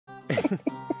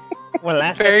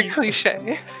Very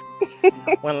cliche.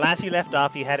 When last you left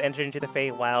off, you had entered into the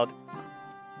Feywild.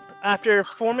 After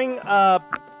forming a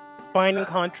binding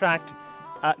contract,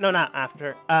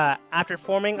 after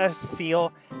forming a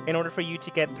seal in order for you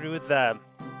to get through the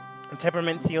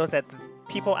temperament seals that the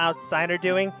people outside are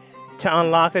doing to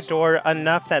unlock the door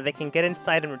enough that they can get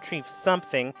inside and retrieve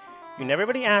something. You never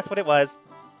really asked what it was,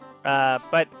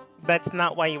 but that's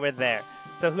not why you were there.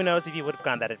 So who knows if you would have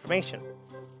gotten that information.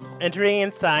 Entering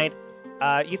inside,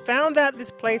 you found that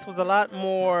this place was a lot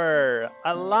more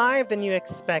alive than you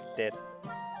expected.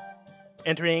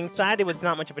 Entering inside, it was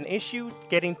not much of an issue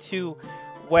getting to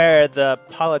where the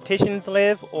politicians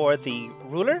live or the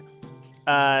ruler.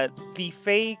 The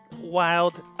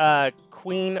Feywild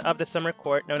queen of the summer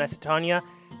court, known as Titania,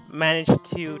 managed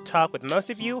to talk with most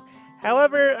of you.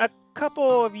 However, a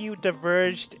couple of you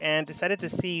diverged and decided to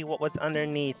see what was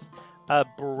underneath a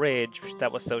bridge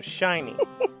that was so shiny.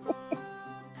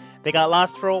 They got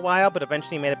lost for a while, but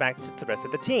eventually made it back to the rest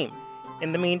of the team.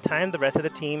 In the meantime, the rest of the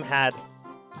team had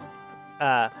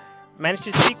managed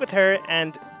to speak with her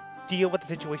and deal with the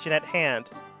situation at hand.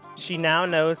 She now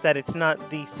knows that it's not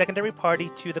the secondary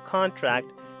party to the contract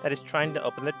that is trying to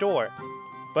open the door.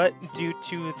 But due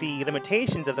to the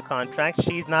limitations of the contract,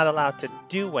 she's not allowed to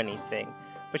do anything.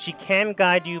 But she can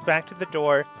guide you back to the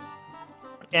door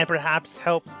and perhaps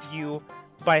help you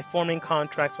by forming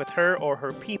contracts with her or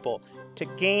her people to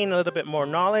gain a little bit more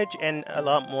knowledge and a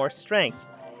lot more strength.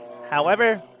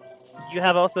 However, you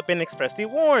have also been expressly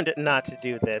warned not to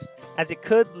do this, as it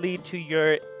could lead to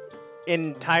your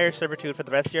entire servitude for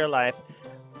the rest of your life,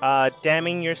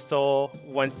 damning your soul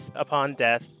once upon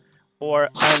death, or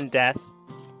undeath,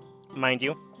 mind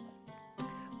you,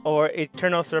 or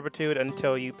eternal servitude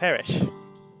until you perish.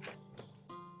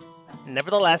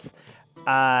 Nevertheless,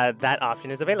 that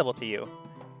option is available to you.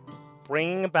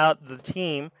 Bringing about the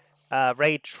team,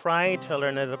 Ray tried to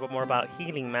learn a little bit more about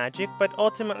healing magic, but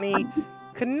ultimately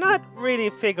could not really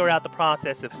figure out the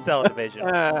process of cell division.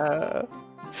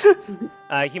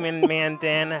 Human Man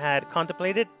Dan had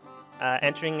contemplated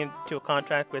entering into a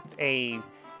contract with a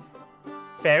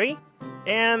fairy,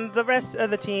 and the rest of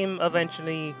the team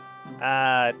eventually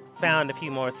found a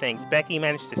few more things. Becky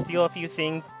managed to steal a few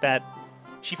things that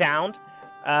she found.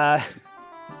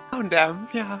 Found them,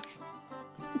 yeah.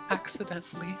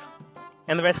 Accidentally.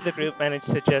 And the rest of the group managed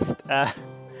to just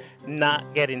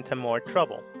not get into more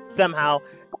trouble. Somehow,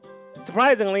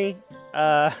 surprisingly,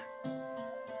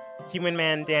 Human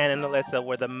Man Dan and Alyssa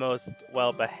were the most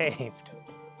well-behaved.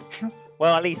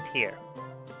 Well, at least here.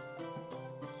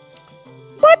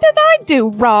 What did I do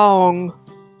wrong?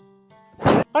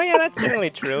 Oh yeah, that's certainly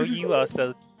true. You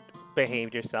also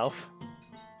behaved yourself.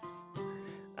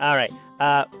 Alright,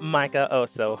 Micah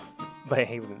also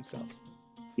behaved themselves.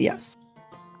 Yes.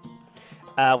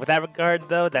 With that regard,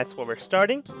 though, that's where we're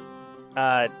starting.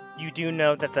 You do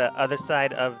know that the other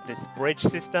side of this bridge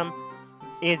system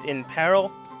is in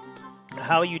peril.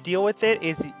 How you deal with it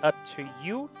is up to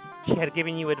you. She had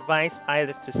given you advice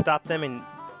either to stop them in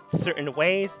certain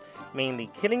ways, mainly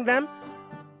killing them,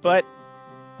 but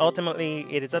ultimately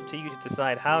it is up to you to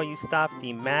decide how you stop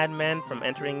the madmen from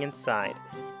entering inside.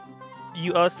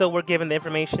 You also were given the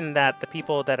information that the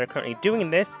people that are currently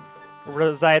doing this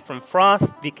reside from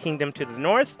Frost, the kingdom to the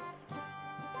north,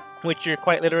 which you're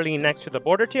quite literally next to the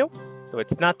border to, so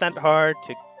it's not that hard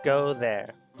to go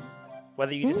there.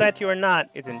 Whether you decide to or not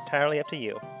is entirely up to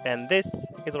you, and this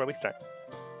is where we start.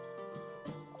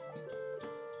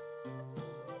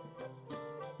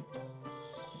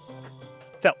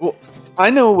 So, well, I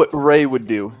know what Ray would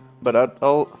do, but I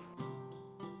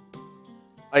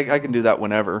can do that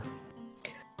whenever.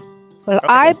 Well, okay.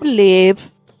 I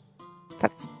believe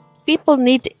that people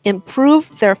need to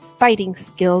improve their fighting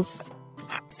skills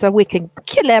so we can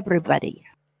kill everybody.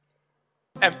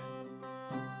 But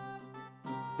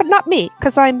not me,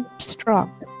 because I'm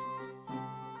strong.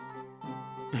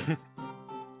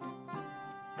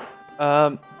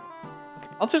 I'll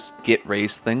just get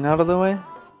Ray's thing out of the way.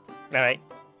 Alright.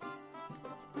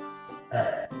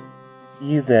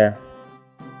 You there,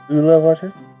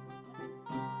 Ulawater?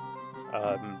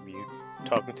 You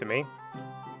talking to me?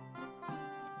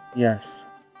 Yes.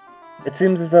 It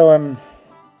seems as though I'm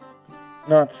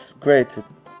not great at,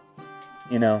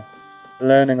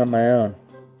 learning on my own.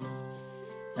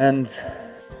 And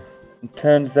it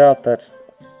turns out that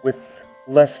with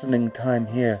lessening time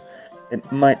here,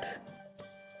 it might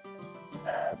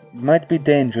be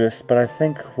dangerous, but I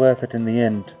think worth it in the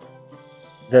end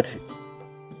that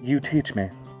you teach me.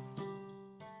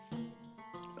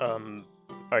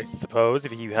 I suppose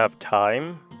if you have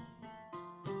time.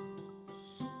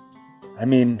 I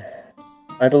mean,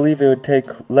 I believe it would take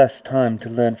less time to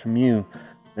learn from you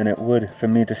than it would for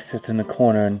me to sit in a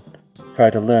corner and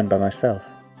try to learn by myself.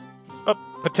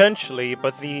 Potentially,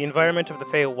 but the environment of the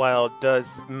Feywild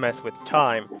does mess with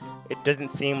time. It doesn't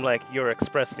seem like you're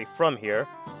expressly from here,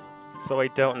 so I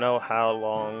don't know how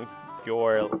long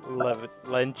your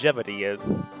longevity is.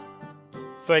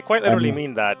 So I quite literally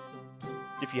mean that.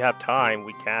 If you have time,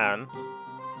 we can.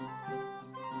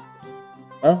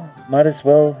 Well, might as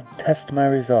well test my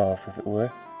resolve, if it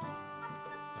were.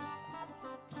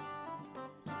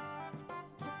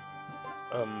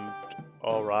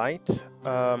 Alright.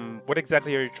 What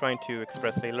exactly are you trying to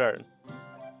expressly learn?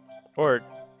 Or,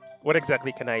 what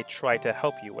exactly can I try to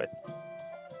help you with?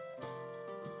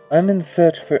 I'm in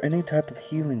search for any type of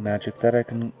healing magic that I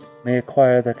may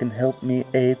acquire that can help me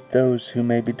aid those who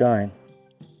may be dying.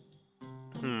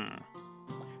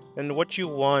 And what you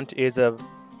want is a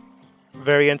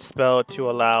variant spell to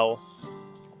allow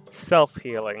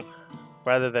self-healing,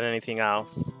 rather than anything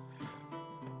else.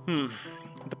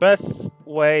 The best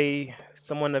way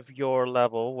someone of your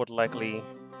level would likely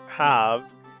have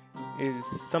is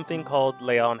something called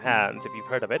Lay on Hands, if you've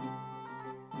heard of it.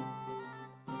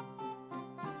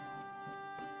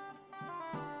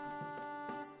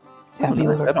 Have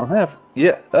you I don't have.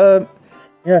 Yeah.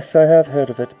 Yes, I have heard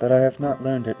of it, but I have not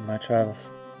learned it in my travels.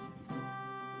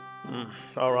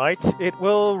 Alright. It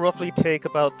will roughly take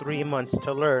about 3 months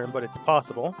to learn, but it's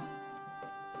possible.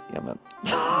 Yeah, man.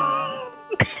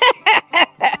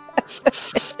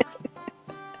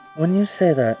 When you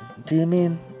say that, do you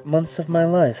mean months of my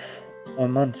life, or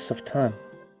months of time?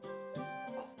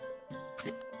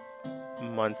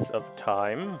 Months of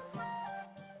time?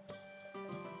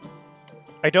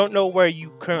 I don't know where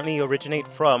you currently originate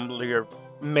from, your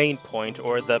main point,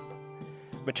 or the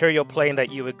material plane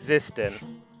that you exist in.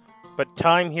 But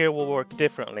time here will work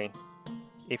differently.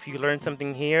 If you learn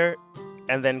something here,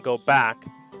 and then go back,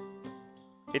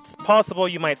 it's possible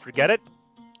you might forget it.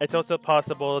 It's also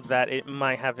possible that it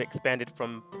might have expanded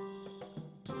from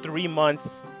 3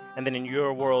 months, and then in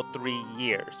your world, 3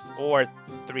 years, or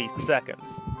 3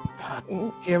 seconds. God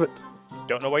damn it.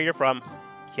 Don't know where you're from.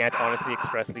 Can't honestly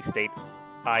expressly state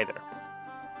either.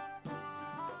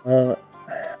 Well,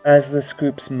 as this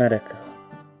group's medic,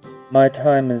 my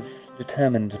time is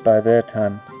determined by their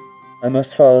time. I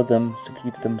must follow them to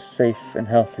keep them safe and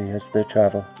healthy as they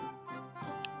travel.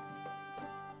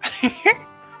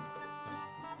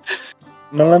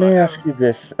 Now let me ask you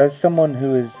this, as someone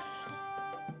who is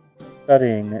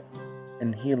studying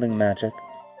in healing magic...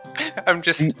 I'm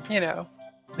just,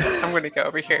 I'm gonna go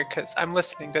over here because I'm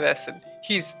listening to this and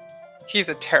he's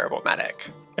a terrible medic.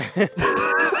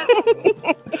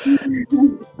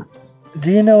 Do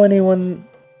you know anyone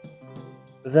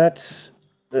that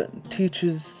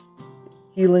teaches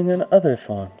healing in other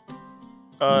forms?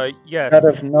 Yes. Out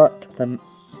of not the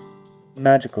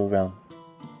magical realm.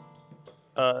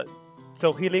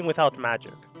 So healing without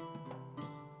magic.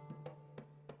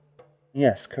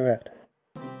 Yes, correct.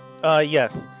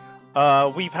 Yes.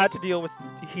 We've had to deal with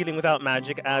healing without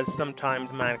magic, as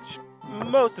sometimes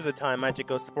most of the time magic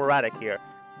goes sporadic here.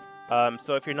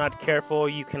 So if you're not careful,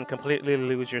 you can completely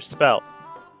lose your spell.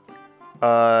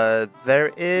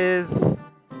 There is...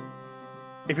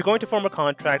 If you're going to form a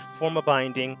contract, form a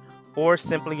binding, or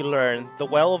simply learn, the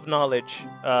Well of Knowledge,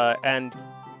 and...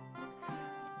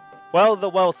 Well, the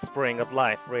wellspring of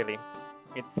life, really.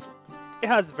 It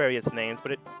has various names,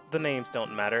 but the names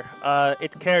don't matter.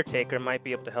 Its caretaker might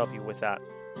be able to help you with that.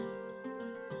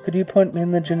 Could you point me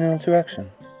in the general direction?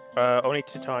 Only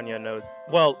Titania knows.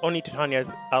 Well, only Titania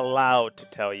is allowed to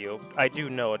tell you. I do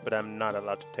know it, but I'm not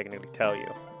allowed to technically tell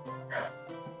you.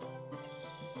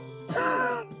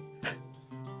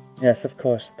 Yes, of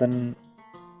course. Then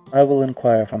I will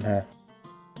inquire from her.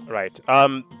 Right.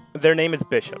 Their name is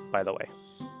Bishop, by the way.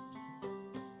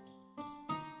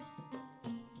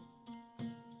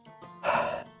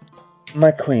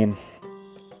 My queen.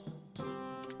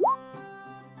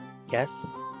 Yes?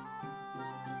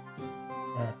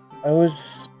 I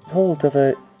was told of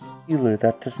a healer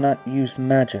that does not use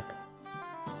magic.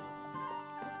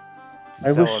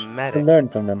 I wish to learn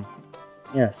from them.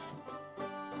 Yes.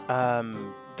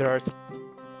 There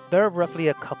are roughly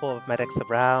a couple of medics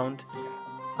around.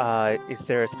 Is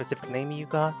there a specific name you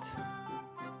got?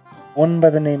 One by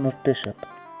the name of Bishop.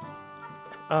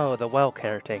 Oh, the well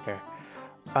caretaker.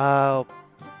 I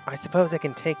suppose I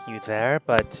can take you there,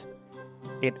 but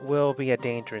it will be a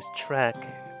dangerous trek.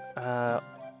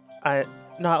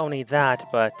 Not only that,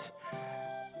 but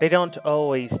they don't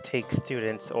always take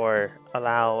students or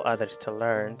allow others to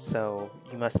learn, so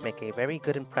you must make a very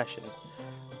good impression.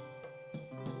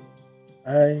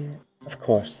 Of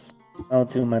course. I'll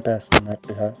do my best on that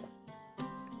behalf.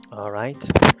 All right.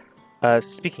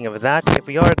 Speaking of that, if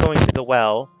we are going to the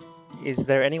well, is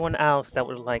there anyone else that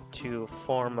would like to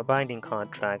form a binding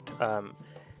contract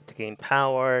to gain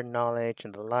power, knowledge,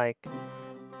 and the like?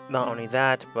 Not only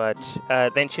that, but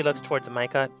then she looks towards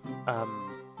Micah,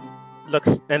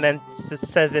 looks, and then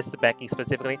says this to Becky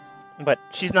specifically, but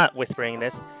she's not whispering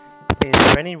this. Is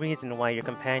there any reason why your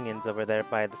companion's over there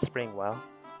by the spring well?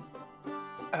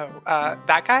 Oh,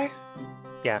 that guy?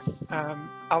 Yes.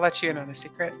 I'll let you in on a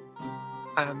secret.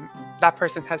 That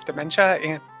person has dementia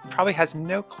and probably has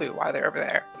no clue why they're over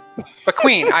there. But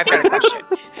Queen, I've got a question.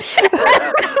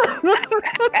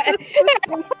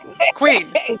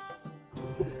 Queen!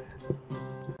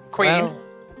 Well,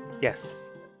 yes.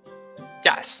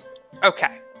 Yes.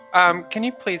 Okay. Can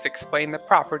you please explain the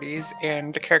properties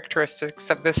and the characteristics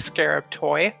of this scarab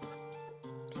toy?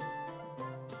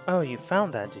 Oh, you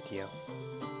found that, did you?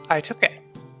 I took it.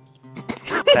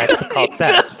 That's called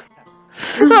theft.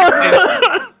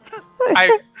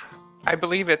 I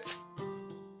believe it's...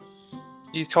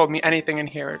 You told me anything in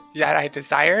here that I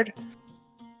desired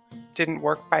didn't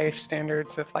work by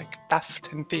standards of, like, theft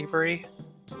and thievery.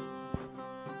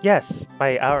 Yes,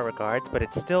 by our regards, but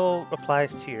it still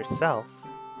applies to yourself.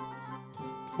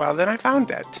 Well, then I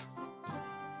found it.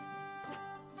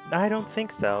 I don't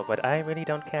think so, but I really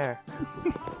don't care.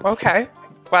 Okay.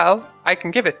 Well, I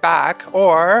can give it back,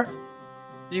 or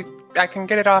I can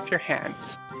get it off your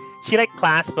hands. She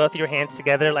clasps both your hands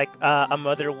together like a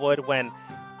mother would when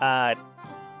kind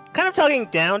of talking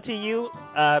down to you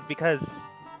because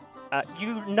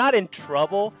you're not in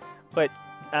trouble, but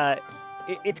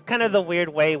it's kind of the weird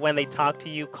way when they talk to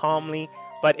you calmly,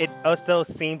 but it also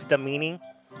seems demeaning.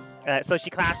 So she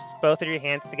clasps both of your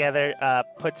hands together,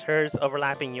 puts hers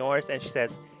overlapping yours, and she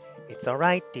says, "It's all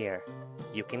right, dear.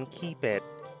 You can keep it.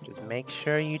 Just make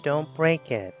sure you don't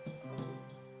break it."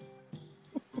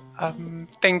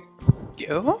 Thank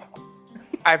you.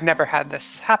 I've never had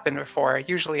this happen before.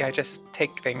 Usually I just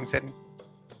take things and...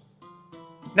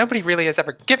 Nobody really has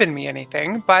ever given me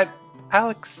anything, but I'll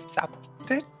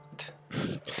accept it.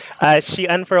 She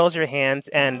unfurls your hands,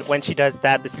 and when she does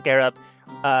that, the scarab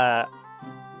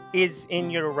is in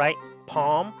your right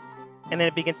palm, and then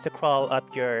it begins to crawl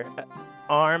up your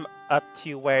arm up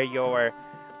to where your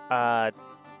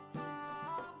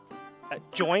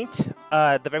joint,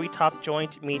 the very top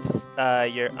joint meets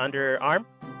your underarm,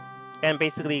 and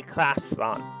basically clasps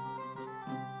on.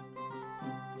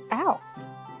 Ow.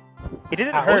 It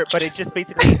doesn't hurt, but it just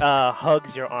basically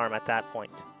hugs your arm at that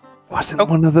point. Wasn't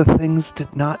one of the things to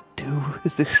not do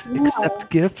is accept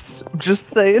gifts? I'm just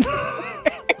saying.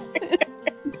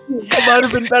 It might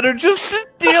have been better just to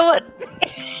steal it.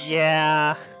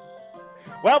 Yeah.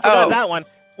 Well, forgot that one.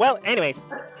 Well, anyways.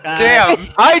 Damn.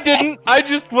 I didn't. I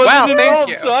just wasn't thank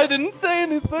involved, you. so I didn't say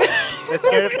anything. The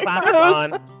scarab claps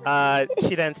on.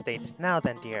 She then states, "Now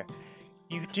then, dear,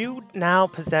 you do now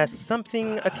possess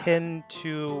something akin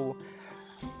to...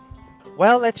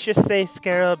 Well, let's just say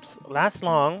scarabs last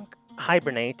long,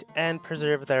 hibernate, and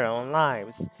preserve their own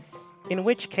lives. In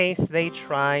which case, they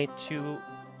try to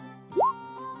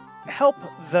help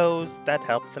those that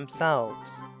help themselves.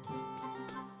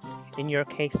 In your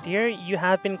case, dear, you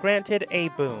have been granted a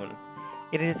boon.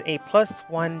 It is a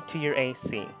 +1 to your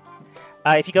AC.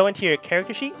 If you go into your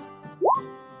character sheet,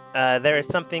 there is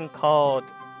something called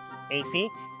AC.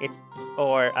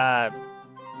 Or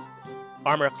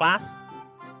armor class.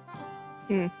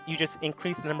 You just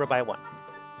increase the number by 1.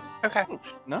 Okay.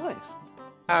 Nice.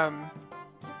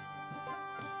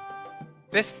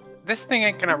 This thing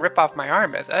ain't gonna rip off my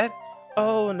arm, is it?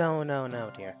 Oh, no,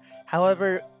 dear.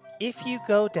 However, if you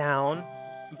go down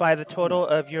by the total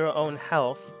of your own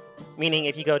health, meaning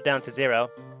if you go down to 0,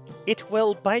 it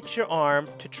will bite your arm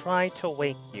to try to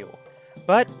wake you.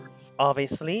 But,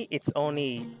 obviously, its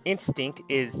only instinct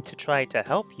is to try to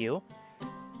help you.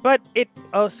 But it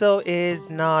also is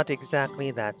not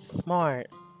exactly that smart.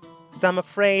 So I'm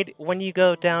afraid when you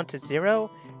go down to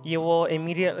 0, you will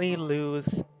immediately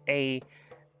lose a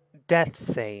death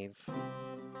save.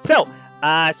 So,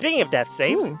 speaking of death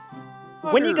saves,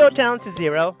 when you go down to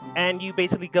 0 and you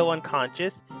basically go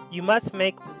unconscious, you must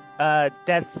make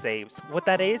death saves. What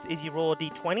that is you roll a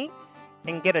d20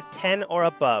 and get a 10 or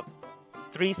above.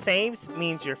 3 saves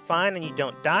means you're fine and you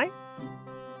don't die.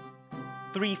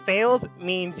 3 fails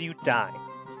means you die.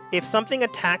 If something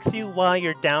attacks you while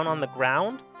you're down on the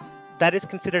ground, that is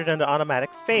considered an automatic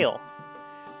fail.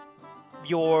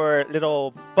 Your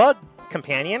little bug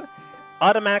companion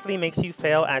automatically makes you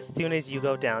fail as soon as you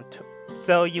go down.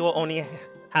 So you will only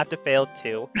have to fail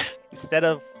 2 instead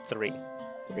of 3.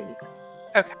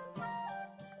 Okay.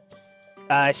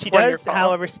 She does, Wonderful.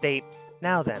 however, state,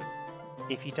 now then,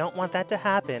 if you don't want that to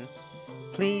happen,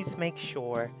 please make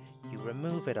sure you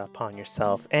remove it upon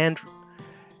yourself and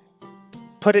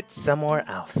put it somewhere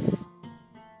else.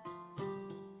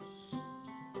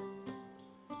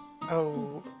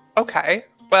 Oh, okay.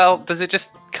 Well, does it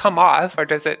just come off, or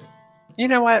does it... You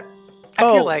know what?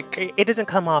 I feel like... it doesn't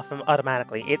come off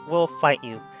automatically. It will fight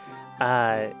you.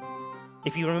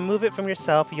 If you remove it from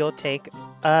yourself, you'll take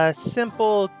a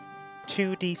simple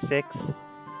 2d6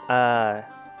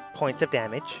 points of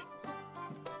damage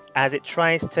as it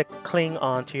tries to cling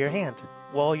onto your hand.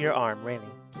 Well, your arm, really.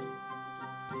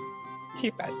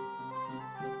 Keep it.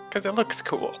 Because it looks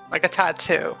cool. Like a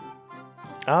tattoo.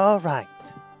 All right.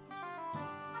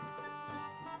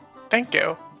 Thank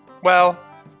you. Well...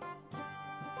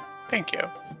 Thank you.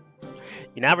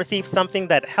 You now receive something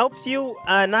that helps you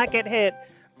not get hit,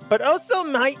 but also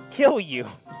might kill you.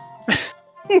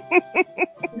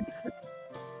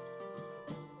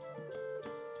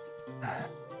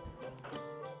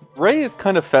 Ray is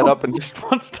kind of fed up and just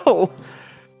wants to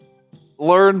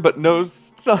learn, but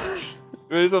knows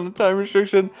Ray's on the time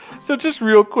restriction. So just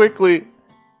real quickly,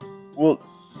 we'll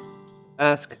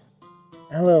ask.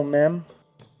 Hello, ma'am.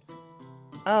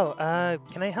 Oh,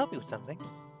 can I help you with something?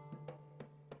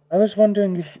 I was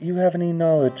wondering if you have any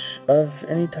knowledge of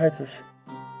any type of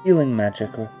healing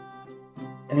magic or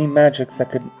any magic that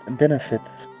could benefit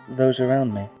those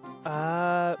around me.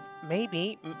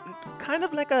 Maybe. Kind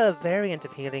of like a variant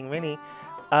of healing, really.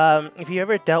 If you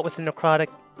ever dealt with necrotic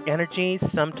energies,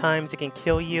 sometimes it can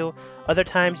kill you. Other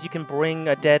times you can bring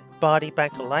a dead body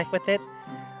back to life with it.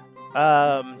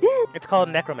 It's called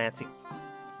necromancy.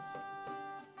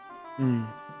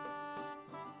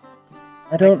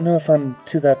 I don't know if I'm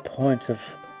to that point of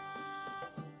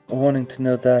wanting to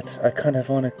know that. I kind of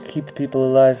want to keep people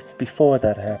alive before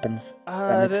that happens.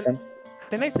 That makes sense.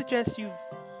 Then I suggest you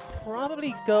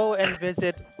probably go and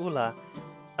visit Ula.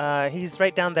 He's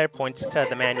right down there, points to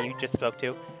the man you just spoke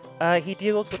to. He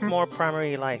deals with more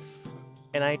primary life,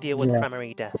 and I deal with Yeah.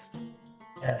 primary death.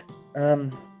 Yes.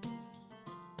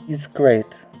 He's great.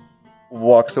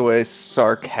 Walks away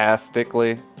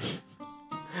sarcastically.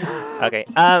 Okay,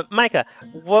 Micah,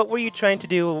 what were you trying to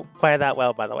do by that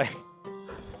well, by the way?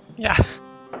 Yeah.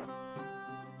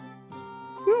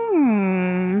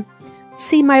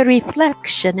 See my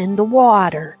reflection in the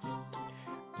water.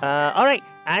 Alright,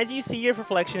 as you see your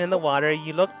reflection in the water,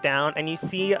 you look down and you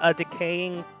see a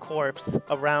decaying corpse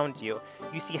around you.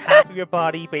 You see half of your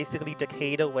body basically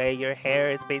decayed away, your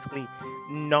hair is basically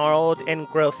gnarled and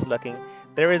gross looking.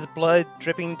 There is blood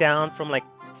dripping down from like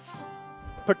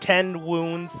pretend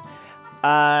wounds.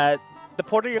 The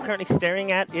portal you're currently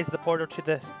staring at is the portal to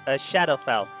the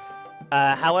Shadowfell.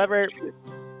 However,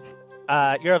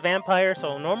 you're a vampire,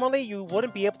 so normally you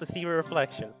wouldn't be able to see your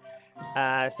reflection.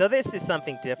 So this is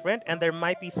something different, and there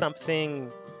might be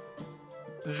something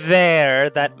there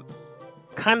that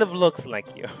kind of looks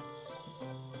like you.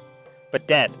 But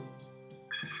dead.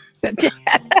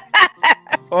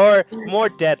 Or more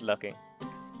dead looking.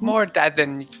 More dead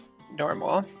than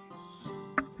normal.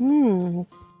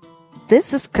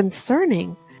 This is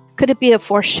concerning. Could it be a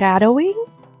foreshadowing?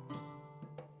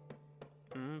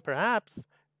 Perhaps.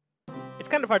 It's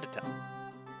kind of hard to tell.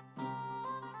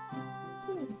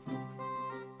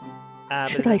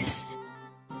 Should I?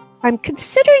 I'm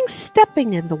considering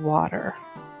stepping in the water.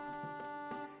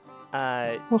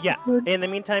 Yeah. In the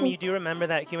meantime, you do remember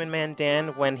that human man Dan,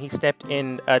 when he stepped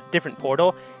in a different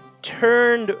portal,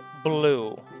 turned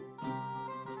blue.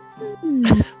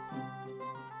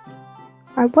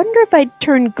 I wonder if I'd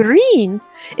turn green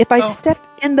if I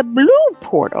stepped in the blue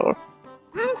portal.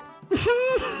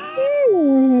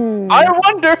 I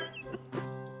wonder.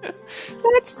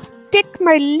 Let's stick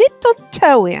my little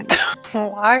toe in.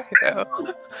 Why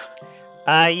though?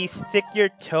 You stick your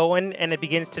toe in, and it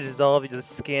begins to dissolve the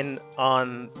skin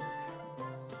on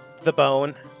the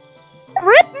bone.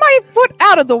 Rip my foot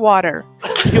out of the water.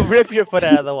 You rip your foot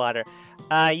out of the water.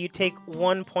 You take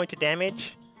 1 point of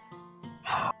damage.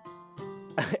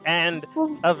 And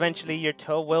eventually your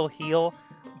toe will heal,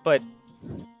 but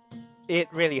it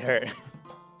really hurt.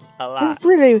 A lot. It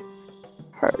really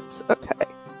hurts. Okay.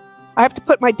 I have to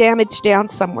put my damage down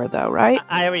somewhere, though, right?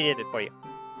 I already did it for you.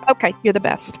 Okay, you're the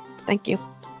best. Thank you.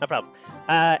 No problem.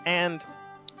 And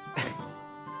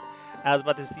I was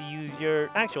about to use your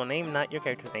actual name, not your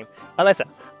character's name. Alyssa,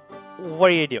 what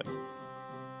are you doing?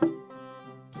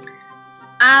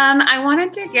 I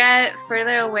wanted to get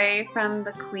further away from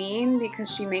the queen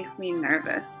because she makes me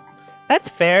nervous. That's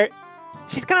fair.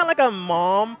 She's kind of like a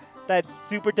mom that's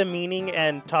super demeaning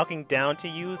and talking down to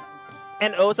you,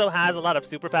 and also has a lot of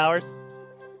superpowers.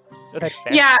 So that's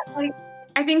fair. Yeah, like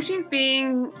I think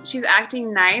she's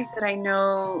acting nice, but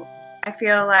I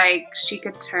feel like she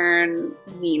could turn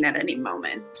mean at any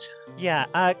moment.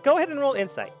 Yeah, go ahead and roll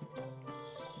insight.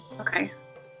 Okay.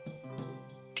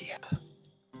 Dear.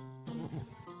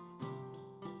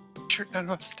 Sure none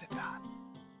of us did that.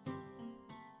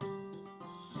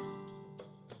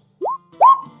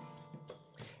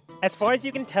 As far as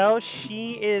you can tell,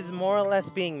 she is more or less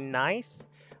being nice,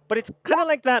 but it's kind of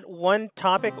like that one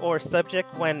topic or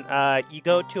subject when you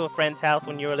go to a friend's house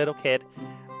when you're a little kid.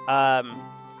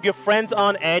 Your friend's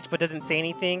on edge but doesn't say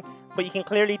anything, but you can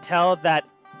clearly tell that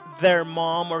their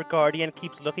mom or guardian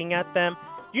keeps looking at them.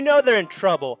 You know they're in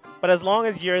trouble, but as long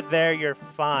as you're there, you're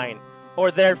fine.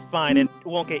 Or they're fine and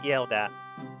won't get yelled at.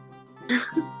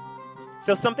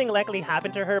 So something likely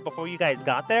happened to her before you guys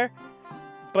got there,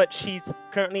 but she's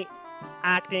currently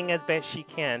acting as best she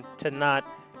can to not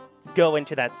go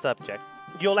into that subject.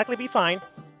 You'll likely be fine.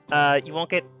 You won't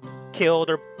get killed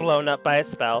or blown up by a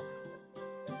spell.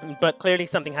 But clearly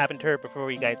something happened to her before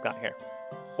you guys got here.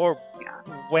 Or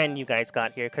when you guys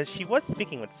got here, because she was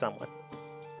speaking with someone.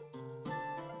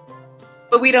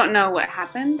 But we don't know what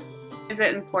happened? Is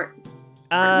it important?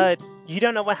 You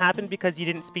don't know what happened because you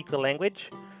didn't speak the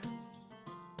language.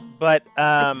 But,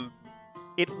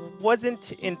 it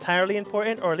wasn't entirely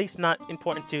important, or at least not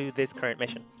important to this current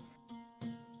mission.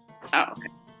 Oh, okay.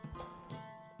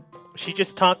 She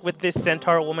just talked with this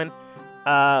centaur woman.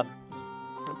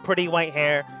 Pretty white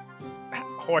hair,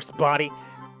 horse body.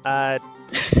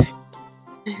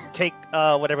 Take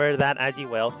whatever that as you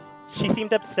will. She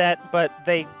seemed upset, but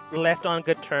they left on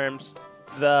good terms.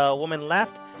 The woman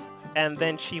left, and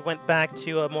then she went back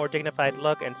to a more dignified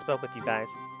look and spoke with you guys.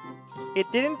 It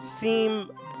didn't seem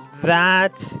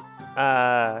that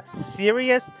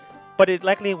serious, but it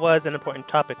likely was an important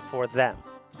topic for them.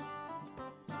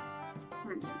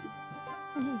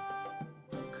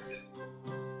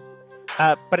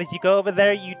 But as you go over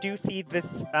there, you do see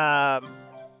this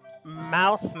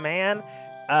mouse man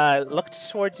look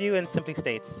towards you and simply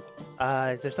states,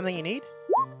 is there something you need?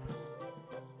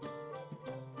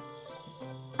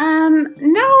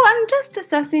 No, I'm just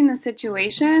assessing the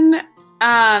situation.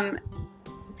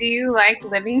 Do you like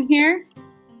living here?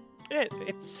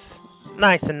 It's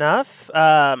nice enough.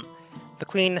 The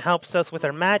queen helps us with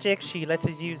our magic. She lets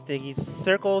us use these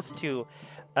circles to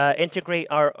integrate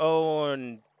our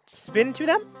own spin to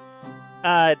them.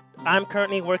 I'm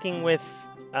currently working with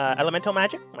elemental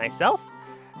magic myself,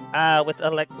 with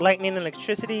lightning and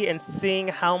electricity, and seeing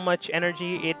how much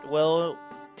energy it will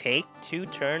take to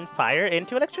turn fire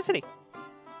into electricity.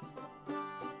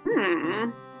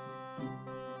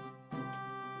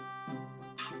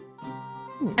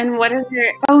 And what is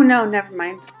your... Oh, no, never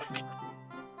mind.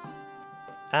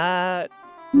 That's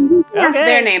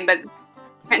their name, but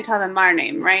can't tell them our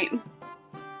name, right?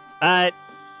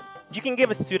 You can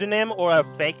give a pseudonym or a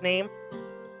fake name,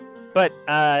 but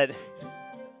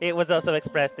it was also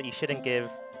expressed that you shouldn't give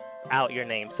out your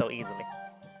name so easily.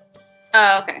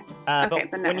 Oh, okay.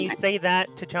 But when you say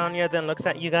that, Titania then looks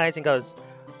at you guys and goes,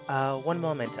 one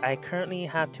moment, I currently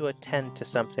have to attend to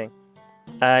something.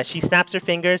 She snaps her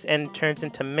fingers and turns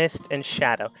into mist and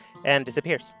shadow and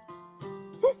disappears.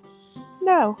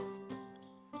 No.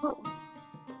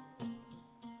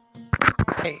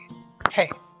 Hey.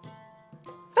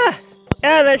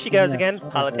 Yeah, there she goes again.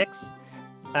 Politics.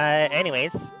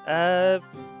 Anyways, oh,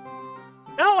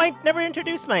 I never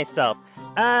introduced myself.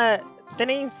 The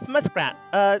name's Muskrat.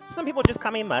 Some people just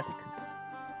call me Musk.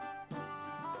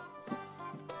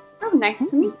 Oh, nice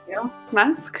to meet you,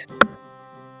 Musk.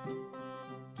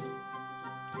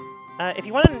 If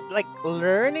you want to,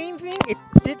 learn anything, it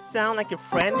did sound like your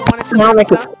friend wanted to learn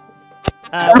stuff.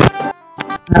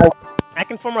 I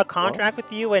can form a contract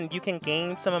with you, and you can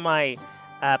gain some of my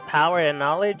power and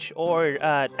knowledge, or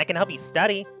I can help you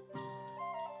study.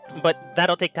 But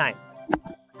that'll take time.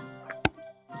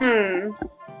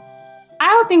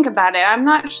 I'll think about it. I'm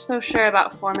not so sure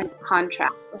about forming a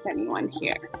contract with anyone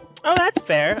here. Oh, that's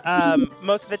fair.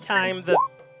 Most of the time, the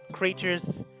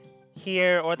creatures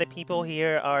here or the people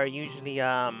here are usually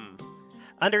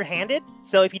underhanded.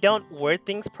 So if you don't word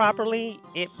things properly,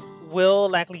 it will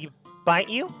likely bite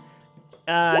you.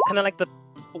 Kind of like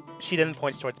she then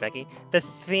points towards Becky. The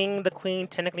thing the queen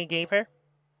technically gave her.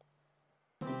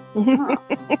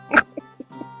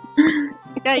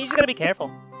 Yeah, you just gotta be careful.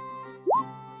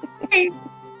 Okay.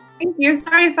 Thank you.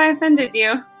 Sorry if I offended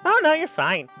you. Oh, no, you're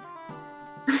fine.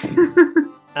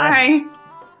 Bye.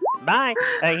 Bye.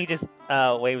 He just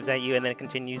waves at you and then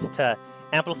continues to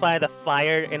amplify the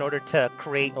fire in order to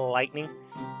create lightning.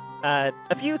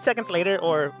 A few seconds later,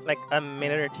 or like a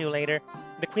minute or two later,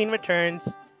 the queen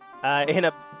returns in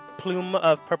a plume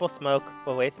of purple smoke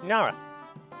with Nara.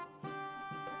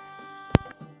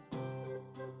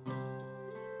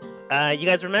 You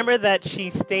guys remember that she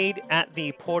stayed at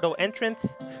the portal entrance?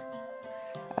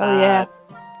 Oh, yeah.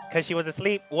 Because she was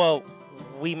asleep. Well,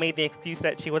 we made the excuse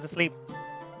that she was asleep.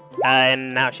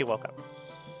 And now she woke up.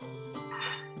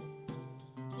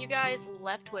 You guys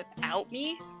left without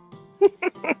me?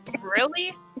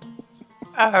 Really?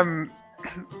 Oh,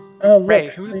 look, Ray,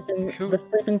 the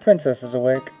sleeping princess is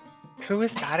awake. who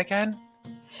is that again?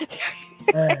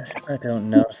 I don't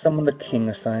know. Someone the king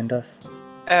assigned us.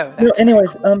 Oh, No, that's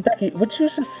anyways, Becky, would you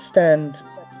just stand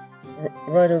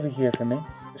right over here for me?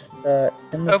 Just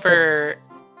in the over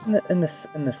in this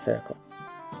circle.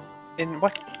 in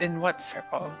what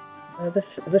circle?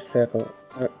 This circle.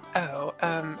 Oh,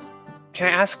 can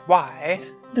I ask why?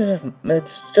 This isn't.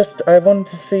 It's just I wanted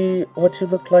to see what you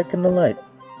look like in the light.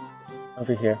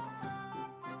 Over here.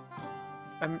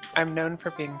 I'm known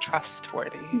for being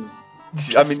trustworthy.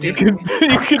 I mean, you can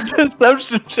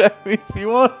deception check me if you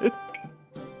want.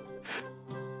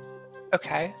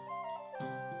 Okay.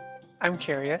 I'm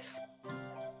curious.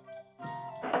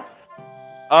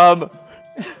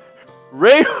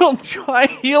 Ray will try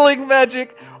healing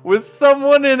magic with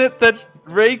someone in it that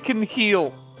Ray can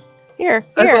heal. Here,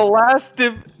 As a here. last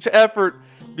effort,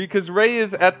 because Ray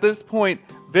is at this point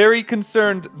very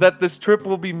concerned that this trip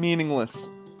will be meaningless.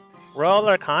 Roll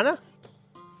Arcana?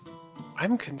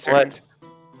 I'm concerned.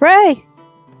 Ray!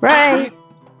 Ray!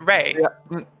 Ray,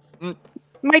 Yeah.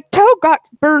 My toe got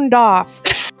burned off.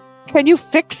 Can you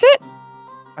fix it?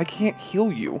 I can't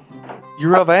heal you.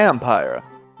 You're a vampire.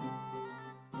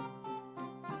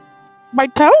 My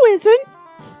toe isn't.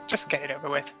 just get it over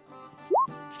with.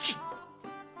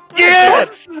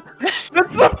 Yes!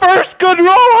 That's the first good roll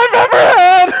I've ever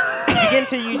had! You begin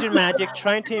to use your magic,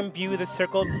 trying to imbue the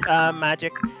circle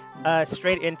magic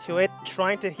straight into it,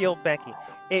 trying to heal Becky.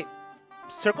 It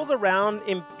circles around,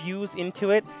 imbues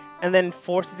into it, and then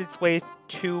forces its way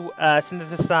to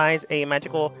synthesize a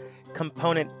magical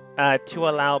component to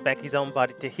allow Becky's own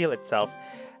body to heal itself.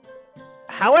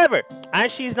 However,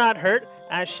 as she's not hurt,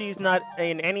 as she's not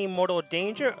in any mortal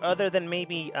danger, other than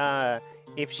maybe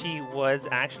if she was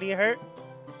actually hurt,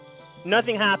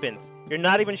 nothing happens. You're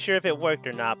not even sure if it worked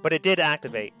or not, but it did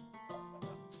activate.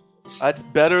 That's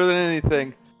better than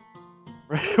anything.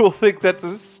 Ray will think that's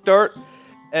a start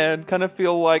and kind of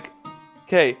feel like,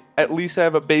 okay, at least I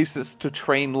have a basis to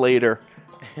train later.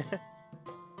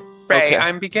 Ray, Okay.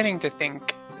 I'm beginning to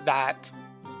think that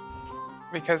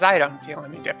because I don't feel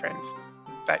any different,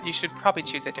 that you should probably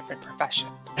choose a different profession.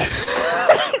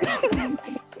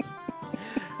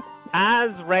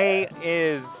 As Ray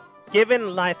is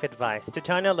given life advice,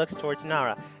 Titania looks towards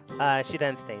Nara. She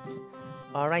then states,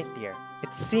 "All right, dear.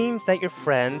 It seems that your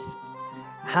friends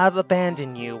have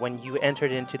abandoned you when you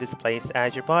entered into this place,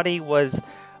 as your body was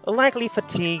likely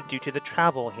fatigued due to the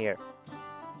travel here.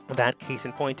 That case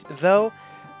in point, though,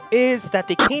 is that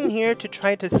they came here to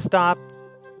try to stop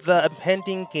the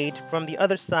impending gate from the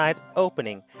other side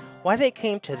opening. Why they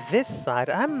came to this side,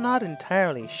 I'm not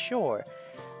entirely sure."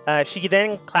 She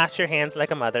then clasps her hands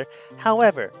like a mother.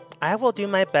 "However, I will do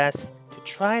my best to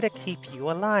try to keep you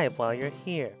alive while you're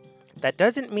here. That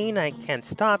doesn't mean I can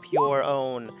stop your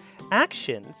own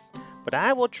actions, but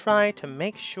I will try to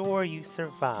make sure you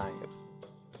survive."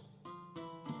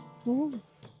 Oh.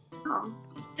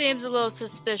 Seems a little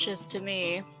suspicious to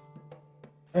me.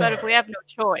 But if we have no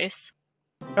choice.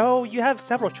 Oh, you have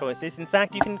several choices. In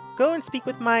fact, you can go and speak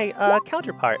with my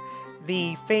counterpart,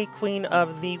 the Fey Queen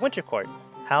of the Winter Court.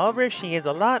 However, she is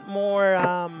a lot more,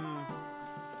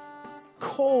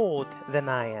 cold than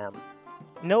I am.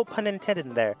 No pun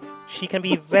intended there. She can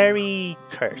be very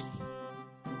terse.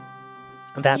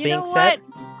 That You being know said...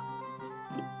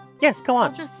 what? Yes, go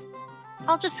on.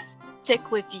 I'll just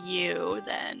stick with you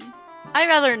then. I'd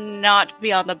rather not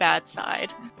be on the bad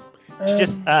side. She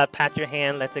just pats your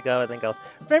hand, lets it go, and then goes,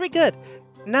 "Very good.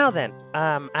 Now then,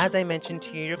 as I mentioned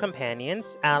to you, your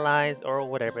companions, allies, or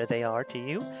whatever they are to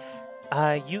you,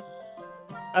 you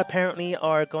apparently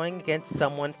are going against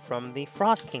someone from the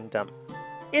Frost Kingdom.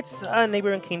 It's a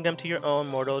neighboring kingdom to your own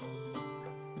mortal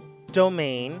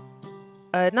domain.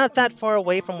 Not that far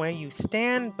away from where you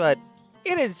stand, but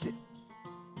it is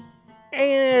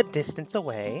a distance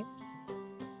away.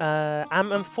 I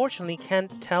unfortunately can't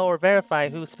tell or verify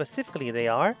who specifically they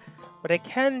are, but I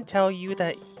can tell you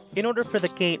that in order for the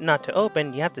gate not to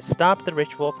open, you have to stop the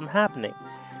ritual from happening.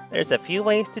 There's a few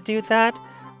ways to do that.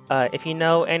 If you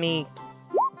know any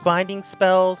binding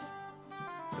spells,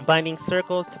 binding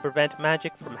circles to prevent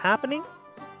magic from happening,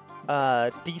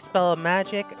 dispel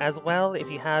magic as well if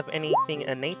you have anything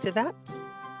innate to that.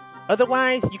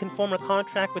 Otherwise, you can form a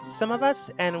contract with some of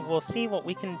us, and we'll see what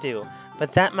we can do.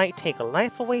 But that might take a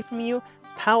life away from you,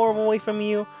 power away from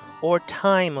you, or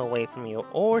time away from you,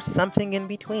 or something in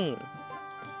between.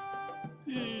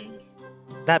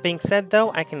 That being said,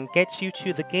 though, I can get you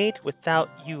to the gate without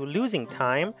you losing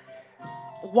time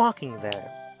walking there.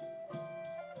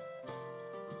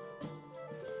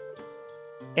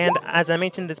 And as I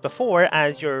mentioned this before,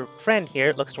 as your friend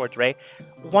here, looks towards Ray,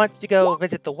 wants to go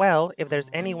visit the well, if there's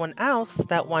anyone else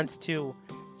that wants to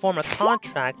form a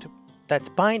contract that's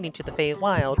binding to the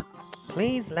Feywild,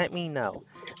 please let me know.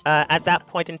 At that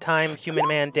point in time, Human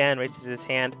Man Dan raises his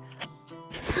hand.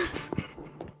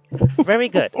 Very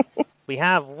good. We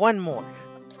have one more.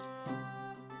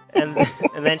 And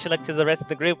then she looks to the rest of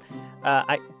the group.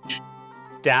 I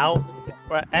doubt,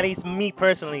 or at least me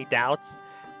personally doubts,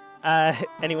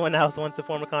 anyone else wants to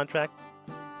form a contract?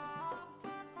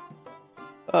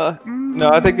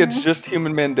 No, I think it's just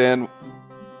Human Man Dan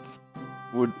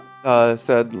would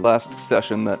said last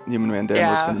session that Human Man Dan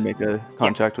was going to make a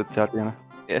contract with Tatiana.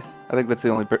 Yeah, I think that's the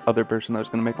only other person that was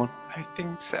going to make one. I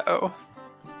think so.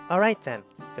 All right then.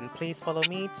 Then please follow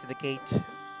me to the gate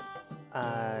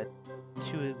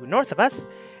to north of us,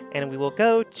 and we will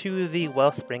go to the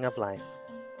Wellspring of Life.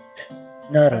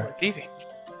 Nara. Leaving.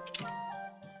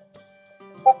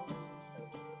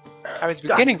 I was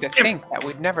beginning to think that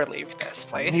we'd never leave this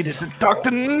place. Needed to talk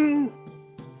to.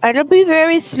 It'll be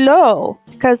very slow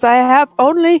because I have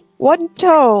only one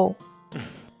toe.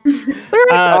 There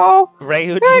we go. Ray,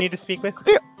 who do you need to speak with?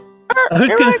 Here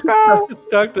I go.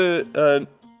 Talk to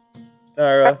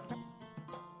Nara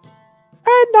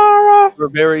Hi, Nara. for a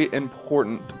very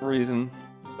important reason.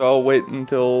 So I'll wait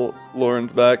until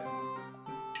Lauren's back.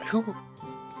 Who?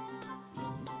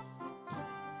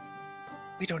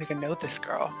 We don't even know this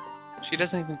girl. She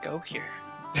doesn't even go here.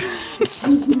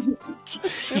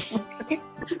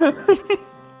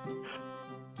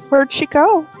 Where'd she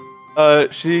go?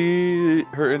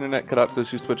 Her internet cut out, so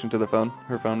she's switching to her phone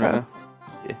right now.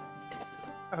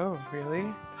 Oh, really?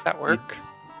 Does that work?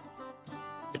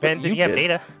 Depends if You you have did.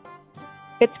 data.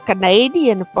 It's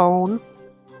Canadian phone.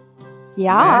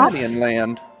 Yeah, Canadian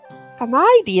land.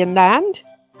 Canadian land.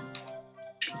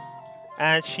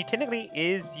 And she technically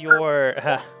is your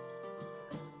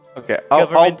Okay, I'll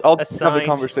have a Government-assigned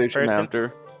conversation person.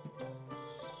 after.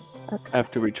 Okay.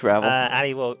 After we travel.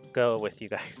 Addie will go with you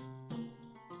guys.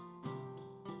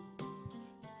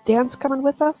 Dan's coming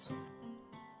with us.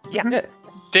 Yeah.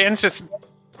 Dan's just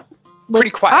Wait, pretty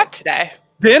quiet today.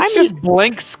 Dan's I just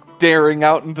blank staring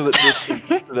out into the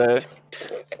distance today.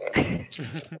 Okay.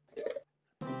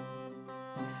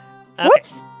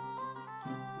 Whoops.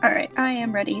 All right, I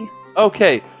am ready.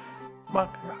 Okay,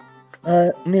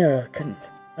 Nira, can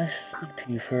I speak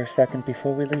to you for a second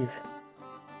before we leave?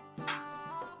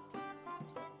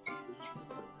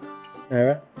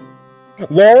 Nira?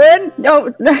 Lauren?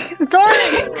 Oh, sorry.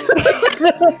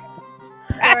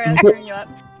 Sorry, I'm turning you up.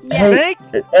 Yeah. Snake!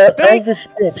 Snake! Elvish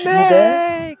bitch, you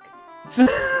there? Snake!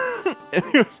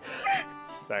 Anyways,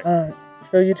 Sorry.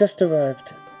 So you just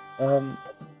arrived. I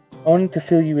wanted to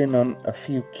fill you in on a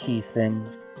few key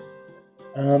things.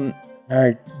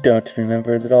 I don't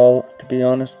remember it all, to be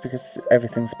honest, because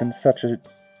everything's been such a,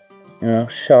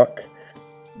 shock.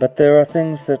 But there are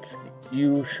things that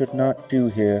you should not do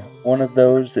here. One of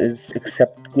those is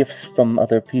accept gifts from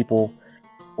other people,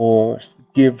 or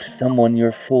give someone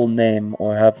your full name,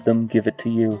 or have them give it to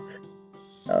you.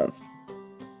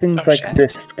 Things Oh, like shit.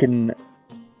 this can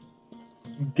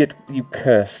get you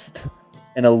cursed,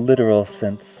 in a literal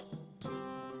sense.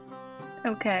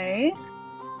 Okay.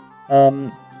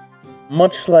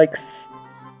 Much like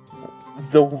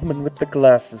the woman with the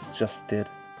glasses just did.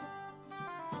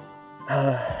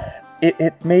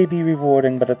 It may be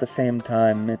rewarding, but at the same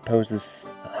time, it poses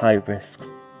high risks.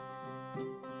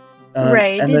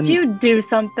 Ray, and did then you do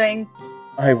something?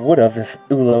 I would have if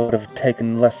Ula would have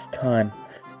taken less time.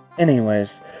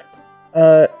 Anyways,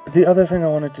 the other thing I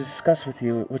wanted to discuss with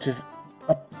you, which is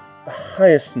of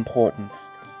highest importance,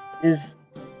 is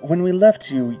when we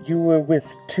left you, you were with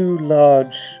two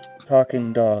large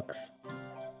talking dogs.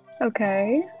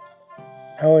 Okay.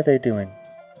 How are they doing?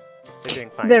 They're doing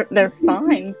fine. They're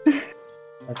fine.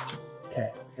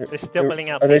 Okay. They're still filling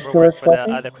out Are they still paperwork as for the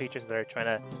fluffy? other creatures that are trying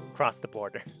to cross the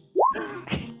border.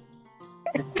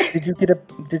 Did you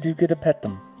get a pet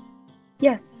them?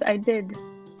 Yes, I did.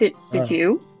 Did Oh.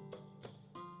 you?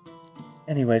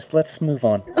 Anyways, let's move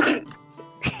on.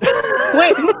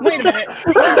 Wait a minute.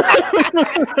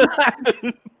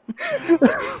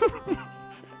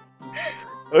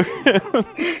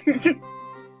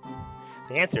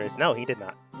 The answer is no, he did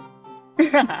not.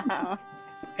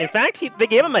 In fact, they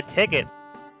gave him a ticket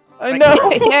I Like, know.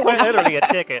 Quite literally a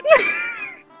ticket.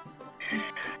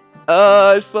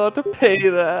 I still have to pay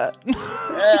that.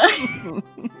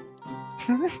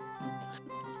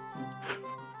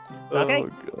 Okay. Oh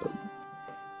god.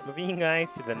 Moving you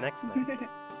guys to the next one.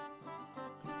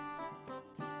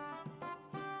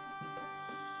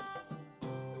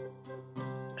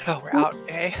 Oh, we're out,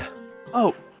 eh?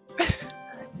 Oh.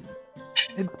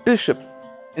 It's Bishop,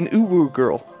 an Uwu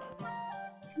girl.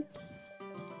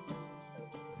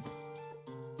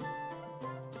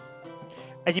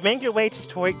 As you make your way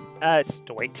straight to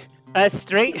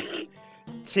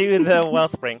the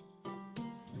wellspring.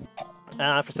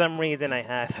 For some reason, I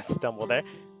had a stumble there.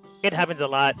 It happens a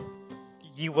lot.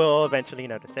 You will eventually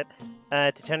notice it.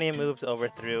 Titania moves over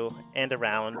through and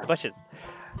around bushes.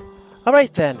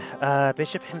 Alright then,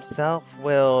 Bishop himself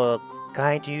will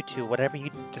guide you to whatever you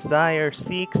desire,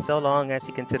 seek, so long as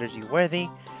he considers you worthy.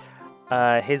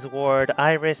 His ward,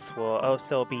 Iris, will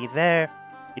also be there.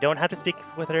 You don't have to speak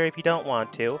with her if you don't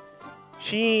want to.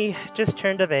 She just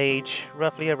turned of age,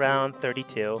 roughly around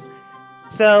 32.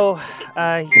 So,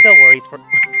 he still worries for...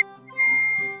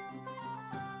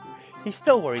 He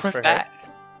still worries What's for that?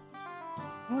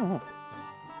 Oh.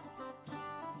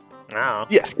 her. Oh.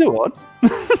 Yes, go on.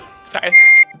 Sorry.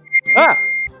 Ah!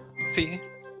 See?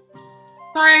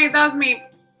 Sorry, that was me.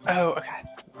 Oh, okay.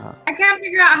 I can't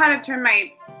figure out how to turn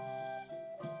my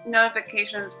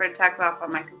notifications for text off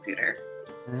on my computer.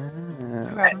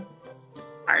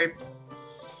 Hard.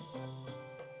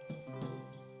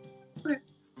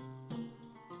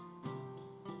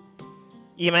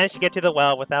 You managed to get to the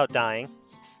well without dying,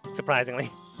 surprisingly.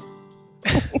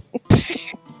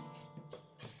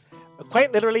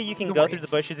 Quite literally, you can go through the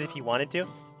bushes if you wanted to.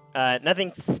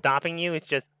 Nothing's stopping you, it's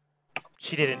just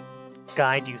she didn't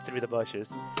guide you through the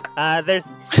bushes. They're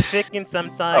thick in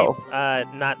some sides,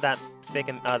 not that thick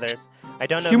in others. I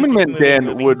don't know. Human Man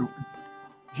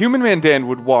Dan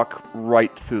would walk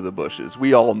right through the bushes.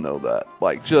 We all know that.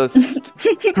 Like, just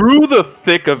through the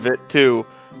thick of it, too.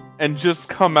 And just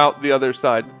come out the other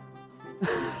side.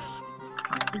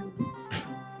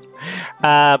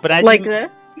 But as Like you...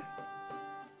 this?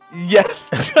 Yes,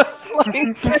 just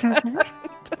like that.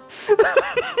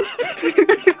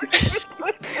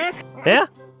 Yeah.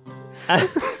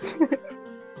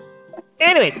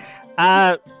 Anyways,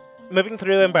 moving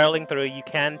through and barreling through, you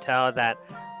can tell that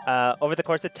over the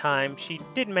course of time, she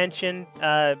did mention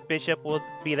Bishop will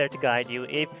be there to guide you.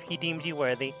 If he deems you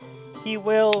worthy, he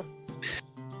will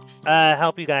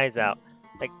help you guys out.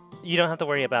 Like, you don't have to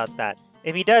worry about that.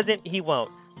 If he doesn't, he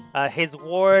won't. His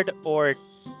ward, or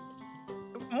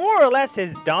more or less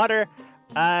his daughter,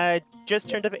 just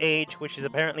turned of age, which is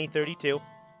apparently 32.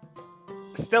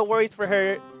 Still worries for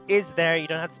her, is there. You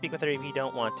don't have to speak with her if you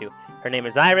don't want to. Her name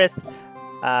is Iris.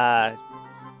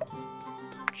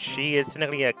 She is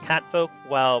technically a catfolk,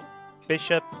 while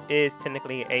Bishop is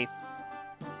technically a...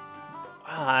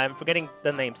 I'm forgetting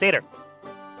the name. Satyr.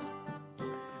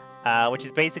 Which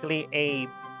is basically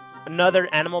another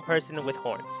animal person with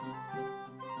horns.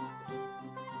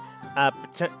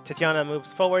 Tatiana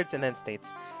moves forwards and then states,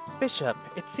 Bishop,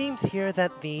 it seems here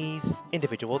that these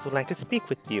individuals would like to speak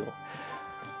with you.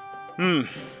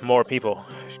 More people.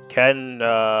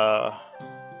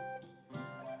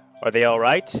 Are they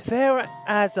alright? They're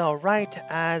as alright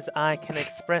as I can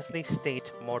expressly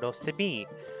state mortals to be.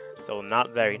 So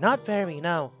not very,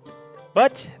 no.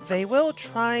 But they will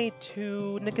try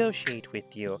to negotiate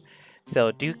with you.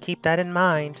 So do keep that in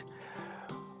mind.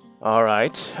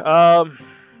 Alright.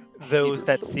 Those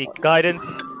that seek guidance,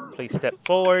 please step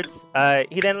forwards.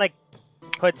 He then,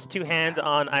 puts two hands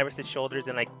on Iris's shoulders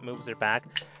and, moves her back.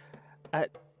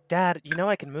 Dad, you know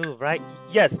I can move, right?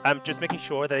 Yes, I'm just making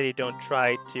sure that they don't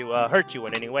try to hurt you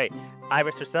in any way.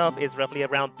 Iris herself is roughly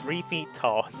around 3 feet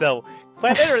tall, so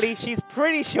quite literally, she's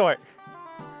pretty short.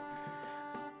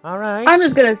 Alright. I'm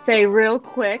just gonna say real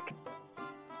quick,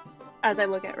 as I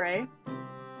look at Ray,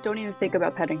 don't even think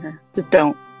about petting her. Just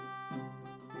don't.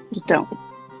 Just don't.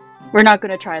 We're not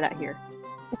gonna try that here.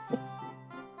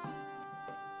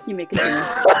 You make it.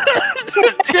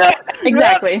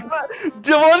 Exactly.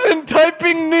 Wasn't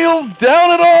typing Niels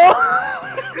down at all.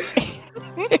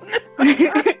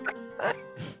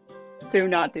 Do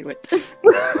not do it.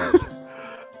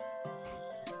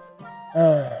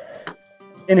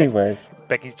 Anyways.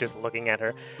 Becky's just looking at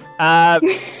her.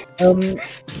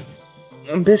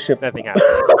 Bishop. Nothing happens.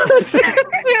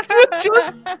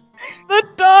 The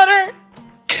daughter!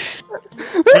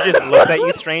 She just looks at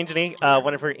you strangely.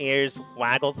 One of her ears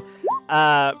waggles.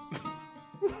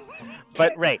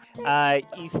 But Ray,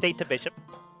 you state to Bishop.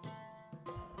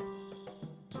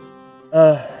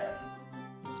 I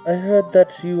heard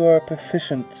that you are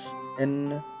proficient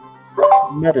in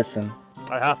medicine.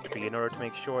 I have to be in order to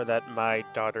make sure that my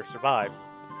daughter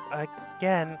survives.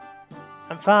 Again,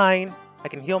 I'm fine. I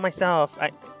can heal myself.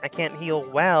 I can't heal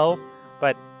well,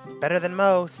 but better than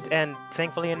most, and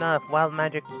thankfully enough, wild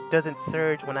magic doesn't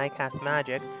surge when I cast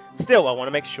magic. Still, I want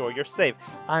to make sure you're safe.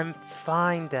 I'm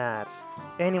fine, Dad.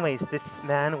 Anyways, this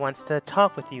man wants to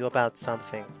talk with you about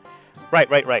something.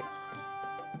 Right.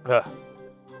 Ugh.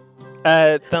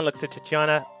 Then looks at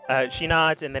Tatiana. She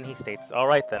nods, and then he states, "All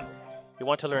right, then. You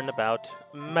want to learn about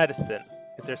medicine.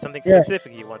 Is there something Yes.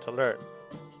 specific you want to learn?"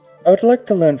 I would like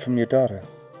to learn from your daughter.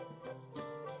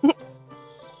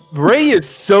 Ray is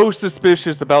so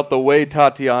suspicious about the way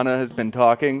Tatiana has been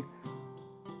talking,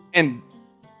 and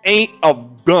ain't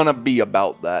gonna be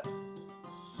about that.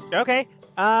 Okay.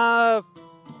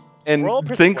 And Roll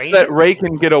thinks persuasion. that Ray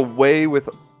can get away with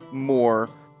more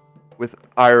with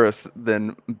Iris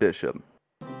than Bishop.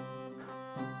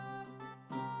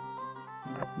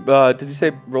 Did you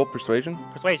say roll persuasion?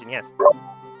 Persuasion, yes.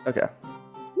 Okay.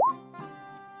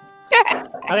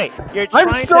 Okay, you're I'm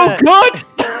trying so to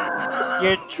good!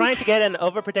 you're trying to get an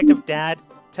overprotective dad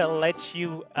to let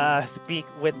you speak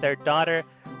with their daughter.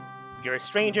 You're a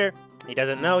stranger. He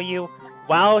doesn't know you.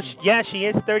 Wow, yeah, she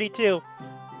is 32.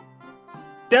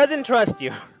 Doesn't trust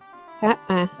you.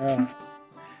 Uh-uh.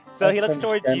 So he That's looks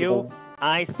towards you, understandable.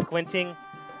 eyes squinting.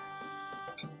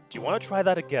 Do you want to try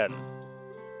that again?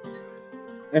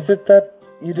 Is it that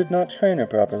you did not train her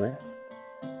properly?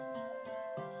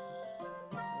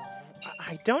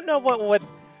 I don't know what would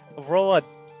roll a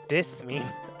dis mean.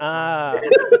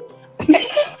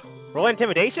 Roll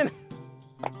intimidation?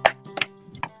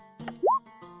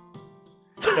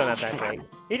 Still not that great.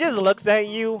 He just looks at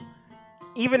you,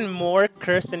 even more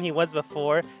cursed than he was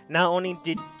before. Not only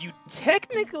did you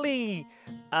technically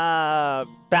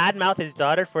badmouth his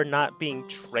daughter for not being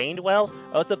trained well,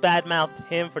 also badmouthed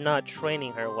him for not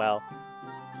training her well.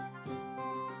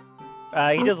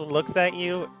 He just looks at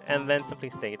you and then simply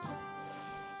states,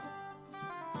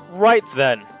 "Right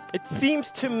then, it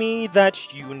seems to me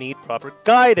that you need proper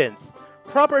guidance,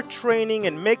 proper training,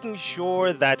 and making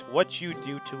sure that what you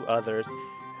do to others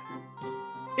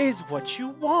is what you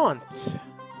want."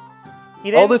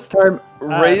 He All then- this time,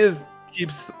 Ray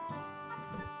keeps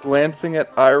glancing at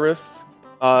Iris.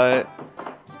 She's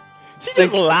just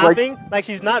think, laughing, like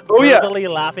she's not Oh, yeah. verbally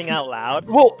laughing out loud,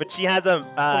 Well, but she has a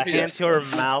hand yes, to her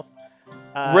yes. mouth.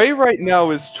 Ray right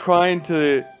now is trying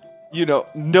to,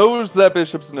 knows that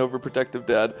Bishop's an overprotective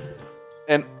dad,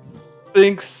 and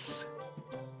thinks,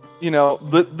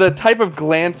 the type of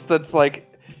glance that's like,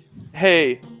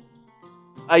 "Hey,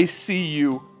 I see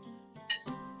you.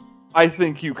 I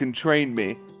think you can train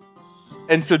me."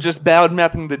 And so just bad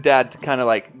mouthing the dad to kind of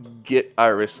like get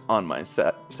Iris on my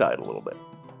side a little bit.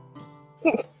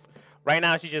 Right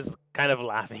now, she's just kind of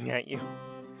laughing at you.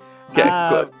 Okay,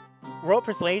 good. Roll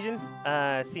persuasion.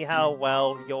 See how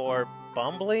well you're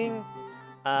bumbling.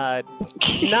 Not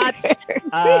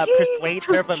persuade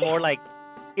her, but more like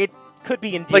it could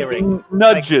be Like endearing.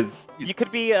 nudges. You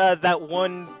could be that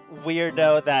one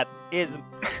weirdo that is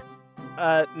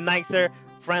nicer,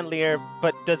 friendlier,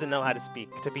 but doesn't know how to speak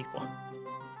to people.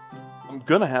 I'm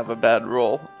gonna have a bad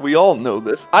roll. We all know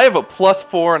this. I have a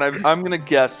 +4, and I'm gonna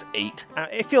guess 8.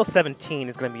 It feels 17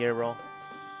 is going to be your roll.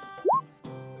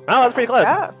 Oh, that's pretty close.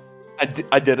 Yeah, I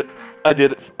did it. I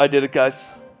did it, guys.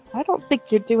 I don't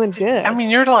think you're doing good. I mean,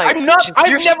 you're like, I'm not.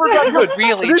 I've never done you're good.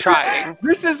 really This is- trying.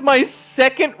 This is my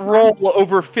second roll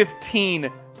over 15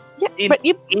 yeah, in but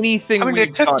anything I mean, we've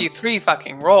it took done. you 3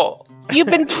 fucking rolls. you've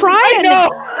been I trying. know.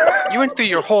 You went through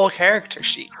your whole character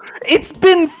sheet. It's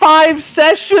been 5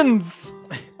 sessions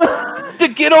to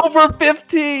get over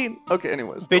 15. Okay,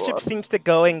 anyways. go Bishop on. seems to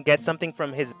go and get something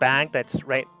from his bag that's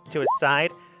right to his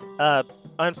side,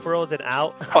 unfurls it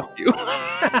out. Fuck you.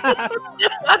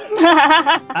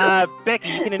 Becky,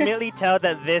 you can immediately tell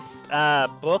that this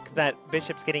book that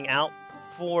Bishop's getting out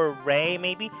for Ray,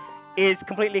 maybe, is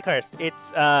completely cursed.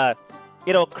 It's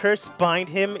it'll curse bind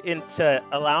him into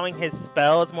allowing his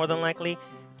spells, more than likely,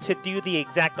 to do the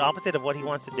exact opposite of what he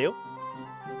wants to do.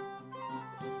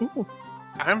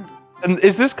 And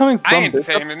is this coming I from ain't Bishop?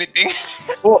 saying anything.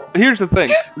 Well, here's the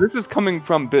thing. This is coming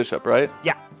from Bishop, right?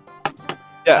 Yeah.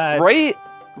 Yeah.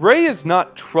 Ray is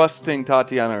not trusting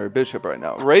Tatiana or Bishop right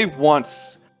now. Ray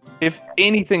wants, if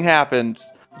anything happened,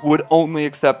 would only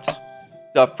accept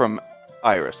stuff from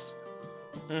Iris.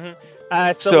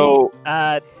 So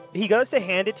he goes to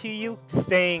hand it to you,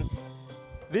 saying,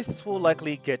 "This will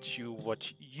likely get you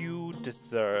what you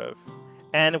deserve."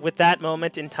 And with that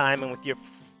moment in time, and with your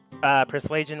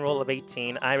persuasion roll of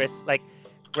 18, Iris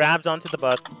grabs onto the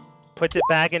book, puts it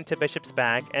back into Bishop's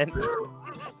bag, and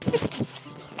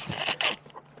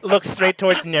looks straight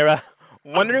towards Nira,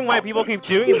 wondering why people keep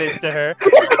doing this to her,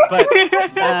 but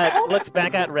looks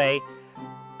back at Ray,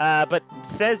 but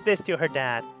says this to her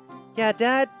dad. Yeah,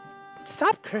 Dad,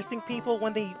 stop cursing people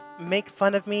when they make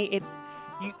fun of me.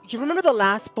 You remember the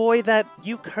last boy that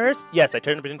you cursed? Yes, I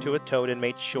turned him into a toad and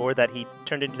made sure that he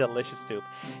turned into delicious soup.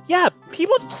 Yeah,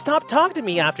 people stopped talking to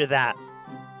me after that.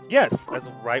 Yes, that's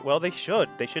right. Well, they should.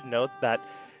 They should know that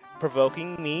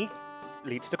provoking me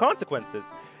leads to consequences.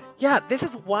 Yeah, this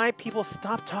is why people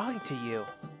stop talking to you.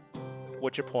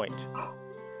 What's your point?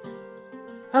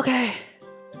 Okay.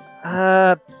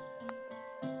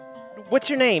 What's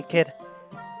your name, kid?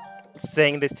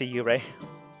 Saying this to you, Ray.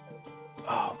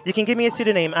 Oh, You can give me a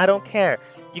pseudonym. I don't care.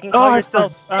 You can call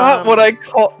yourself I forgot what I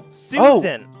call.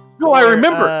 Susan. No, I or,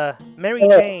 remember. Mary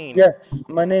Hello. Jane. Yes,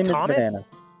 my name Thomas? is Banana.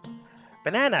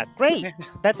 Banana. Great.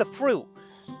 That's a fruit.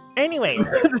 Anyways,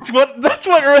 That's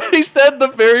what Ray said. The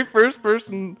very first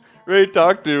person Ray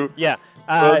talked to. yeah. So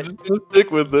I'm just gonna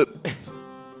stick with it.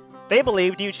 They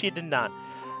believed you. She did not.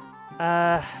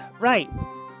 Right.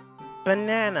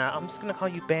 Banana. I'm just gonna call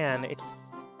you Ban. It's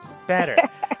better.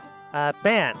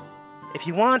 Ban. If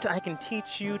you want, I can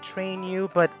teach you, train you,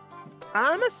 but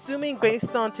I'm assuming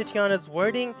based on Tatiana's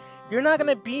wording, you're not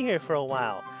gonna be here for a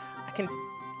while. I can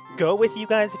go with you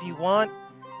guys if you want,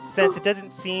 since it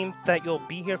doesn't seem that you'll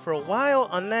be here for a while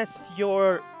unless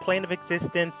your plane of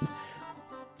existence,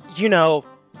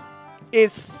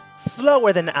 is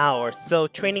slower than ours. So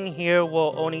training here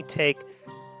will only take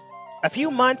a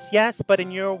few months, yes, but in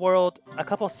your world, a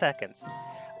couple seconds.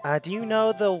 Do you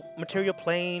know the material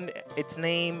plane, its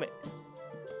name,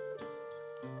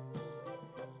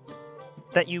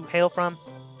 that you hail from?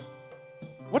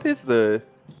 What is the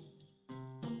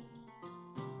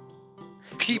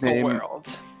People Name.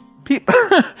 world.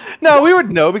 No, we would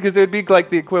know because it would be like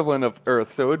the equivalent of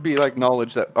Earth, so it would be like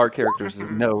knowledge that our characters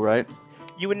would know, right?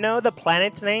 You would know the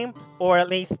planet's name, or at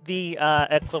least the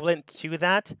equivalent to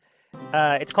that.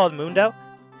 It's called Mundo,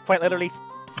 quite literally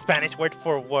Spanish word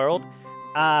for world.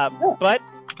 But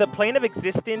the plane of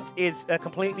existence is a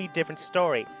completely different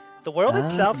story. The world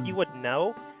itself you would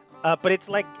know, but it's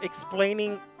like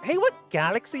explaining, hey, what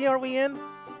galaxy are we in?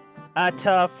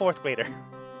 To a fourth grader.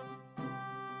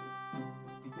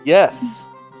 Yes.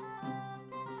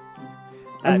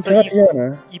 And So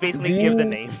Tatiana, you basically do give the you-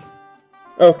 name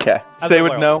Okay. Of They the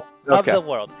would world. know. of Okay. the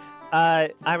world.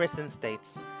 Irison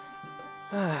states,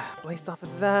 based off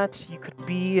of that, you could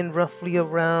be in roughly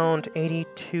around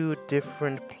 82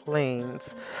 different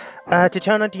planes.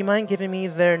 Tatiana, do you mind giving me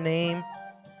their name?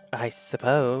 I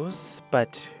suppose,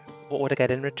 but what would I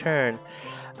get in return?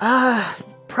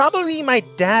 Probably my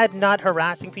dad not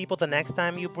harassing people the next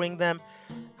time you bring them.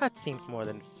 That seems more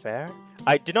than fair.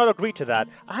 I do not agree to that.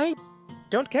 I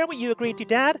don't care what you agreed to,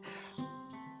 Dad.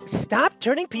 Stop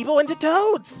turning people into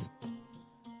toads!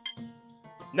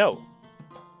 No.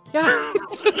 Yeah.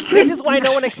 This is why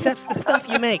no one accepts the stuff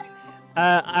you make.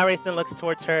 Iris then looks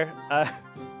towards her.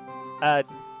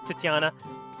 Tatiana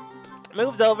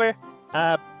moves over,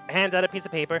 hands out a piece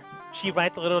of paper. She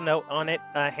writes a little note on it,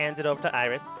 hands it over to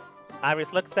Iris.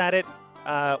 Iris looks at it.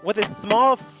 With a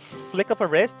small flick of her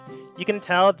wrist, you can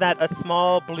tell that a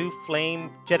small blue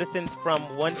flame jettisons from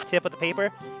one tip of the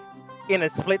paper. In a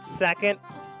split second,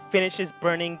 finishes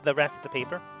burning the rest of the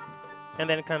paper. And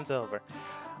then it comes over.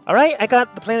 Alright, I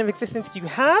got the plane of existence you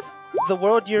have, the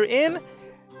world you're in.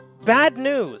 Bad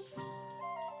news.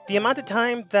 The amount of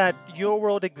time that your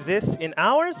world exists in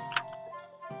ours,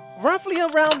 roughly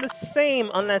around the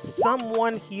same unless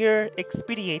someone here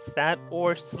expedites that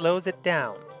or slows it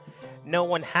down. No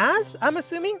one has, I'm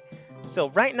assuming? So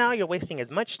right now you're wasting as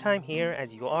much time here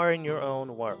as you are in your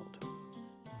own world.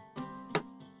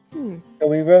 So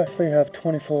we roughly have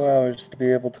 24 hours to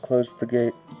be able to close the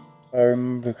gate, if I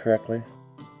remember correctly.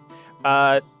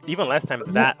 Even less time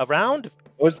than that, around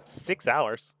Was 6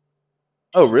 hours.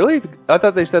 Oh, really? I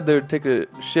thought they said they would take a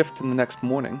shift in the next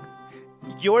morning.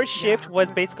 Your shift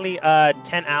was basically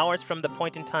 10 hours from the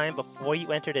point in time before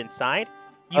you entered inside.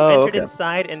 You entered okay.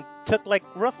 inside and took like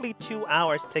roughly 2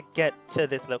 hours to get to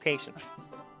this location.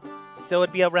 So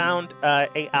it'd be around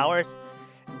 8 hours.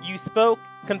 You spoke,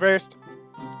 conversed,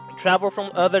 traveled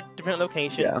from other different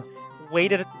locations,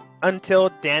 waited until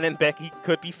Dan and Becky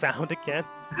could be found again,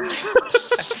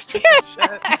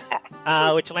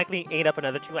 which likely ate up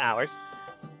another 2 hours.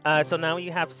 So now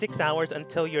you have 6 hours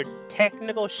until your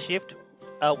technical shift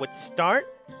would start.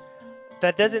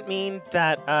 That doesn't mean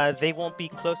that they won't be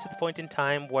close to the point in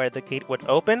time where the gate would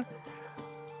open.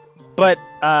 But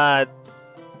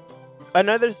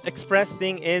another express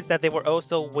thing is that they were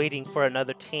also waiting for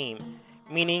another team.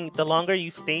 Meaning the longer you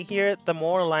stay here, the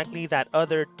more likely that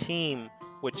other team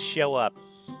would show up.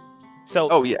 So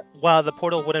Oh yeah. while the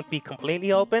portal wouldn't be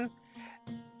completely open,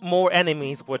 more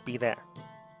enemies would be there.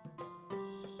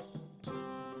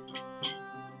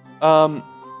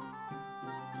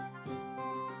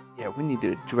 Yeah, we need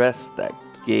to address that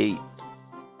gate.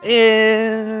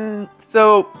 And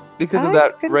so, because of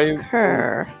that, Ray.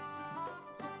 concur.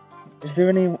 Is there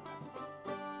any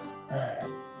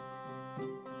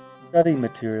study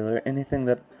material or anything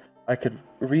that I could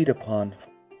read upon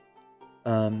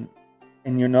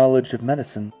in your knowledge of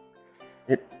medicine?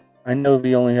 I know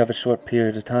we only have a short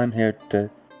period of time here to,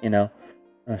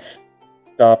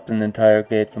 stop an entire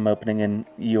gate from opening and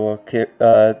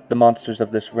the monsters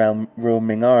of this realm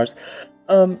roaming ours.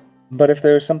 But if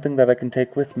there is something that I can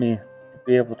take with me to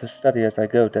be able to study as I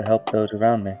go to help those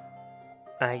around me.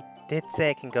 I did say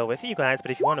I can go with you guys, but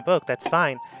if you want a book, that's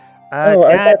fine. Oh,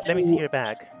 I Dad, thought let me you- see your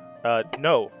bag.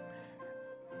 No.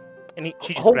 And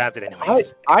she just Hold- grabbed it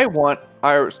anyways. I want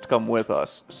Iris to come with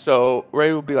us. So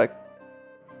Ray will be like,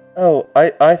 Oh,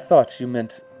 I thought you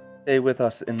meant stay with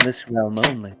us in this realm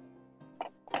only.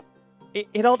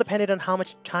 It all depended on how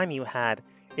much time you had.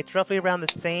 It's roughly around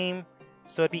the same,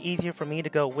 so it'd be easier for me to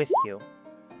go with you.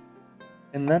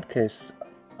 In that case,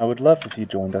 I would love if you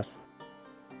joined us.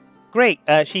 Great.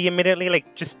 She immediately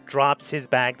just drops his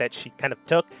bag that she kind of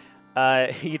took.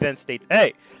 He then states,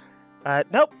 "Hey,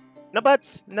 nope, no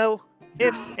buts, no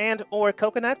ifs and or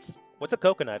coconuts. What's a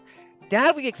coconut?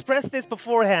 Dad, we expressed this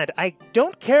beforehand. I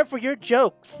don't care for your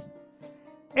jokes.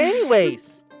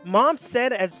 Anyways, Mom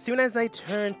said as soon as I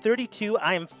turn 32,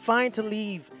 I am fine to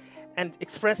leave and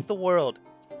express the world.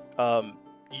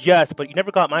 Yes, but you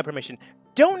never got my permission.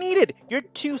 Don't need it. You're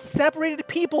two separated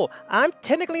people. I'm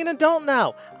technically an adult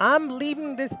now. I'm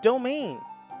leaving this domain."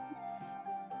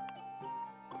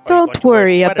 Are you going Don't to wear a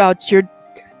worry sweater? about your.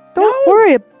 Don't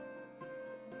worry.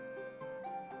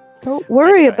 Don't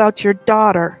worry Anyway. about your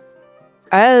daughter.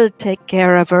 I'll take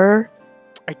care of her.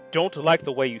 I don't like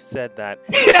the way you said that.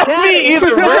 yeah, me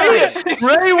either.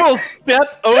 Ray will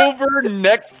step over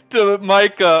next to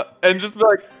Micah and just be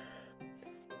like,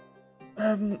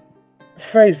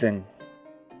 Phrasing.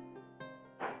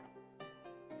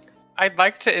 I'd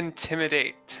like to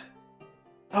intimidate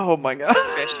oh my god.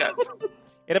 Bishop.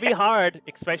 It'll be hard,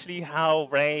 especially how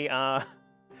Ray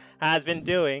has been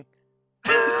doing.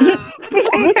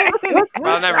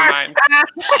 Well, never mind.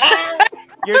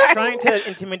 You're trying to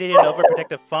intimidate an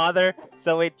overprotective father,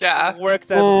 so it Yeah. works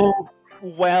as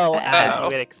well as Uh-oh.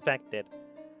 you had expected.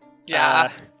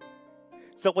 Yeah.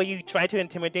 So when you try to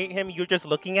intimidate him, you're just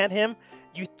looking at him.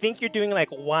 You think you're doing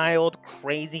wild,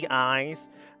 crazy eyes,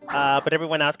 but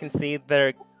everyone else can see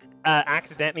they're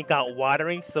accidentally got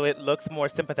watery, so it looks more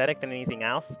sympathetic than anything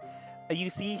else. You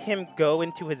see him go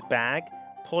into his bag,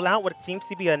 pull out what seems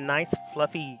to be a nice,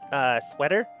 fluffy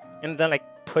sweater, and then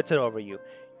puts it over you.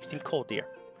 You seem cold, dear.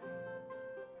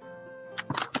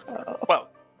 Well,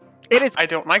 It is I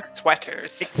don't like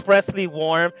sweaters. expressly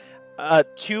warm,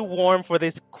 too warm for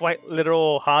this quite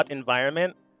literal hot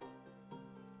environment.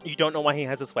 You don't know why he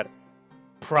has a sweater.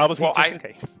 Probably Well, just in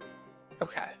case.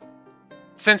 Okay.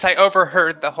 Since I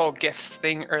overheard the whole gifts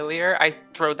thing earlier, I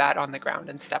throw that on the ground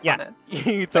and step on it.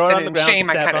 You throw it And on the in ground, shame,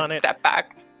 I step kind on of it, step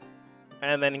back.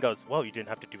 and then he goes, "Whoa, you didn't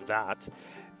have to do that."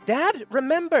 Dad,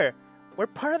 remember, we're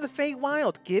part of the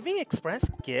Feywild. Giving express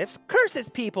gifts curses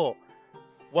people.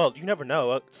 Well, you never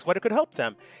know. A sweater could help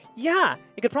them. Yeah,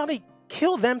 it could probably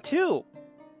kill them too.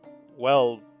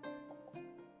 Well,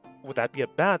 would that be a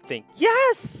bad thing?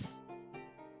 Yes!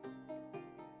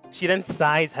 She then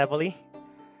sighs heavily.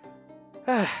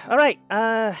 All right,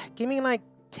 give me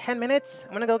 10 minutes.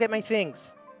 I'm gonna go get my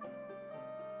things.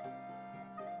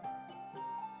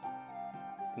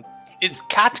 Is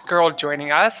Cat Girl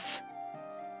joining us?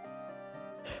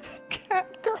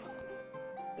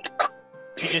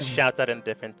 She just shouts out in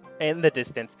the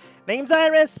distance. Name's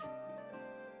Iris.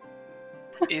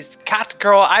 Is Cat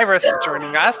Girl Iris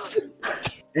joining us?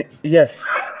 Yes,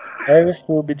 Iris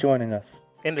will be joining us.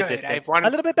 In the Good, distance. I wanted-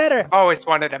 A little bit better. I've always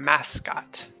wanted a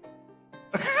mascot.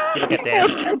 You look at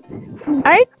Dan.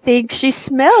 I think she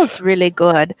smells really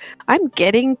good. I'm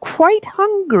getting quite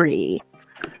hungry.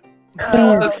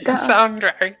 That doesn't sound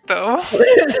right, though.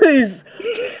 Please,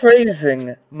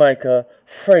 phrasing, Micah,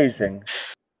 phrasing.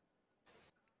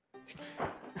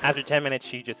 After 10 minutes,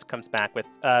 she just comes back with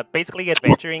basically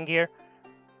adventuring gear.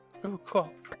 Ooh, cool.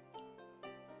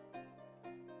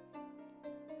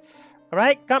 All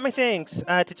right, got my things.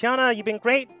 Tatiana, you've been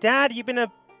great. Dad, you've been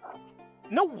a...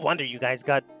 No wonder you guys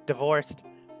got divorced.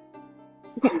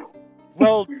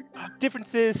 Well, different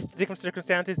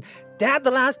circumstances. Dad,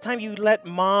 the last time you let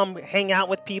Mom hang out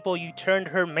with people, you turned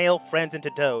her male friends into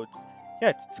toads.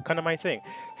 Yeah, it's kind of my thing.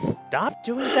 Stop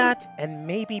doing that, and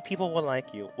maybe people will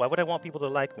like you. Why would I want people to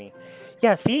like me?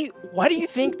 Yeah, see? Why do you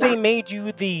think they made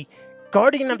you the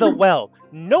guardian of the well?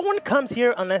 No one comes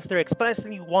here unless they're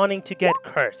expressly wanting to get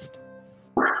cursed.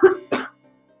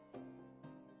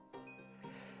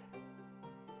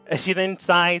 She then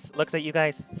sighs, looks at you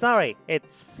guys. Sorry,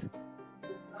 it's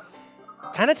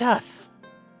kind of tough.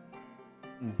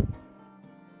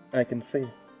 I can see.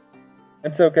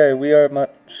 It's okay, we are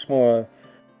much more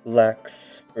lax,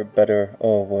 for better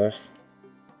or worse.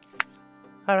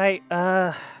 Alright,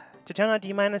 Tatjana, do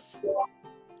you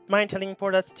mind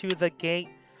teleport us to the gate?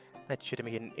 That shouldn't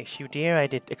be an issue, dear. I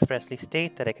did expressly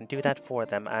state that I can do that for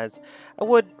them, as I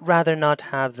would rather not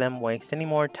have them waste any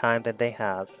more time than they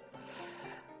have.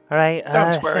 Alright,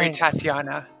 Don't worry, thanks.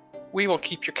 Tatiana. We will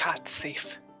keep your cat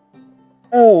safe.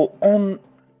 Oh,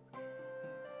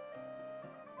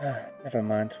 never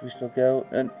mind, we shall go.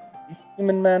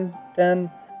 Human man,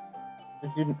 Dan,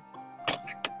 did you...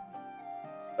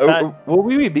 Will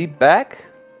we be back?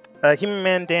 Human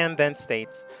Man Dan then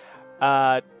states,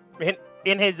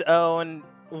 in his own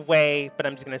way, but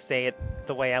I'm just going to say it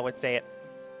the way I would say it.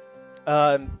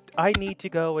 I need to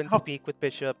go and speak with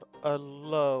Bishop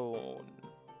alone.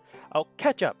 I'll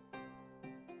catch up.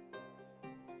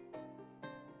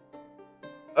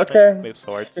 Okay. Move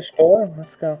swords. Sure,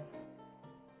 let's go.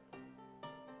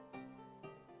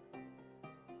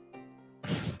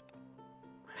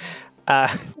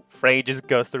 Frey just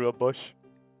goes through a bush.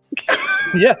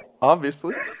 Yeah,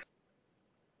 obviously.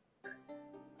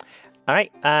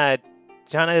 Alright,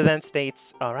 Jana then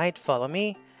states, alright, follow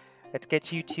me. Let's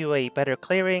get you to a better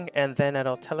clearing, and then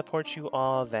it'll teleport you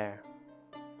all there.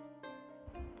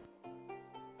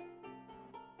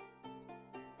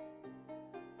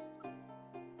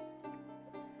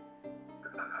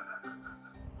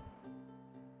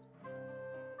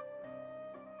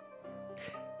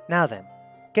 Now then,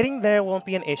 getting there won't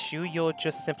be an issue. You'll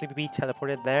just simply be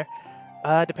teleported there.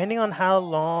 Depending on how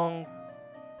long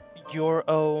your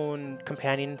own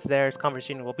companion's there's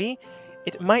conversation will be,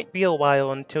 it might be a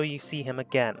while until you see him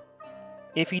again.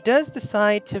 If he does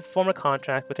decide to form a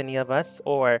contract with any of us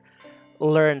or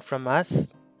learn from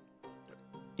us,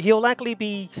 he'll likely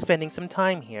be spending some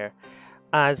time here.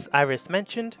 As Iris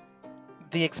mentioned,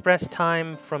 the express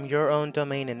time from your own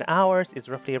domain and ours is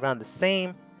roughly around the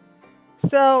same,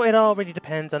 so it all really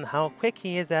depends on how quick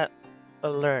he is at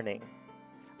learning.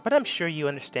 But I'm sure you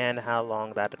understand how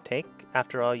long that'll take.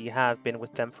 After all, you have been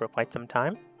with them for quite some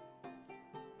time.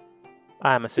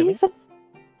 I'm assuming.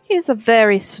 He's a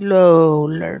very slow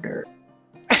learner.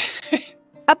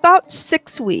 About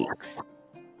 6 weeks.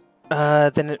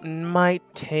 Then it might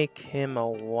take him a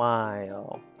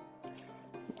while.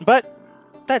 But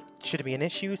that shouldn't be an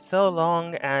issue so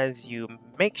long as you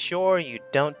make sure you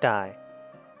don't die.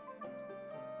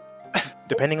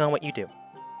 Depending on what you do.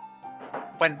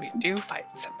 When we do fight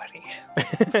somebody.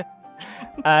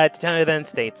 Tatjana then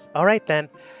states, alright then,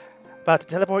 about to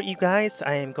teleport you guys.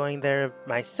 I am going there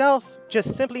myself,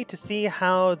 just simply to see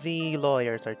how the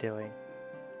lawyers are doing.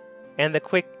 And the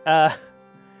quick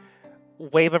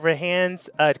wave of her hands,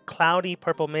 a cloudy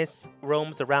purple mist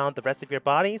roams around the rest of your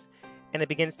bodies, and it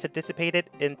begins to dissipate it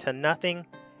into nothing.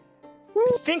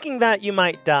 Thinking that you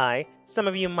might die, some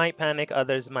of you might panic,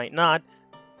 others might not,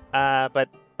 but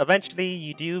eventually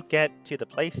you do get to the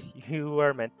place you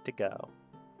are meant to go.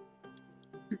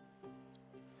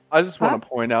 I just want to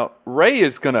point out, Ray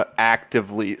is going to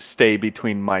actively stay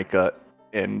between Micah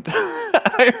and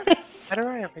Iris. How do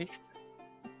I erase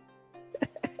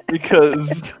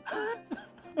Because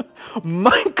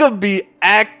Micah be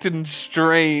acting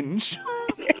strange.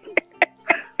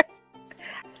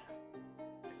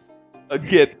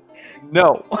 Again,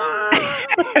 no.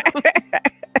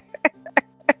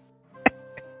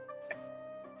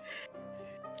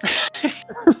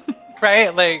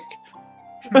 Right? Like...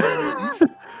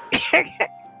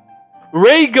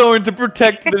 Ray going to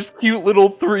protect this cute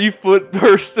little 3-foot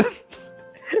person.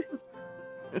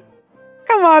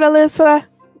 Come on, Alyssa.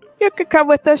 You could come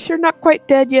with us. You're not quite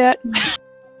dead yet.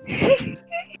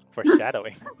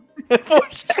 Foreshadowing.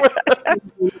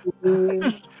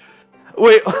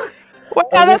 Wait.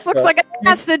 Wow, this looks like an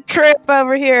acid trip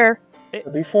over here.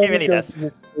 Before It really we go does. to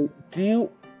this date, do you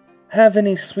have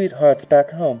any sweethearts back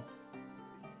home?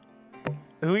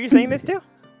 Who are you saying this to?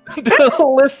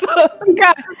 Alyssa.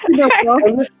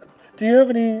 Alyssa, do you have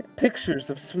any pictures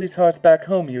of sweethearts back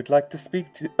home you'd like to speak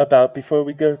about before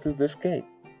we go through this gate?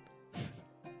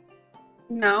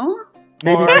 No?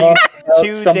 Maybe Or talk about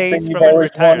 2 something days you've from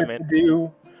always wanted retirement. to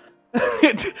do.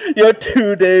 You're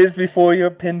 2 days before your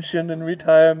pension and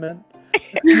retirement.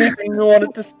 Anything you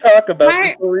wanted to talk about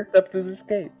Why- before we step through this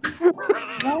gate? Why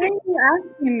are you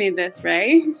asking me this,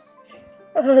 Ray?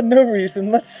 No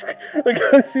reason. Let's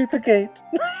go through the gate.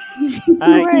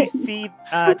 Right. You see,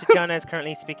 Tatiana is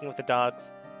currently speaking with the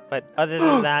dogs, but other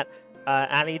than that,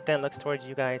 Ali then looks towards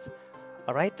you guys.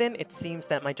 All right, then. It seems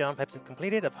that my job has been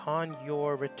completed. Upon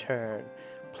your return,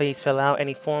 please fill out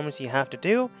any forms you have to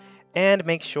do, and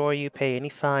make sure you pay any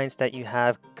fines that you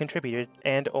have contributed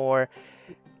and/or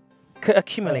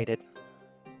accumulated.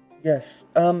 Yes.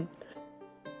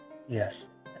 Yes.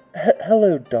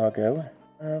 Hello, doggo.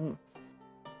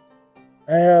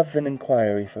 I have an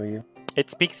inquiry for you. It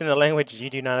speaks in a language you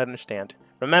do not understand.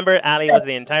 Remember, Ali was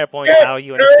the entire point of how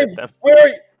you understood them. Where are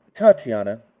you?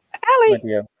 Tatiana, my Allie,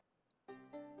 dear.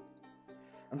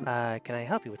 Can I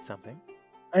help you with something?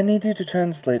 I need you to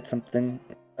translate something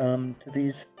to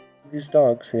these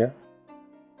dogs here.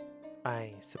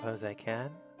 I suppose I can.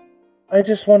 I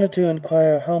just wanted to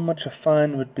inquire how much a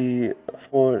fine would be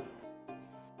for,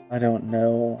 I don't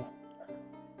know,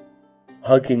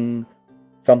 hugging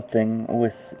something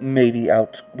with maybe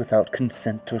without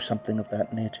consent or something of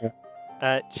that nature.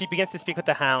 She begins to speak with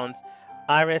the hounds.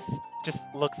 Iris just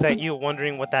looks at you,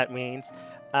 wondering what that means.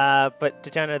 But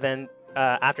Tatiana then,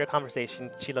 after a conversation,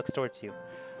 she looks towards you.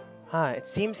 It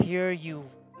seems here you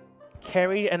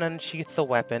carry and unsheath the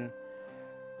weapon.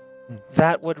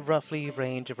 That would roughly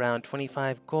range around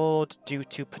 25 gold due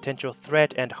to potential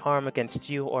threat and harm against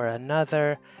you or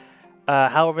another.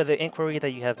 However, the inquiry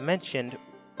that you have mentioned,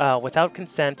 without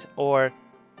consent or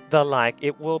the like,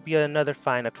 it will be another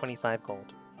fine of 25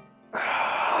 gold.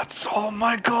 That's all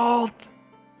my gold.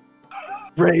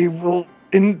 Ray will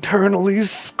internally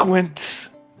squint,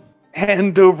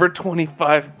 hand over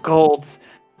 25 gold,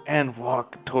 and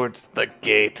walk towards the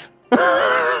gate.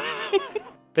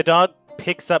 The dog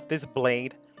picks up this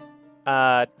blade,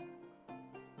 and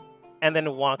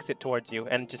then walks it towards you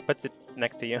and just puts it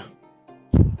next to you.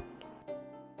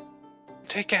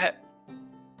 Take it.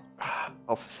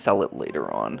 I'll sell it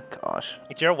later on. Gosh.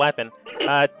 It's your weapon.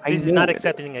 This is knew not it.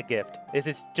 accepting a gift. This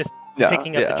is just Yeah,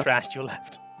 picking up yeah. the trash you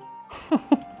left.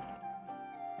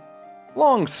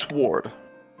 Long sword.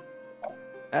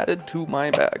 Added to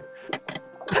my bag.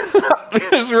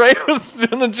 Because Ray was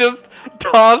gonna just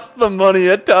toss the money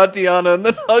at Tatiana and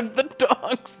then hug the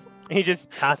dogs. He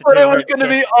just tosses Ray it over was gonna to-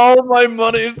 be all my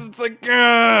money, so it's like,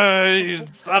 you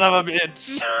son of a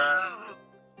bitch.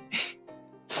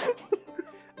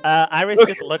 Iris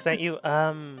Okay. just looks at you.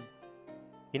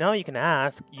 You can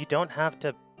ask. You don't have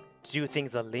to do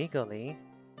things illegally.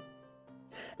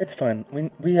 It's fine.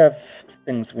 We have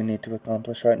things we need to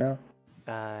accomplish right now.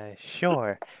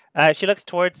 Sure. She looks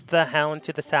towards the hound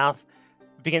to the south,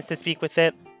 begins to speak with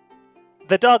it.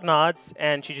 The dog nods,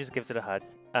 and she just gives it a hug,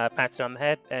 pats it on the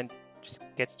head, and just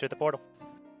gets to the portal.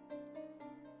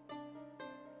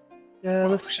 Yeah,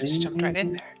 Whoa, let's she just jumped right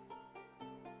in there.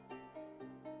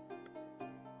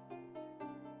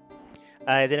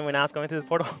 Is anyone else going through the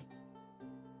portal?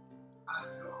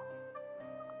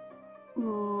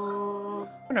 Mm,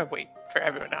 I'm gonna wait for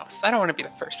everyone else. I don't want to be the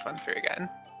first one through again.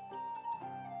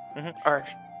 Mhm. Or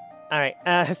All right.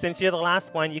 Since you're the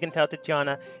last one, you can tell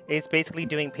Tatiana is basically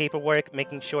doing paperwork,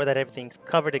 making sure that everything's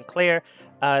covered and clear.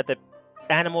 The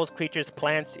animals, creatures,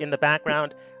 plants in the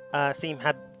background seem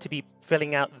to be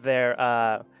filling out their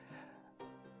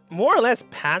more or less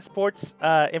passports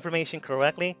information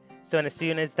correctly. So, as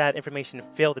soon as that information is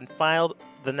filled and filed,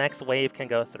 the next wave can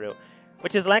go through,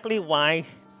 which is likely why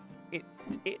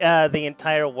the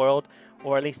entire world,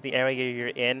 or at least the area you're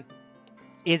in,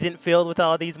 isn't filled with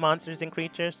all these monsters and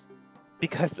creatures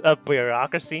because of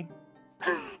bureaucracy.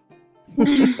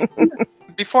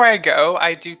 before I go,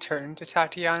 I do turn to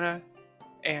Tatiana,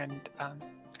 and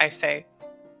I say,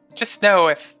 "Just know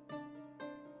if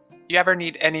you ever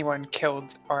need anyone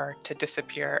killed or to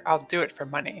disappear, I'll do it for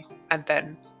money." And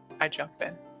then I jump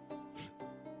in.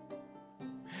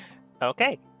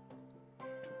 Okay.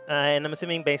 And I'm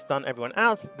assuming based on everyone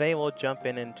else, they will jump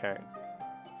in turn.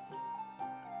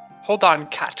 Hold on,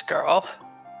 cat girl.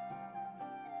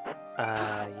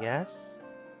 Yes.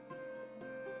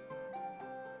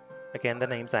 Again, the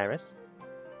name's Iris.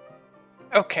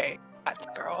 Okay, cat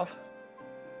girl.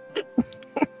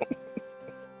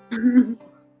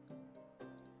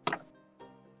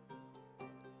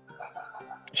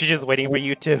 She's just waiting for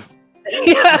you to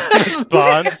Yeah.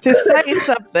 respond. to say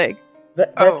something.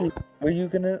 Oh. Becky, were you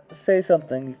gonna say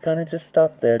something? You kind of just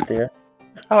stopped there, dear.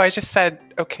 Oh, I just said,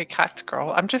 okay, cat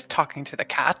girl. I'm just talking to the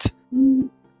cat.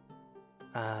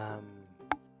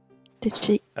 Did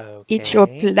she Okay. eat your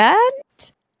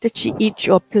plant? Did she eat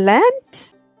your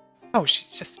plant? Oh,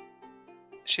 she's just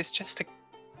a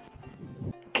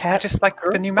I just like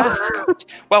the new mask.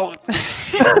 Well,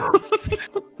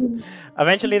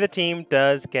 Eventually, the team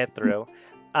does get through.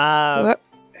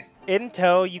 In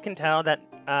tow, you can tell that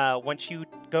once you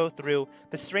go through,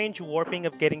 the strange warping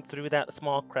of getting through that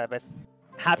small crevice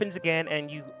happens again, and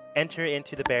you enter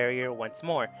into the barrier once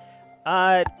more.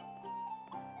 I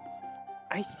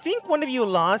think one of you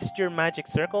lost your magic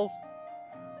circles.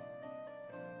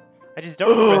 I just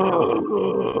don't remember.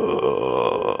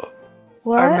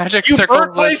 What? our magic You circle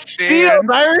burnt my was shield!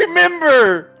 I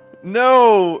remember!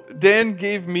 No! Dan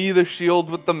gave me the shield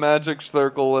with the magic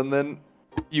circle, and then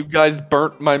you guys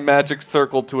burnt my magic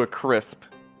circle to a crisp.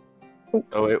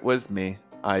 So it was me.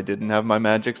 I didn't have my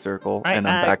magic circle, and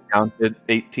I'm back down to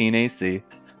 18 AC.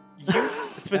 You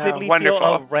specifically feel wonderful.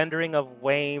 a rendering of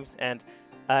waves and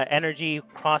energy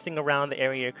crossing around the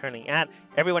area you're currently at.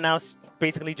 Everyone else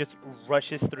basically just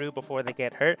rushes through before they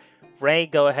get hurt. Ray,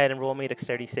 go ahead and roll me a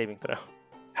dexterity saving throw.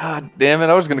 God damn it,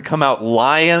 I was gonna come out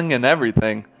lying and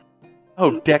everything.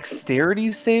 Oh,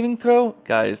 dexterity saving throw?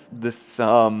 Guys, this,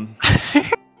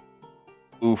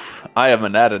 oof, I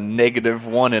haven't had a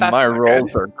 -1 and That's my not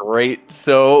rolls good. are great,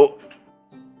 so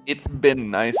it's been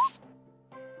nice.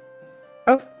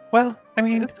 Well, I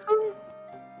mean, It's,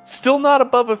 still not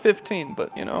above a 15, but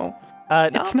you know.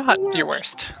 it's not your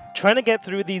worst. Trying to get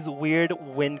through these weird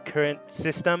wind current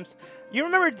systems. You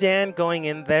remember Dan going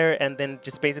in there and then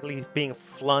just basically being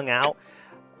flung out?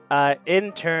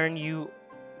 In turn, you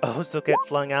also get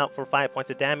flung out for 5 points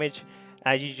of damage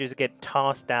as you just get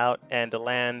tossed out and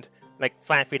land like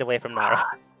 5 feet away from Nara.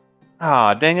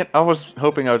 Ah, dang it, I was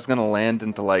hoping I was gonna land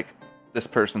into, like, this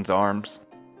person's arms.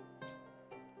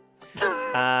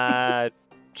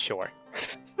 Sure.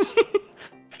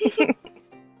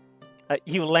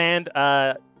 You land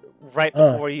right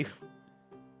before you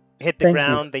hit the Thank you.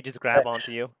 ground. They just grab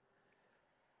onto you.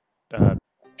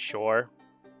 Sure.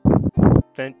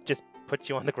 Then just put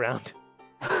you on the ground.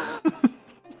 God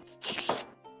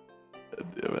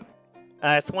damn it.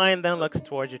 Swine then looks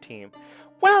towards your team.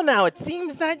 Well, now it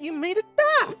seems that you made it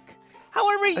back.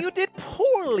 However, you did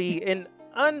poorly in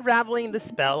unraveling the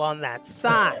spell on that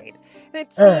side. And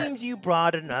it seems you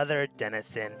brought another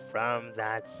denizen from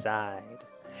that side.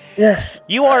 Yes.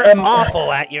 You are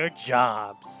awful at your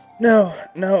jobs. No,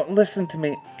 listen to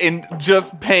me. In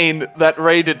just pain that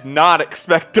Ray did not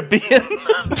expect to be in.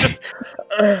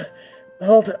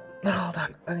 Hold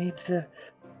on. I need to.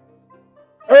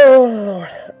 Oh Lord.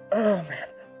 Oh man.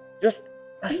 Just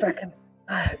a second.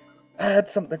 I had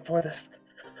something for this.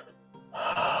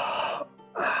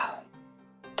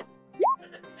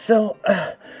 So,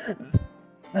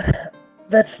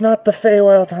 that's not the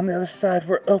Feywild on the other side.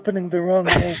 We're opening the wrong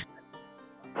way.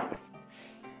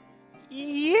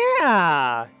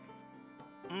 Yeah.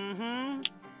 Mm-hmm.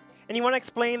 And you want to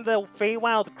explain the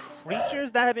Feywild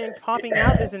creatures that have been popping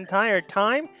out this entire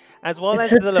time, as well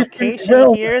It's as a the different location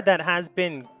realm. here that has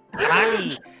been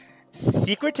highly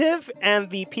secretive, and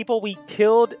the people we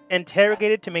killed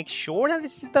interrogated to make sure that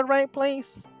this is the right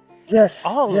place? Yes.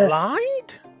 All yes.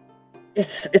 lied?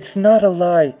 It's not a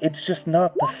lie. It's just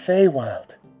not the Feywild.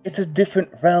 It's a different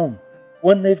realm,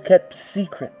 one they've kept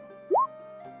secret.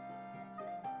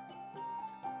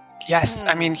 Yes,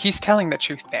 I mean, he's telling the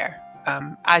truth there.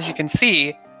 As you can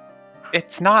see,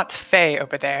 it's not Fae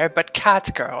over there, but cat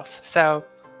girls. So,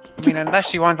 I mean,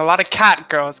 unless you want a lot of cat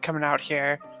girls coming out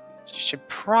here, you should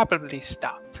probably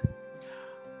stop.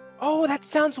 Oh, that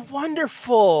sounds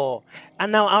wonderful!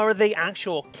 And now, are they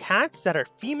actual cats that are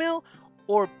female,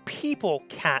 or people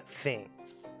cat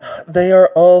things? They are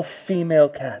all female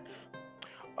cats.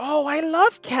 Oh, I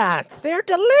love cats! They're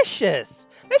delicious!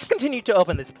 Let's continue to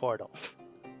open this portal.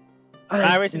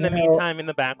 Iris, in the meantime, in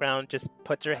the background, just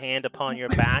puts her hand upon your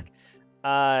back.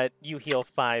 You heal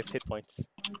 5 hit points.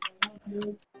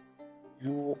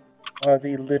 You are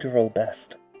the literal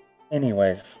best.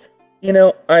 Anyways, you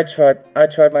know, I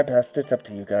tried my best. It's up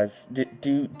to you guys.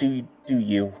 Do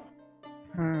you?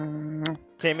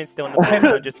 Tim is still in the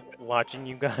background, just watching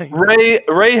you guys.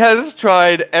 Ray has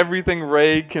tried everything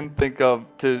Ray can think of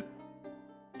to,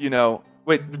 you know.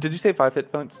 Wait, did you say 5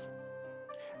 hit points?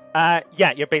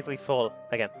 Yeah, you're basically full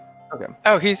again. Okay.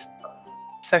 Oh, he's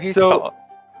So- full.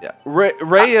 Yeah,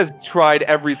 Ray has tried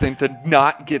everything to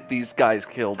not get these guys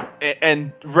killed,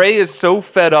 and Ray is so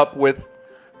fed up with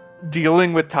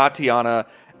dealing with Tatiana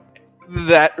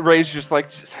that Ray's just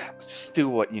like, just do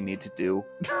what you need to do.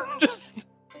 Just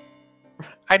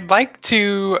I'd like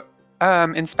to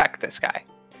inspect this guy.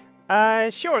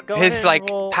 Sure, go His ahead like and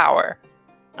roll. power.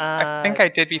 I think I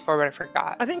did before, but I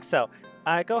forgot. I think so.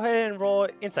 Go ahead and roll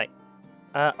insight.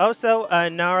 Also,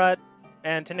 Nara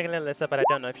and technically Alyssa, but I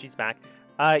don't know if she's back.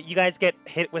 You guys get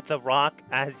hit with the rock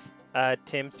as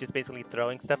Tim's just basically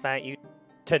throwing stuff at you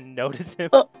to notice him.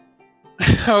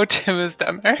 Oh, Tim is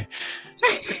down there.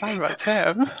 Forgot about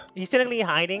Tim. He's technically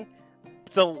hiding,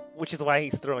 so which is why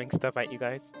he's throwing stuff at you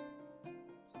guys.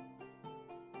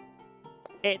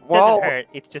 It doesn't hurt.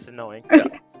 It's just annoying.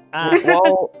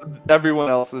 While everyone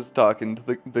else is talking to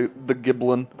the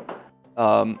Giblin,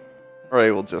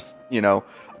 Ray will just,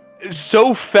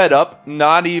 so fed up,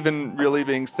 not even really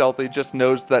being stealthy, just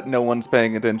knows that no one's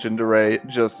paying attention to Ray,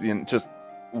 just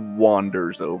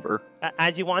wanders over.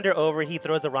 As you wander over, he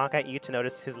throws a rock at you to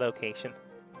notice his location.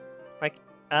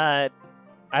 I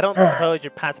don't suppose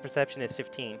your passive perception is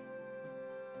 15.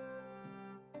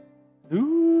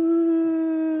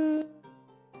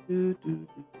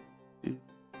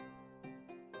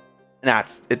 Nah,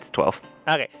 it's 12.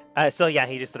 Okay, so yeah,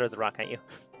 he just throws a rock at you.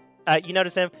 You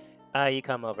notice him, you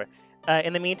come over.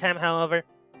 In the meantime, however,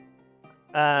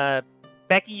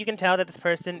 Becky, you can tell that this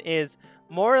person is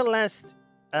more or less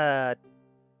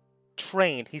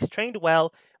trained. He's trained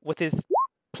well with his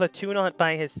platoon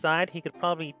by his side. He could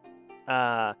probably,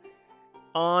 on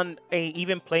a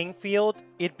even playing field,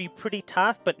 it'd be pretty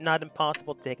tough, but not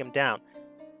impossible to take him down.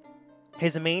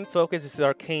 His main focus is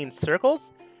arcane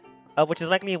circles, which is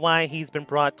likely why he's been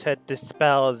brought to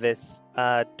dispel this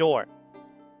door.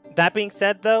 That being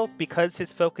said, though, because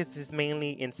his focus is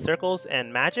mainly in circles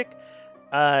and magic,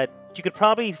 you could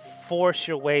probably force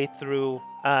your way through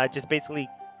just basically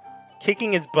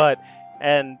kicking his butt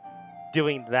and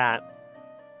doing that.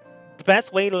 The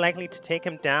best way likely to take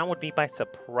him down would be by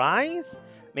surprise,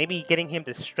 maybe getting him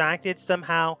distracted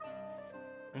somehow.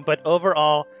 But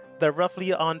overall, they're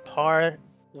roughly on par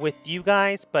with you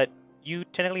guys, but you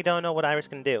technically don't know what Iris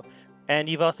can do. And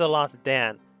you've also lost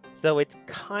Dan. So it's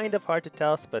kind of hard to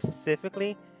tell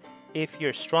specifically if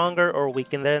you're stronger or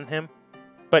weaker than him.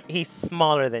 But he's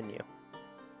smaller than you.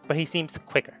 But he seems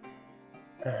quicker.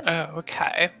 Oh,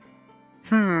 okay.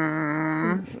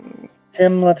 Tim,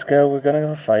 let's go. We're gonna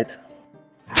go fight.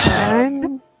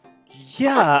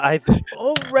 Yeah, I've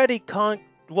already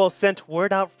sent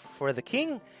word out for the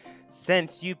king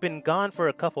since you've been gone for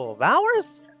a couple of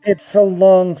hours. It's a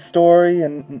long story,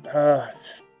 and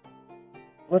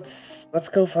let's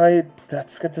go fight.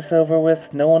 Let's get this over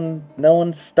with. No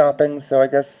one's stopping. So I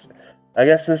guess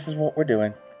this is what we're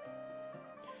doing.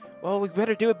 Well, we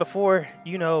better do it before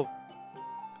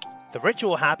the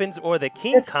ritual happens or the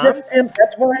king comes. Yes, Tim,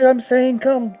 that's why I'm saying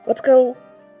come. Let's go.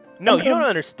 No, you don't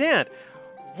understand.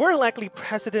 We're likely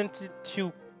precedented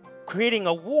to creating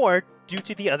a war due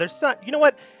to the other side. You know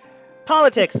what?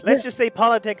 Politics. Let's just say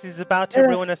politics is about to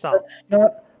ruin us all.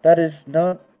 That is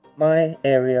not my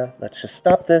area. Let's just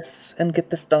stop this and get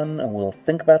this done, and we'll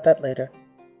think about that later.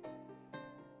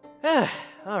 All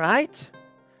right.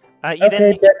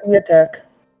 Okay, Becky, attack.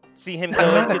 See him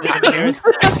go into the nearest.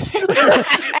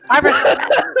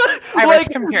 Iris,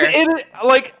 come here.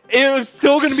 It was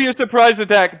still going to be a surprise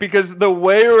attack because the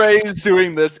way Ray is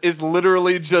doing this is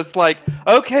literally just like,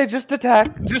 okay, just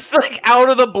attack. Just out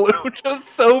of the blue.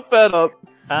 Just so fed up.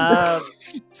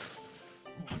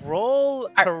 Roll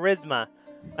charisma.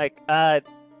 You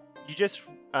just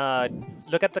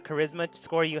look at the charisma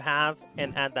score you have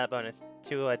and add that bonus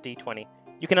to a d20.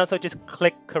 You can also just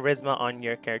click charisma on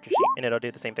your character sheet, and it'll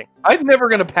do the same thing. I'm never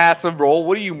gonna pass a roll.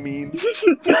 What do you mean?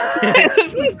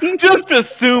 Just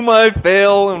assume I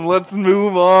fail and let's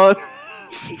move on.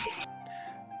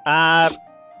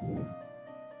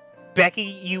 Becky,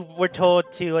 you were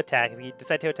told to attack. If you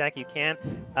decide to attack, you can.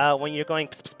 When you're going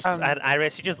at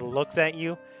Iris, she just looks at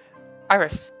you.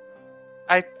 Iris,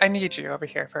 I need you over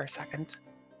here for a second.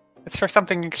 It's for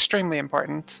something extremely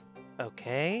important.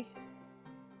 Okay.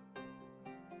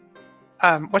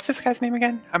 What's this guy's name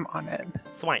again? I'm on it.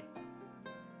 Swine.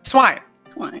 Swine.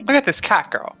 Look at this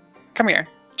cat girl. Come here.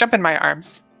 Jump in my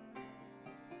arms.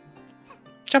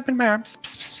 Jump in my arms.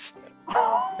 Psst, psst,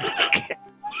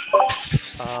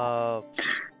 psst.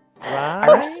 Right.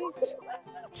 Iris?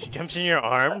 She jumps in your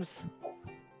arms.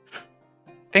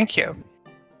 Thank you.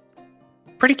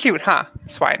 Pretty cute, huh,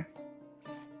 Swine?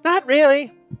 Not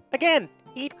really. Again,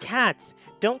 eat cats.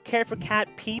 Don't care for cat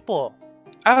people.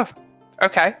 Oh,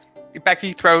 okay.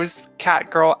 Becky throws cat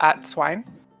girl at Swine.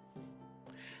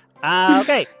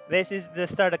 Okay, this is the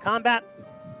start of combat.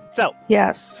 So.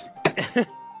 Yes.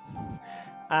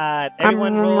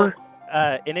 Everyone roll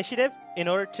initiative. In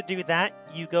order to do that,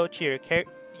 you go to your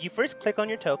you first click on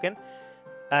your token,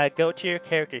 go to your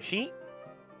character sheet.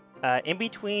 In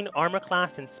between armor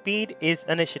class and speed is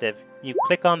initiative. You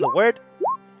click on the word,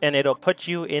 and it'll put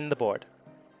you in the board.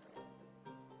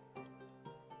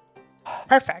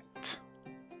 Perfect.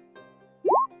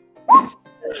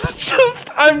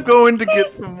 I'm going to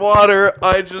get some water.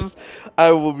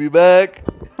 I will be back.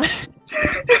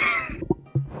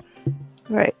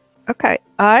 Right. Okay.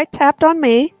 I tapped on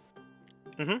me.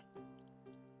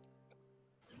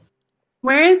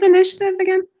 Where is initiative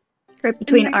again? Right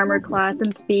between Like- armor class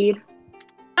and speed.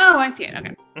 Oh, I see it.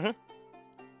 Okay.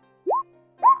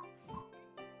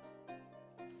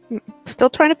 Still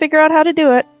trying to figure out how to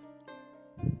do it.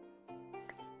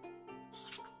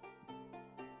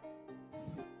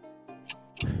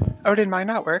 Oh, did mine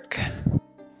not work?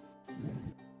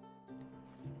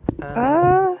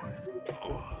 Uh,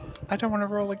 I don't want to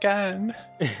roll again.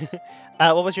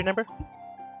 What was your number?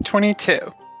 22.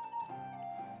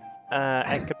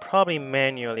 I could probably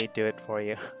manually do it for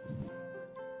you.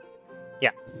 Yeah,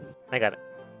 I got it.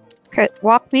 okay,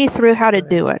 walk me through how to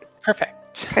do it.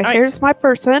 Perfect. Okay, Alright. here's my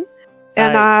person,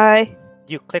 and Alright.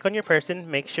 You click on your person,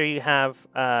 make sure you have,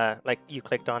 like, you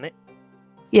clicked on it.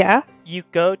 yeah. You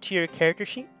go to your character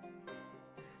sheet.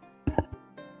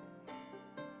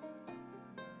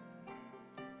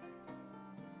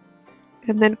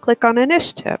 And then click on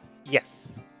initiative.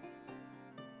 Yes.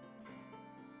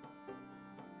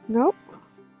 Nope.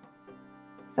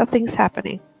 Nothing's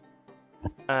happening.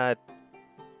 I'll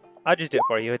just do it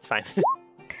for you, it's fine.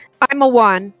 I'm a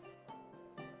 1.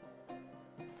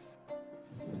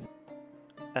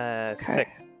 Okay.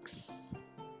 6.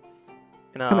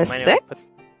 No, I'm a manually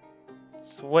 6?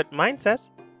 That's what mine says.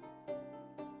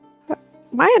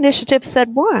 My initiative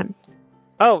said 1.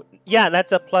 Oh, yeah,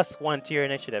 that's a +1 to your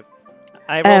initiative.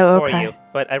 I Oh, rolled for okay. you,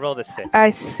 but I rolled a 6. I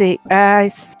see. I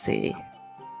see.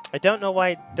 I don't know why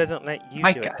it doesn't let you do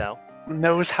Micah. it, though.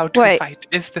 Knows how to Wait. fight,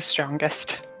 is the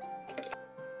strongest.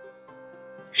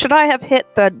 Should I have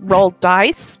hit the roll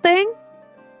dice thing?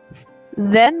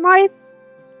 Then my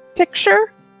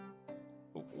picture?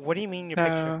 What do you mean your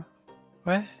picture?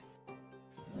 What?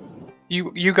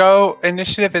 You go,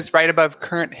 initiative is right above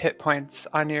current hit points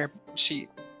on your sheet.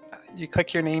 You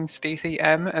click your name, Stacy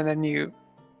M, and then you go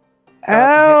up and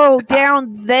hit Oh, the top.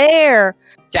 down there.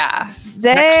 Yeah, next to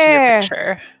your There.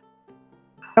 picture.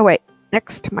 Oh, wait.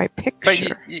 Next to my But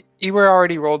picture. you were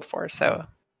already rolled for, so.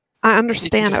 I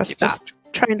understand. just I was keep just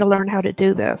trying to learn how to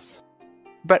do this.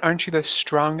 But aren't you the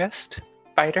strongest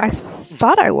fighter? I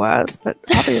thought I was, but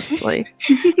obviously.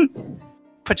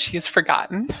 But she has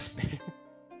forgotten.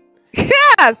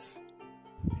 Yes!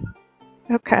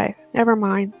 Okay, never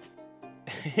mind.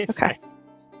 It's Okay.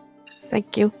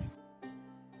 Thank you.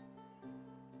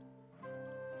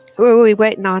 Who are we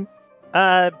waiting on?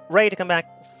 fine. Ready to come back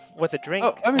with a drink?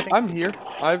 Oh, I think? I'm here.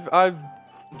 I've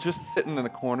just sitting in a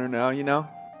corner now, you know?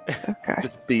 Okay.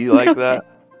 Just be like that.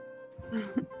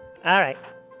 All right.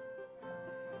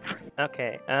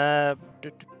 Okay.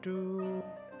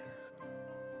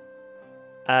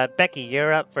 Becky,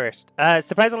 you're up first.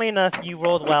 Surprisingly enough, you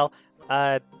rolled well.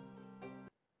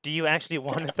 Do you actually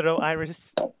want to throw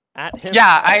Iris at him?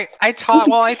 Yeah, I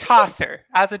toss her.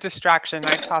 As a distraction,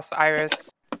 I toss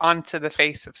Iris onto the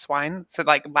face of Swine, so it,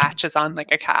 like, latches on like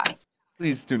a cat.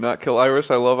 Please do not kill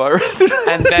Iris. I love Iris.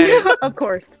 And then Of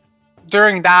course.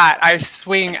 during that, I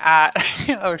swing at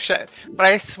oh shit! But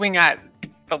I swing at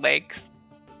the legs,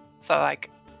 so like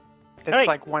it's Alright.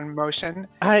 like one motion,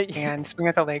 I- and swing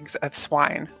at the legs of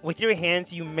Swine. With your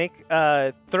hands, you make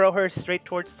throw her straight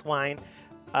towards Swine.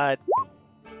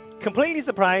 Completely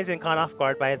surprised and caught off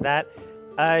guard by that.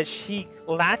 She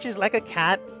latches like a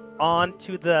cat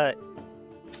onto the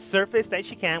surface that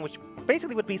she can, which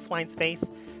basically would be Swine's face.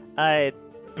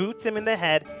 Boots him in the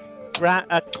head,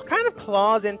 kind of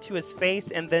claws into his face,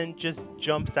 and then just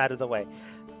jumps out of the way.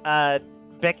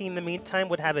 Becky, in the meantime,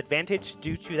 would have advantage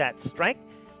due to that strike.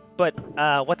 But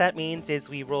what that means is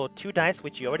we roll 2 dice,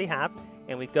 which you already have,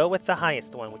 and we go with the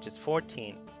highest one, which is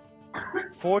 14.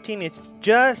 14 is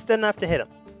just enough to hit him.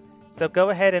 So go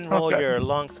ahead and roll Okay. your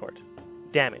longsword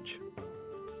damage.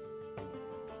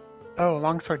 Oh,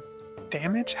 longsword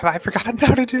damage? Have I forgotten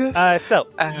how to do this? So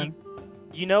Um,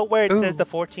 you know where it says ooh. the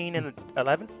 14 and the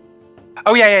 11?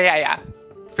 Oh yeah.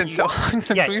 It's been so you- long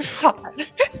since yeah. we've fought.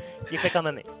 You click on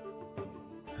the name.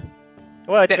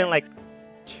 Well, it's Th- been like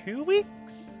 2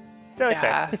 weeks, so it's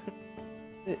fair.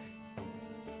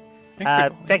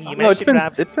 Becky, you No, managed to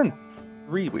grab. it's been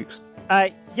 3 weeks.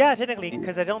 Yeah, technically,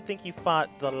 because I don't think you fought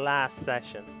the last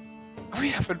session. We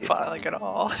haven't fought like at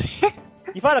all.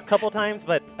 You fought a couple times,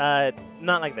 but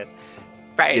not like this.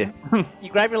 Right. You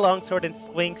grab your longsword and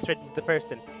swing straight into the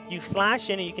person. You slash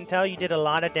in, and you can tell you did a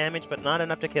lot of damage, but not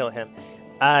enough to kill him.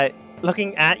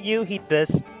 Looking at you, he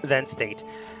does then state,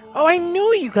 "Oh, I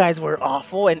knew you guys were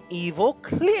awful and evil.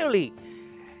 Clearly,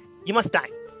 you must die."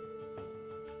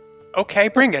 Okay,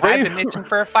 bring it. Ray- I've been itching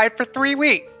for a fight for 3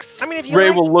 weeks. I mean, if you Ray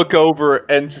like... will look over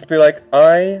and Just be like,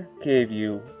 I gave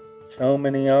you so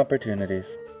many opportunities.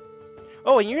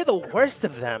 Oh, and you're the worst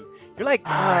of them. You're like,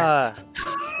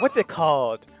 what's it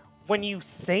called? When you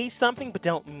say something but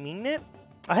don't mean it?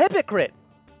 A hypocrite.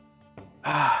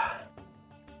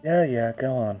 Yeah,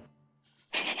 go on.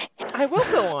 I will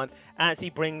go on. As he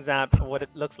brings out what it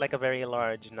looks like a very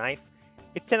large knife.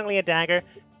 It's technically a dagger,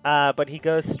 but he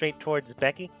goes straight towards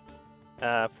Becky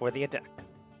for the attack.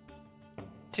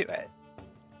 Do it.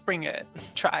 Bring it.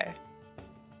 Try.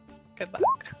 Good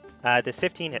luck. Does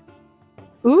 15 hit?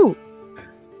 Ooh.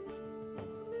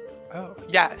 Oh,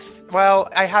 yes. Well,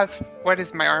 I have... What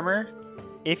is my armor?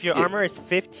 If your Yeah. armor is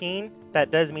 15,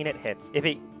 that does mean it hits. If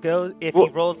he Well-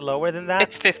 rolls lower than that,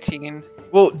 It's 15.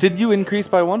 Well, did you increase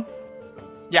by 1?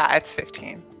 Yeah, it's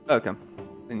 15. Okay.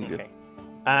 Then you good.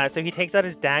 okay. So he takes out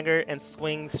his dagger and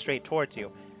swings straight towards you.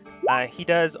 He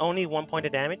does only 1 point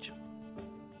of damage.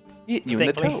 Hit you in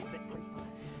the Thankfully.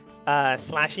 toe.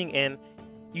 Slashing in,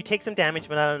 you take some damage,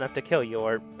 but not enough to kill you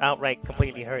or outright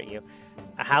completely hurt you.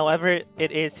 However,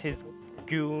 it is his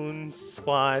goon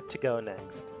squad to go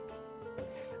next.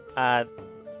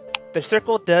 The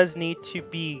circle does need to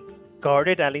be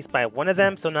guarded at least by one of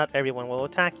them, so not everyone will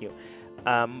attack you.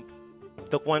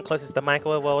 The one closest to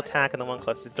Micah will attack, and the one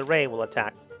closest to Ray will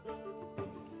attack.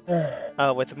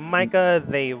 With Micah,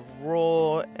 they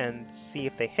roll and see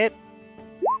if they hit.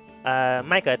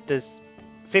 Micah, does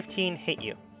 15 hit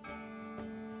you?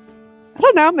 I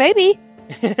don't know, maybe.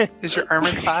 Is your armor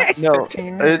class No,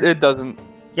 15? it doesn't.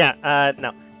 Yeah,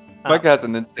 no. Mike has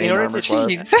an insane in order armor to class.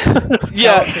 Jeez.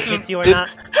 Yeah, Yeah. if it hits you or not,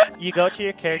 you go to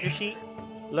your character sheet,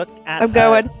 look at I'm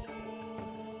going.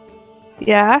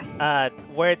 Yeah.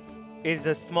 where is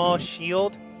a small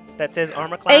shield that says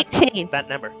armor class. 18. That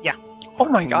number. Yeah. Oh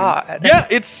my god. Yeah,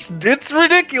 it's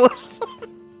ridiculous.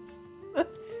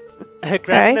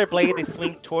 Grabbing their blade, they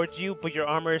swing towards you, but your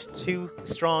armor is too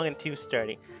strong and too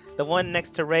sturdy. The one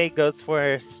next to Ray goes for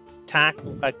his attack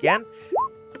again.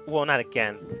 Well, not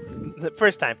again. The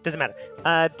first time. Doesn't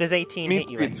matter. Does 18 hit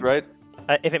you? Beats, right?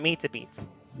 If it meets, it beats.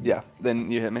 Yeah, then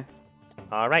you hit me.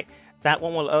 All right. That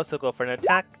one will also go for an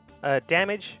attack.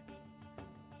 Damage.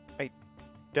 I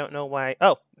don't know why.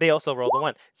 Oh, they also rolled a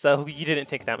 1, so you didn't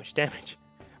take that much damage.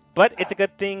 But it's a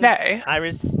good thing Nay.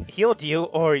 Iris healed you,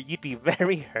 or you'd be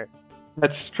very hurt.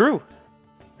 That's true.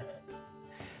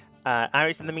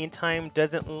 Iris, in the meantime,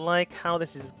 doesn't like how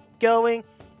this is going.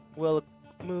 Will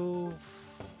move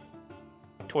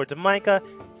towards Micah,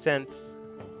 since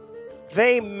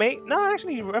they may... No,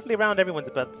 actually, roughly around everyone's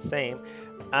about the same.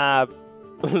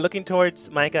 Looking towards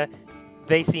Micah,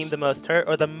 they seem the most hurt,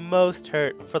 or the most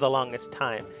hurt for the longest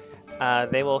time.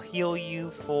 They will heal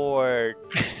you for...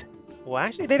 Well,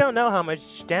 actually, they don't know how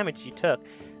much damage you took.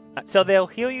 So they'll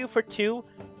heal you for 2,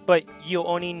 but you'll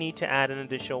only need to add an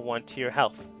additional 1 to your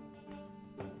health.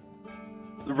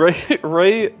 Ray.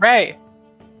 Ray.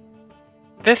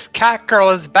 This cat girl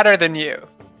is better than you.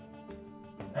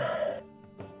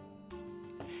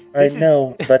 I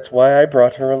know, that's why I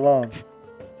brought her along.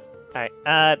 Alright,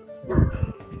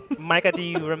 Micah, do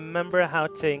you remember how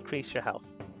to increase your health?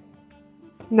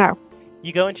 No.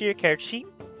 You go into your character sheet,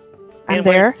 I'm and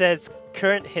where there. it says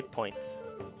current hit points,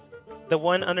 the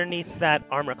one underneath that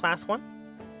armor class one,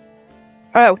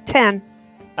 Oh, 10.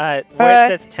 where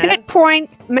it says 10, Hit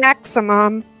point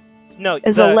maximum no,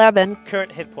 is the 11,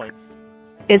 current hit points.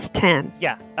 is 10.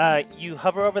 Yeah, you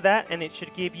hover over that, and it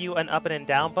should give you an up and a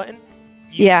down button.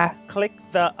 You Yeah. click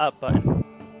the up button.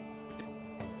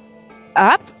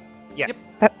 Up?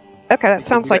 Yes. Okay, that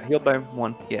sounds You like... got healed by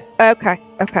 1. Yeah. Okay.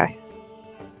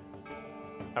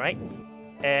 All right,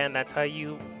 and that's how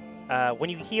you. When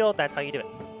you heal, that's how you do it.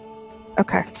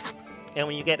 Okay. And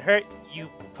when you get hurt, you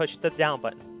push the down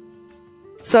button.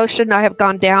 So shouldn't I have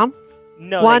gone down?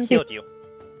 No, One, they healed you.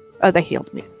 Oh, they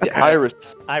healed me. Okay. Yeah, Iris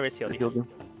Iris healed you. healed you.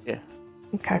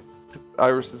 Okay.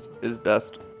 Iris is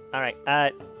best. All right,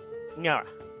 Nyara.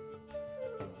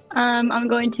 I'm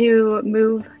going to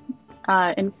move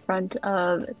in front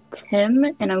of Tim,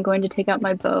 and I'm going to take out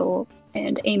my bow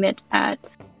and aim it at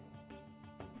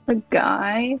the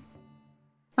guy.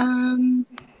 And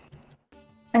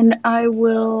I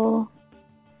will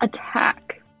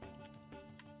attack.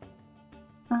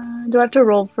 Do I have to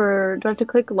roll for... Do I have to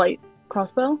click light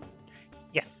crossbow?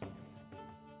 Yes.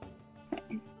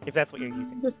 If that's what you're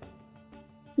using.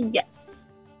 Yes.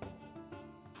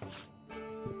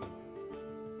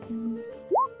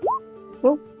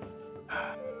 Whoa.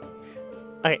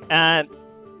 Okay,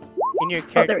 in your Oh,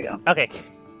 character. there we go. Okay.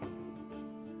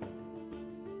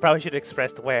 Probably should have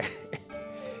expressed where.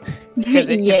 Because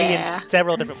it can be Yeah. in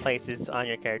several different places on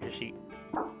your character sheet.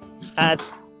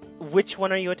 Which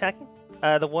one are you attacking?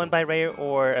 The one by Ray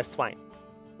or a swine?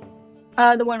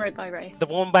 The one right by Ray. The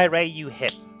one by Ray you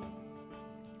hit.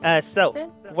 So,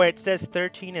 where it says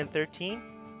 13 and 13,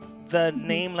 the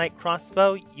name light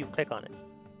crossbow, you click on it.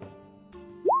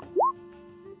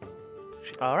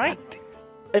 Alright.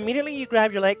 Immediately you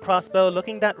grab your light crossbow,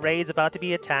 looking that Ray is about to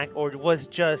be attacked or was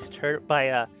just hurt by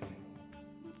a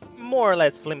more or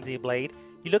less flimsy blade.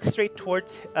 You look straight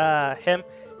towards him,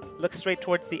 look straight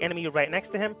towards the enemy right next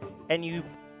to him, and you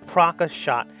proc a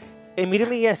shot.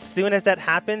 Immediately, as soon as that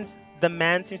happens, the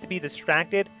man seems to be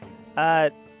distracted.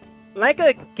 Like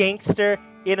a gangster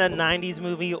in a 90s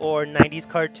movie or 90s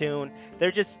cartoon,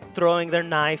 they're just throwing their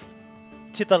knife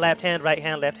to the left hand, right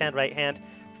hand, left hand, right hand,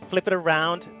 flip it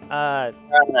around.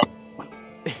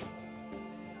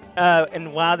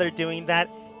 And while they're doing that,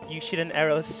 you shoot an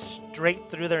arrow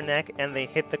straight through their neck and they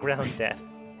hit the ground dead.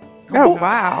 Oh,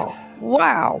 wow.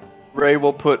 Wow. Ray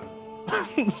will put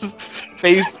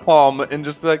face palm and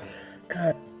just be like,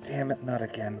 God damn it, not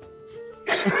again.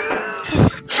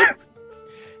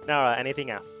 Nara,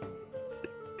 anything else?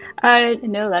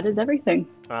 No, that is everything.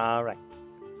 Alright.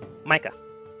 Micah.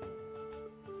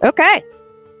 Okay.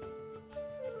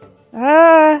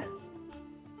 I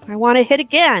want to hit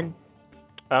again.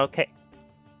 Okay.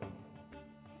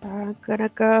 I'm gonna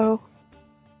go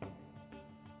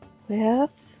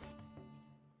with...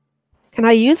 Can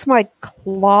I use my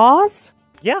claws?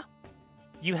 Yeah.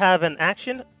 You have an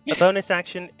action, a bonus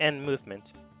action, and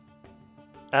movement.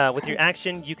 With your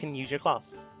action, you can use your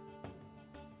claws.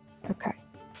 Okay.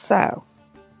 So,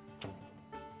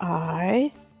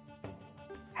 I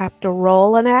have to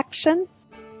roll an action?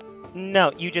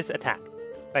 No, you just attack.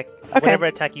 Like, Okay. whatever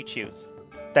attack you choose.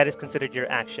 That is considered your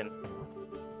action.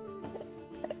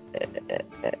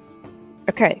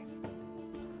 Okay.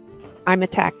 I'm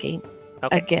attacking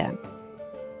Okay. again.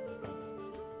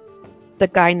 The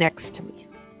guy next to me.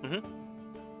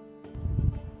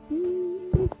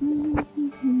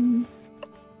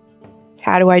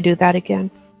 How do I do that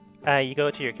again? You go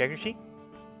to your character sheet.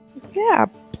 Yeah, I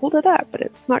pulled it up, but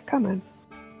it's not coming.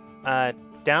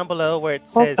 Down below where it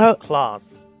says oh.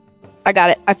 claws. I got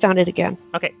it. I found it again.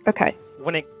 Okay. Okay.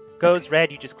 When it goes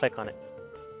red, you just click on it.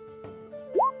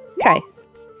 Okay.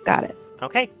 Got it.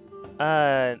 Okay.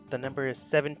 The number is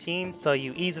 17, so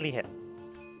you easily hit.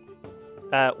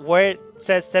 Where it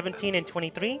says 17 and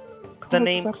 23, the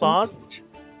name weapons. claws,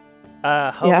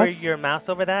 hover Yes. your mouse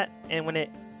over that, and when it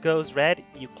goes red,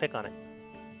 you click on it.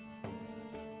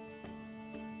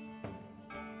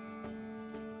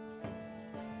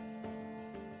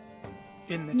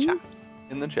 In the chat.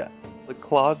 in the chat. The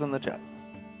claws in the chat.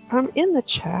 I'm in the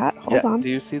chat. Hold on. Do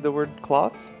you see the word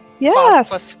claws? Claws Yes.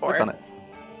 plus 4. Click on it.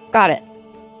 Got it.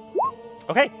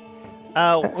 Okay.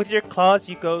 With your claws,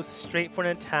 you go straight for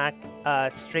an attack.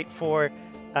 Straight for.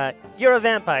 You're a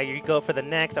vampire. You go for the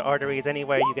neck, the arteries,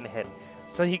 anywhere you can hit.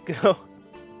 So you go.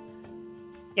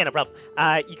 Yeah, no problem.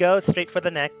 You go straight for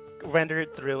the neck, render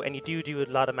it through, and you do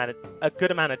a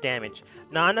good amount of damage.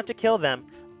 Not enough to kill them,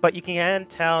 but you can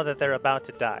tell that they're about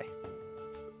to die.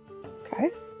 Okay.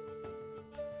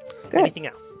 Good. Anything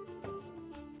else?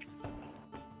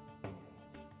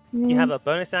 You have a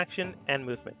bonus action and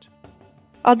movement.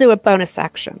 I'll do a bonus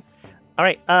action. All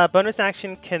right. Bonus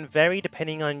action can vary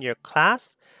depending on your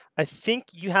class. I think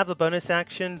you have a bonus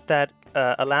action that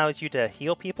allows you to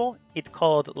heal people. It's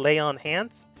called Lay on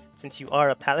Hands, since you are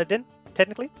a paladin,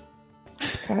 technically.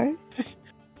 Okay.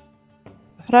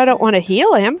 But I don't want to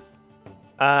heal him.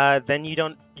 Then you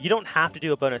don't have to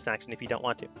do a bonus action if you don't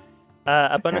want to.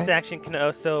 A bonus Okay. action can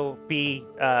also be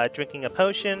drinking a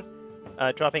potion,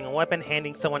 dropping a weapon,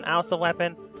 handing someone else a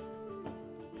weapon.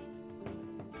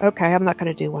 Okay, I'm not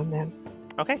going to do one then.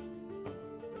 Okay.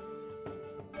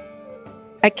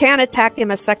 I can't attack him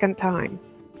a second time.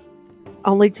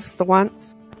 Only just the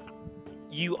once.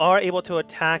 You are able to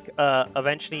attack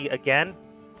eventually again,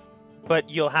 but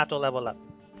you'll have to level up.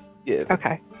 Yeah.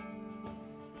 Okay.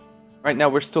 Right now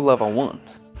we're still level 1.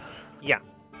 Yeah.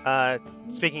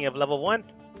 Speaking of level 1,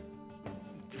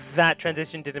 that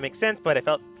transition didn't make sense, but I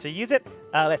felt to use it.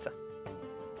 Alyssa.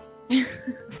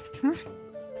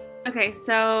 Okay,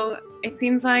 so it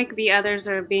seems like the others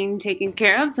are being taken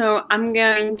care of, so I'm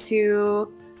going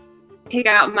to take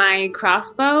out my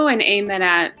crossbow and aim it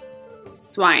at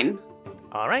Swine.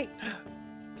 All right.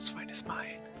 Swine is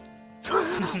mine.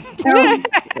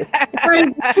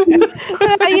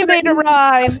 You made a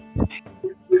rhyme.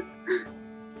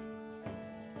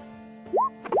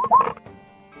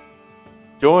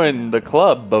 Join the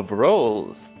club of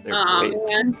rolls. They're Aw, great.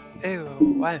 man. Ew,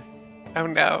 what? Oh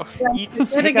no. You Do it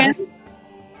take again.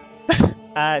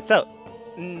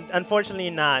 unfortunately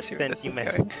not, See where since this you is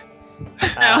missed. going.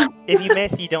 If you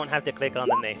miss, you don't have to click on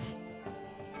the name.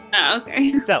 Oh,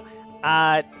 okay. So,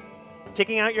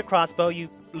 taking out your crossbow, you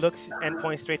look and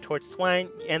point straight towards Swine,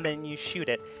 and then you shoot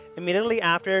it. Immediately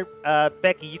after,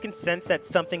 Becky, you can sense that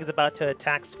something is about to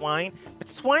attack Swine, but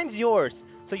Swine's yours.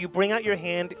 So you bring out your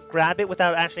hand, grab it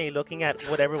without actually looking at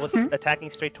whatever was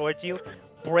attacking straight towards you,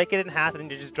 break it in half,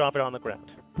 and you just drop it on the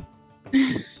ground.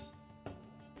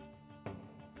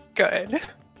 Good.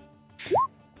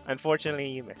 Unfortunately,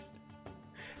 you missed.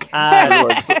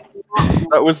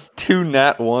 That was 2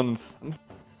 nat 1s.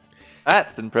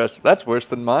 That's impressive. That's worse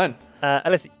than mine.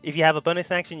 Alyssa, if you have a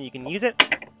bonus action, you can use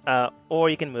it, or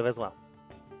you can move as well.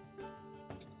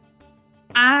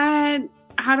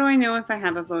 How do I know if I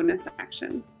have a bonus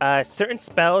action? Certain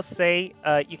spells say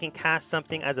you can cast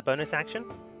something as a bonus action,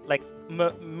 like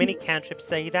many cantrips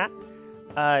say that.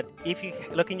 If you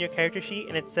look in your character sheet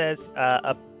and it says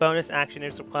a bonus action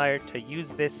is required to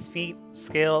use this feat,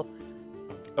 skill,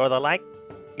 or the like,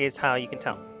 is how you can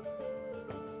tell.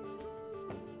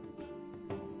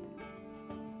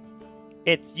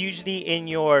 It's usually in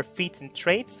your feats and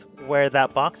traits where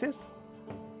that box is.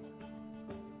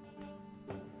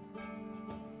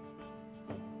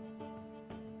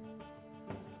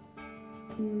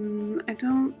 I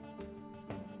don't.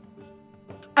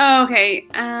 Oh, okay.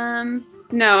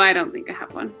 No, I don't think I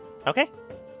have one. Okay.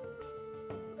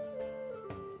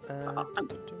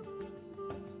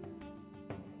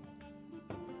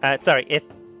 Sorry, if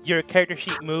your character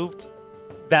sheet moved,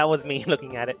 that was me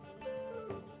looking at it.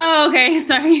 Oh, okay.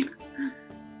 Sorry.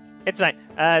 It's fine.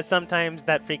 Sometimes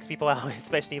that freaks people out,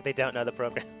 especially if they don't know the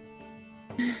program.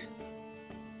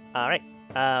 All right.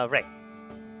 Ray.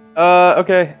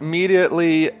 Okay.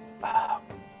 Immediately,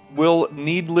 will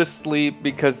needlessly,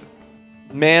 because,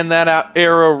 man, that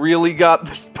arrow really got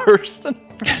this person.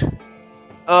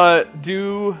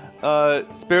 Do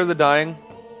spare the dying.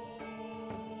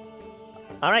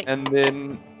 All right. And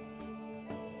then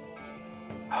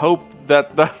hope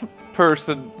that the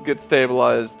person gets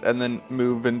stabilized, and then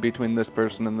move in between this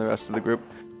person and the rest of the group.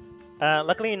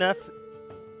 Luckily enough,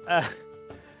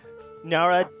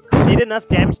 Nara did enough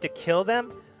damage to kill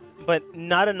them, but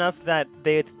not enough that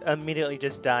they'd immediately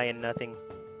just die and nothing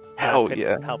could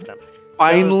help them.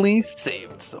 Finally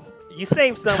saved someone. You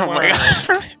saved someone. Oh my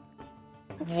god.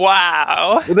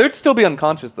 Wow. Well, they'd still be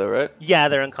unconscious, though, right? Yeah,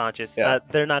 they're unconscious. Yeah.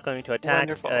 They're not going to attack,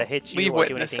 Wonderful. hit you, Leave or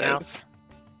do anything else. witnesses.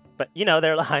 But,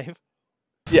 they're alive.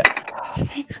 Yeah.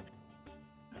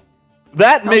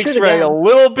 That makes shoot Ray again. a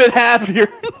little bit happier.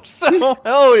 So,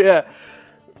 hell yeah.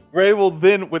 Ray will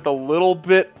then, with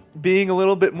being a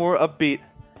little bit more upbeat.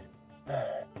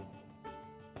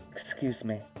 Excuse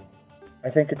me.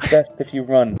 I think it's best if you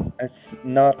run. It's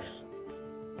not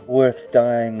worth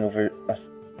dying over a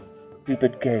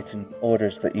stupid gate and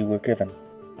orders that you were given.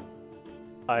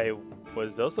 I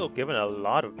was also given a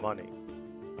lot of money.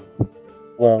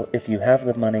 Well, if you have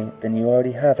the money, then you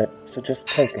already have it, so just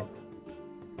take it.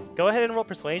 Go ahead and roll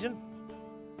persuasion.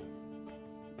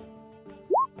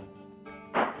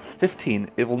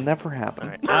 15. It will never happen.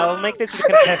 Alright, I'll make this a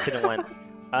contested one.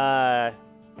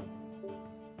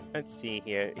 Let's see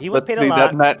here. He was Let's paid see a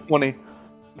lot, that nat 20.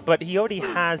 but he already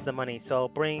has the money, so I'll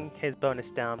bring his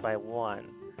bonus down by 1.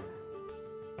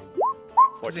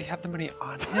 Does he have the money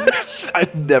on him?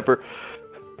 I'd never.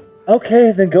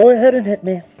 Okay, then go ahead and hit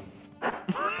me.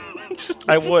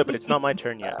 I would, but it's not my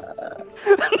turn yet.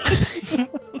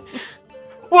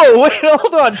 Whoa, wait,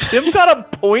 hold on. Tim got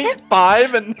a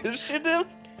 0.5 initiative?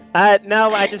 No,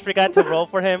 I just forgot to roll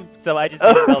for him, so I just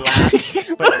didn't go last.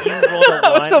 But you rolled a 1,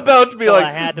 I was about to be so like,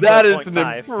 I had to that put is an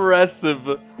 0.5.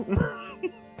 impressive.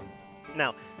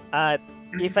 Now,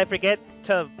 if I forget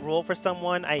to roll for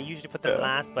someone, I usually put them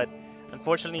last, but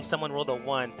unfortunately someone rolled a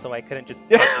 1, so I couldn't just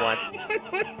put 1.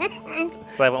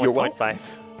 So I went You're with welcome.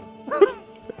 0.5.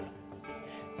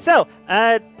 So,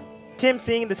 Tim,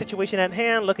 seeing the situation at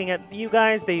hand, looking at you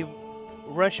guys, they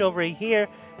rush over here,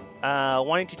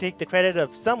 wanting to take the credit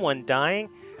of someone dying.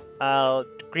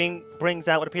 Green brings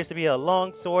out what appears to be a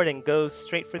long sword and goes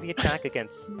straight for the attack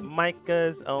against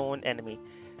Micah's own enemy.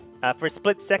 For a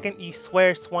split second, you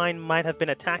swear Swine might have been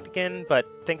attacked again, but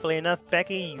thankfully enough,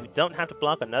 Becky, you don't have to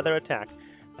block another attack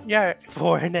Yeah.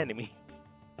 for an enemy.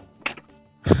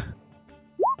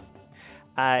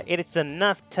 It is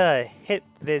enough to hit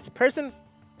this person.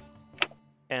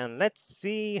 And let's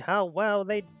see how well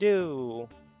they do.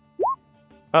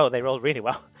 Oh, they rolled really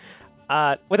well.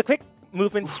 With a quick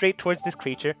movement straight towards this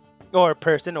creature, or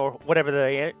person, or whatever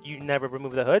they are, you never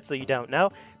remove the hood, so you don't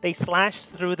know. They slash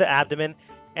through the abdomen,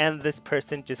 and this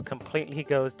person just completely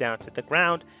goes down to the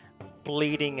ground,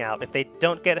 bleeding out. If they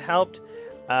don't get helped,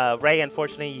 Ray,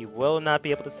 unfortunately, you will not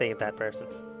be able to save that person.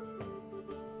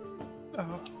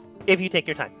 Oh. If you take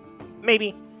your time.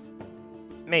 Maybe.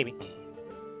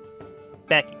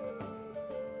 Becky.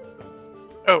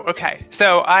 Oh, okay.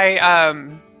 So I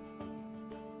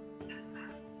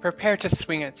prepare to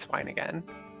swing at Swine again.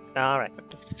 Alright. With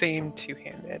the same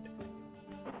two-handed.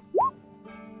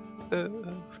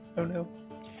 Oh no.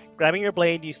 Grabbing your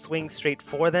blade, you swing straight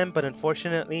for them, but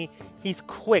unfortunately, he's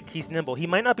quick, he's nimble. He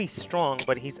might not be strong,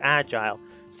 but he's agile.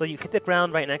 So you hit the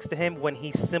ground right next to him when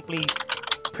he simply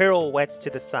pirouettes to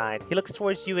the side. He looks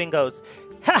towards you and goes,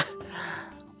 "Ha!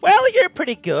 Well, you're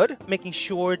pretty good, making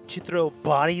sure to throw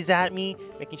bodies at me,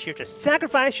 making sure to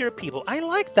sacrifice your people. I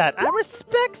like that. I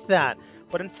respect that.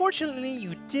 But unfortunately,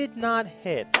 you did not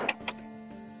hit.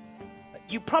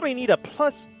 You probably need a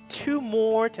 +2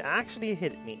 more to actually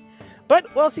hit me.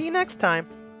 But we'll see you next time.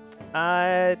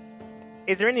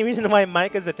 Is there any reason why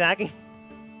Mike is attacking?"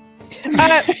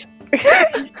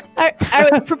 I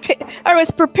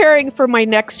was preparing for my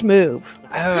next move.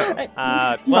 Well,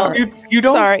 You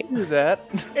don't Sorry. do that.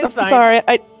 it's fine. Sorry.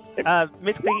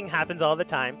 Misclicking happens all the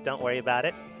time. Don't worry about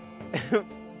it.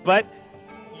 But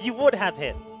you would have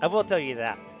hit. I will tell you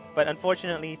that. But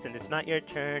unfortunately, since it's not your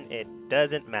turn, it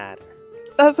doesn't matter.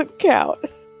 Doesn't count.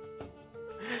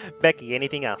 Becky,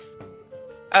 anything else?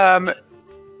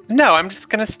 No, I'm just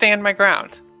gonna stand my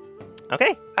ground.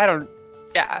 Okay.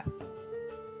 Yeah.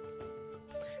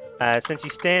 Since you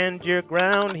stand your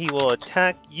ground, he will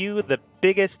attack you, the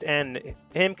biggest, and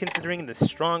him considering the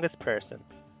strongest person.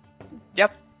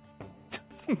 Yep.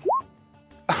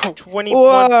 Oh, 21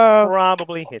 Whoa.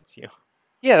 probably hits you.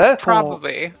 Yeah, that's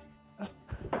probably.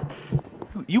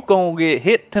 You gonna get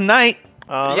hit tonight.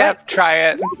 All Yep, try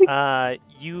it. right.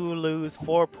 You lose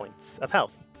 4 points of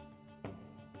health.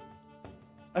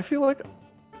 I feel like,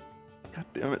 God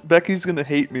damn it, Becky's gonna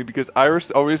hate me because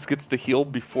Iris always gets to heal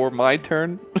before my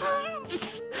turn.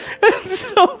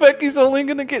 So Becky's only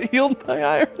gonna get healed by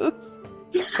Iris.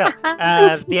 So,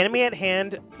 the enemy at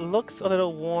hand looks a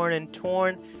little worn and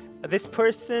torn. This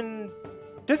person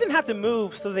doesn't have to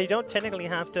move, so they don't technically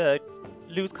have to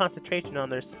lose concentration on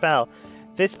their spell.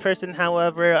 This person,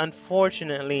 however,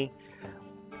 unfortunately,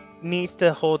 needs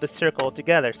to hold the circle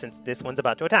together since this one's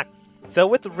about to attack. So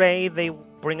with Ray, they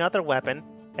bring out their weapon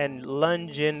and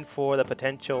lunge in for the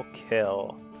potential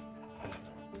kill.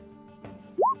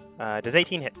 Does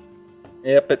 18 hit?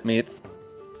 Yep, it meets.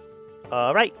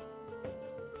 Alright.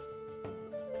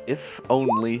 If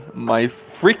only my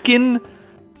freaking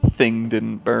thing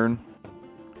didn't burn.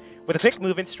 With a quick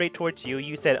movement straight towards you,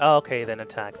 you said, oh, okay, then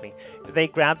attack me. They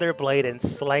grab their blade and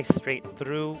slice straight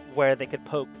through where they could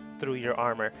poke through your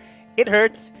armor. It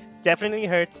hurts, definitely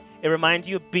hurts. It reminds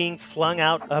you of being flung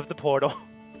out of the portal,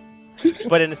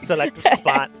 but in a selective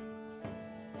spot.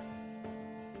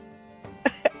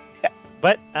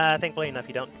 But thankfully enough,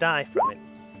 you don't die from it.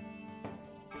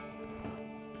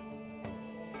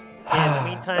 In the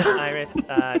meantime, Iris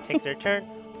takes her turn,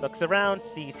 looks around,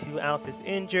 sees who else is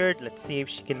injured. Let's see if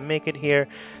she can make it here.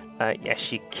 Yes,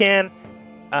 she can.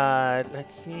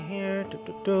 Let's see here.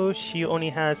 She only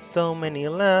has so many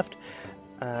left.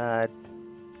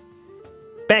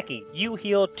 Becky, you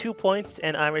heal 2 points,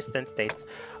 and Iris then states,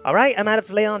 alright, I'm out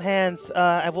of lay on hands.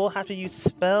 I will have to use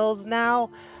spells now.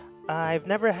 I've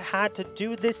never had to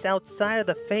do this outside of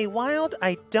the Feywild.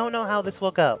 I don't know how this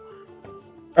will go.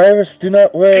 Iris, do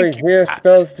not worry. Thank you, Here, Pat.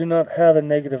 spells do not have a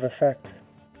negative effect.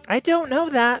 I don't know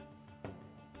that.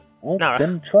 Well, No.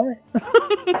 then try.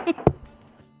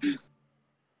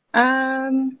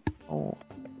 Oh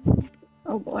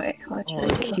boy. Watch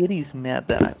it. Kitty's mad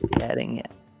that I'm petting it.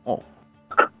 Oh.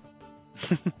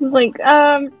 It's like,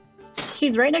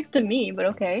 she's right next to me, but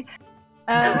okay.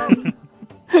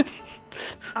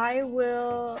 I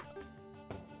will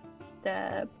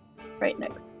step right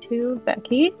next to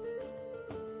Becky.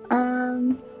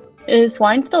 Is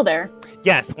Swine still there?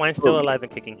 Yes, Wine's still alive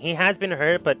and kicking. He has been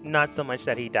hurt, but not so much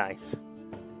that he dies.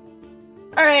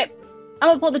 Alright, I'm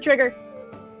gonna pull the trigger.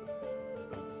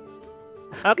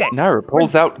 Okay. Naira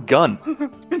pulls out gun.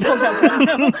 Pulls out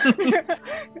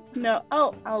No,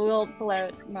 oh, I will pull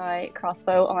out my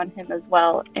crossbow on him as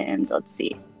well, and let's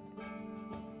see.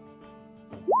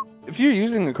 If you're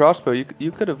using the crossbow,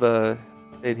 you could have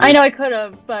stayed here. I know I could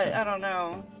have, but I don't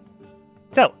know.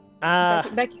 So,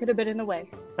 Becky could have been in the way.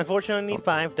 unfortunately,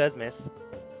 5 does miss.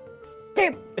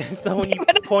 Damn. So when you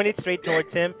point it straight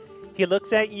towards him, he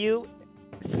looks at you,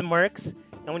 smirks,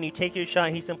 and when you take your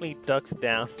shot, he simply ducks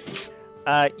down.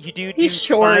 You do. He's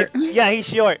short. 5... Yeah, he's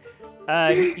short.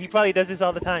 He probably does this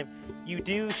all the time. You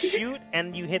do shoot,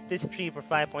 and you hit this tree for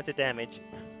 5 points of damage.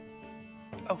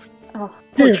 Oh,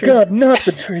 Dear God, not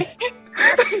the tree.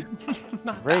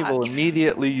 Not Ray that. will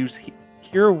immediately use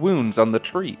Cure Wounds on the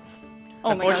tree.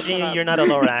 Oh my gosh, Unfortunately, shut up. you're not a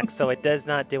Lorax, so it does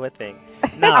not do a thing.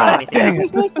 Not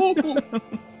anything else.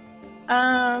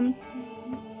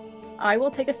 I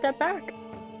will take a step back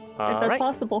if All that's right.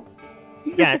 possible.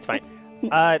 Yeah, it's fine.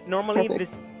 Normally,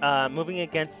 this moving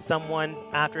against someone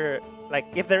after, like,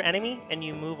 if they're enemy and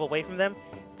you move away from them,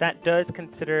 that does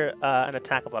consider an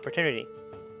attack of opportunity.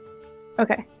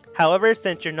 Okay. However,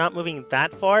 since you're not moving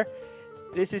that far,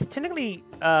 this is technically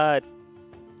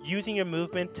using your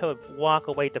movement to walk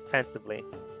away defensively.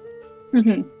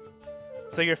 Mm-hmm.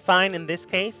 So you're fine in this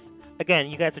case. Again,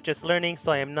 you guys are just learning,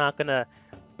 so I am not gonna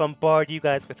bombard you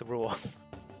guys with rules.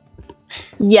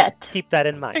 Yet. Keep that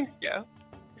in mind. Thank you.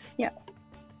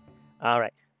 All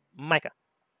right, Micah.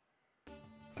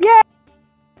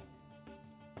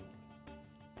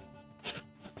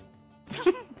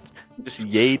 Just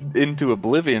yayed into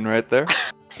oblivion right there.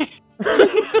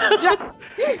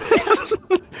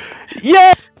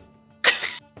 Yeah!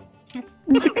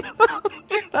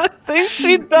 I think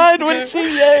she died when she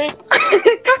yayed.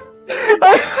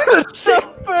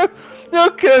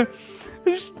 Okay.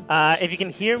 If you can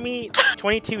hear me,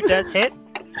 22 does hit.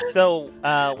 So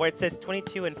where it says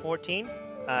 22 and 14,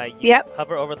 you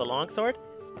hover over the longsword.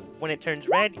 When it turns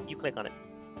red, you click on it.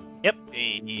 Yep.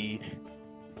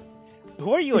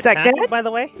 Who are you Is that attacking, good? by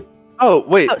the way? Oh,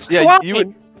 wait. Oh, Yeah, you would...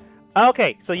 swine.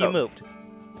 Okay, so you Oh. moved.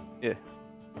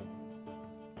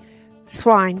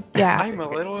 Swine. Yeah. I'm a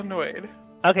little annoyed.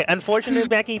 Okay, unfortunately,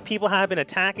 Becky, people have been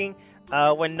attacking.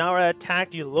 When Nara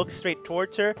attacked, you look straight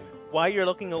towards her. While you're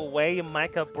looking away,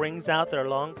 Micah brings out their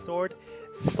longsword,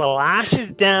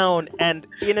 slashes down, and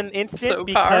in an instant, So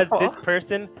because powerful. this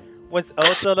person was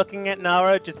also looking at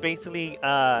Nara, just basically,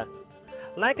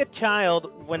 like a child,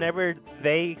 whenever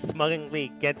they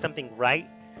smugglingly get something right,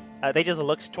 they just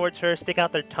look towards her, stick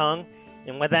out their tongue,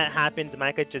 and when that happens,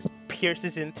 Micah just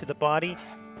pierces into the body,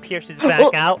 pierces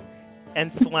back out,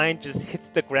 and Swine just hits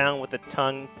the ground with the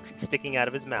tongue sticking out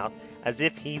of his mouth, as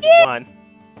if he's won.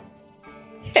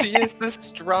 She is the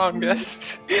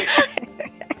strongest.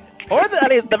 Or at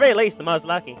the very least, the most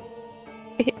lucky.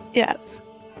 Yes.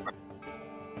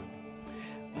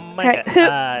 Micah,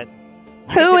 Okay,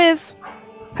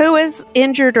 Who is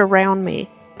injured around me?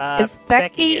 Is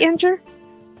Becky is. injured?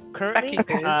 Currently,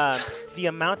 Becky is. the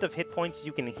amount of hit points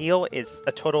you can heal is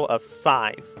a total of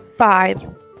 5. 5.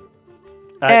 And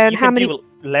And you how can many- do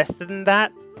less than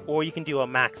that, or you can do a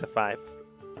max of 5.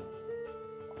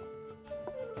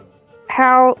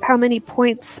 How many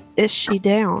points is she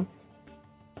down?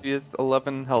 She is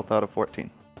 11 health out of 14.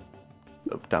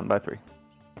 So down by 3.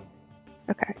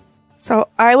 Okay. So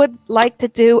I would like to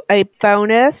do a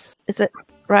bonus. Is it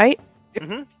right?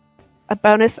 Mm-hmm. A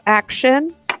bonus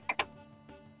action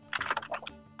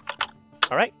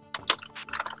All right.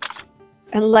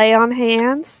 and lay on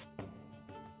hands.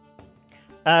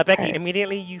 Becky, Okay.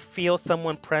 immediately you feel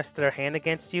someone press their hand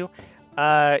against you.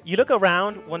 You look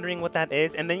around, wondering what that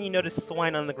is, and then you notice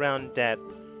Swine on the ground dead.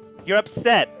 You're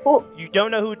upset. Oh. You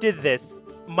don't know who did this.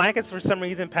 Micah's for some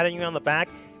reason patting you on the back,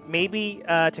 maybe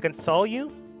to console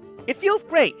you. It feels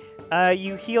great.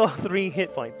 You heal 3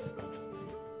 hit points.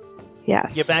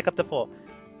 Yes. You're back up to full.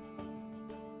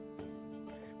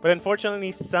 But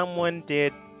unfortunately, someone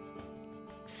did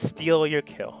steal your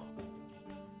kill.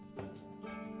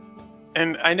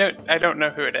 And I don't know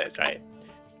who it is,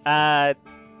 right?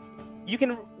 You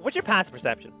can. What's your passive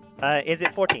perception? Is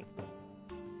it 14?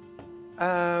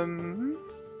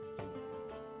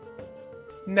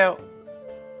 No.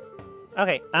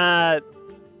 Okay.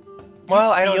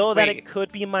 Well, I don't feel that wait. it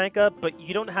could be Micah, but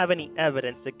you don't have any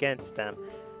evidence against them.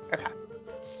 Okay.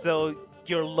 So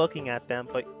you're looking at them,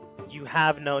 but you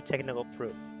have no technical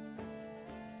proof.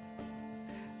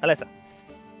 Alyssa.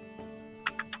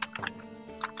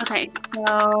 Okay,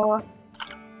 so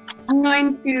I'm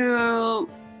going to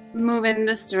move in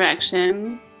this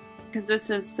direction because this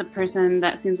is the person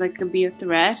that seems like could be a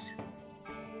threat.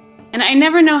 And I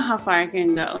never know how far I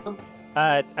can go.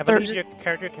 I believe just- your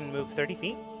character can move 30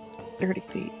 feet, 30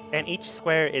 feet. and each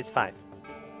square is 5.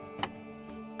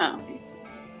 Oh, okay. So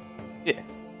Yeah.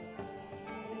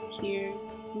 here.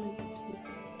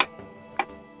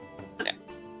 Okay.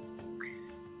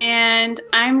 And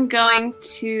I'm going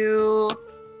to.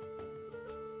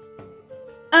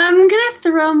 I'm gonna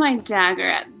throw my dagger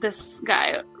at this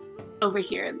guy over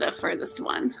here, the furthest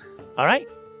one. All right.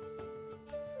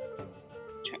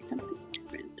 Try something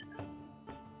different.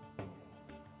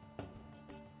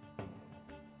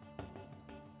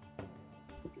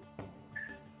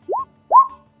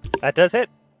 That does hit.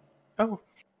 Oh.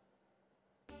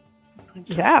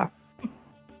 Yeah.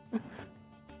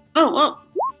 Oh,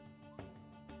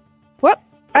 Whoop.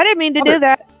 I didn't mean to do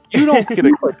that. You don't get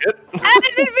to click it. I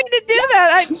didn't mean to do that.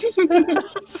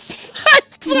 I'm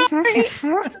sorry.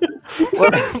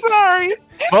 I'm sorry.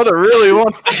 Mother really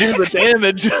wants to do the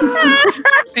damage.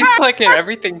 She's clicking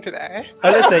everything today.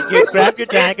 Alyssa, you grab your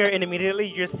dagger and immediately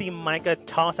you see Micah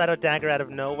toss out a dagger out of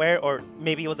nowhere, or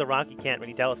maybe it was a rock, you can't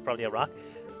really tell, it's probably a rock.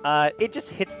 It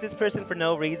just hits this person for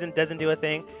no reason, doesn't do a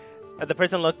thing. The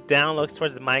person looks down, looks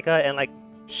towards Micah, and like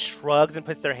shrugs and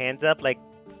puts their hands up, like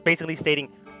basically stating,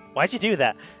 "Why'd you do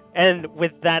that?" And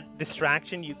with that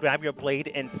distraction, you grab your blade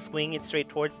and swing it straight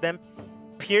towards them,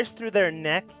 pierce through their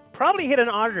neck, probably hit an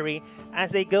artery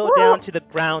as they go down to the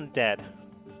ground dead.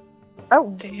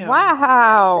 Oh, Damn.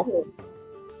 wow.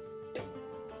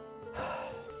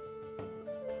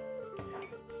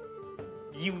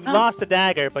 You lost the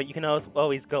dagger, but you can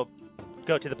always go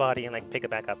to the body and like pick it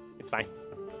back up. It's fine.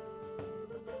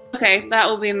 Okay, that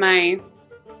will be my.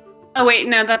 Oh wait,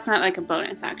 no, that's not like a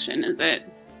bonus action, is it?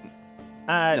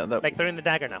 Like throwing the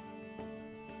dagger now.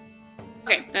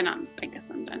 Okay, then I guess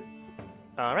I'm done.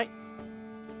 All right.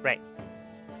 Right.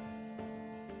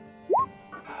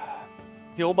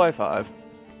 Heal by 5.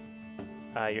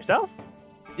 Yourself?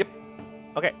 Yep.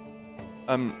 Okay.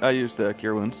 I used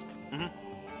Cure Wounds. Mhm.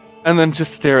 And then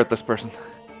just stare at this person.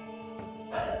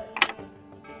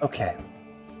 Okay.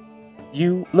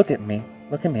 You look at me.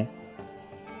 Look at me.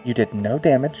 You did no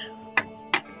damage.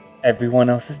 Everyone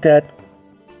else is dead.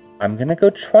 I'm gonna go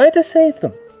try to save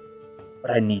them. But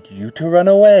I need you to run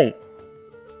away.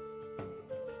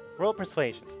 Roll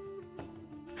persuasion.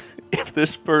 If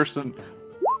this person...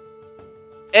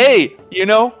 Hey, you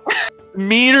know,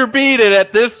 meet or beat it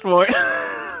at this point.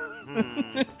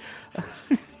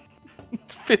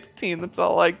 15, that's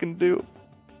all I can do.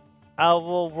 I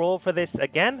will roll for this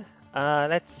again.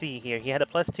 Let's see here. He had a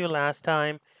 +2 last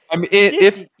time. I mean,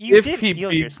 You if did he heal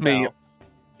beats me, yourself.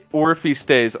 or if he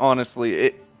stays,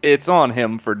 honestly, it's on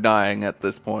him for dying at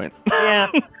this point. Yeah.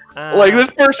 Like, this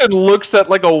person looks at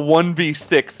like a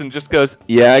 1v6 and just goes,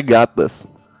 "Yeah, I got this."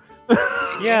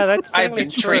 Yeah, that's I've certainly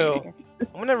been true. training.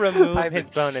 I'm gonna remove I've his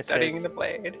been bonuses. studying the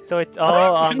blade. So it's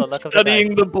all on the luck of the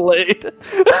Studying the dice. blade.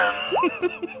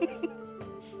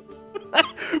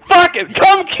 Fuck it!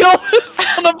 Come kill this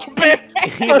son of a bitch!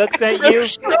 He looks at you. I'm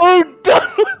so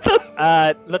done with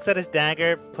him. Looks at his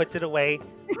dagger, puts it away,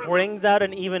 brings out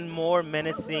an even more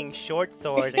menacing short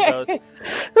sword, and goes,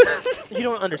 "You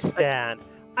don't understand.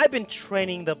 I've been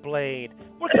training the blade,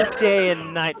 working day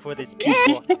and night for these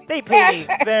people. They pay me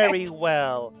very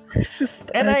well,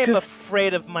 and I am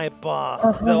afraid of my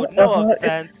boss. So no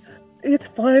offense." It's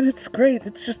fine. It's great.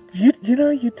 It's just you. You know,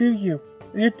 you do you.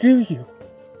 You do you.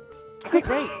 Okay,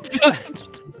 great.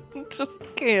 just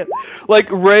can't. Like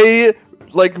Ray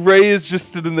is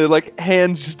just sitting there, like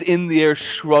hands just in the air,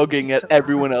 shrugging at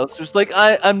everyone else, just like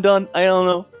I'm done. I don't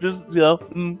know. Just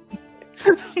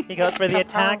He goes for the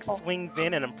attack, swings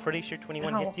in, and I'm pretty sure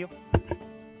 21 hits you.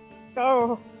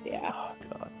 Oh, yeah. Oh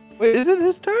god. Wait, is it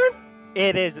his turn?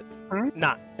 It is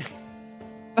not.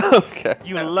 Okay.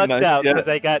 You lucked Nice, out yeah. because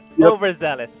I got Yep.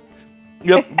 overzealous.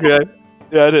 Yep. Okay.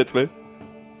 Yeah, it hits me.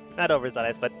 Not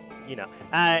overzealous, but you know.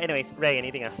 Anyways, Ray,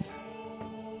 anything else?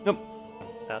 Nope.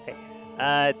 Okay.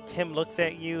 Tim looks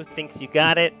at you, thinks you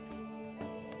got it,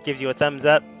 gives you a thumbs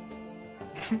up.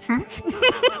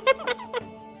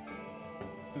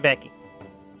 Becky.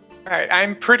 Alright,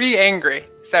 I'm pretty angry,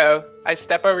 so I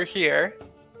step over here.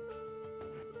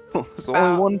 There's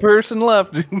only one person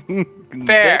left.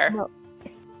 Fair.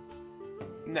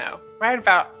 No, right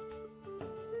about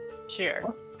here.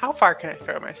 How far can I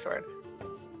throw my sword?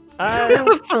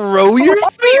 Throw your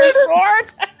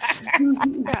sword?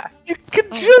 Yeah. You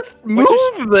could just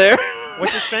move there.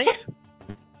 What's your strength?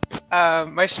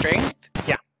 My strength?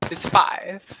 Yeah. Is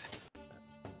 5.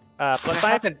 Plus I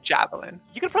 5? have a javelin.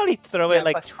 You could probably throw Yeah, it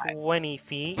like plus 5. 20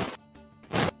 feet.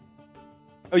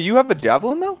 Oh, you have a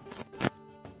javelin though?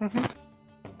 Mhm.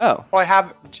 Oh. Well, I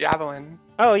have javelin.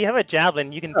 Oh, you have a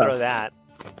javelin, you can throw that.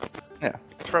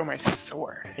 Throw my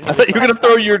sword. I thought you were gonna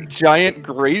throw your giant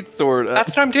greatsword at...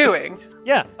 That's what I'm doing.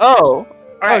 Yeah. Oh.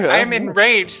 Alright, Okay. I'm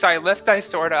enraged, so I lift my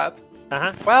sword up.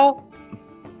 Uh-huh. Well,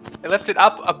 I lift it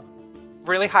up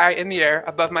really high in the air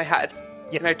above my head,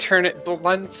 Yes. and I turn it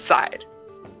blunt side.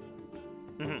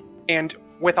 Mhm. And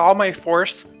with all my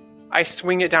force, I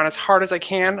swing it down as hard as I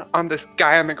can on this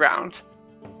guy on the ground.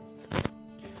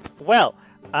 Well,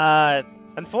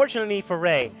 unfortunately for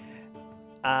Ray,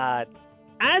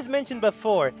 as mentioned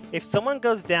before, if someone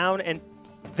goes down and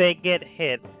they get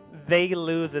hit, they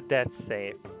lose a death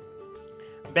save.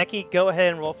 Becky, go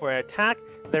ahead and roll for an attack.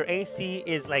 Their AC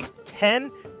is like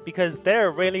 10 because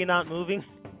they're really not moving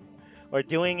or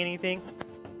doing anything.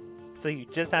 So you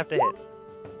just have to hit.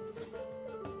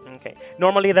 Okay.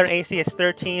 Normally their AC is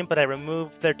 13, but I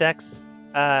removed their dex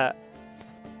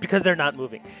because they're not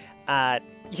moving.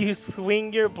 You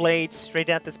swing your blade straight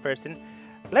at this person.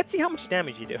 Let's see how much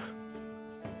damage you do.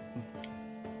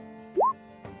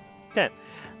 10.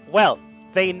 Well,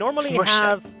 they normally Smush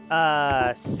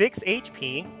have 6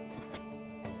 HP.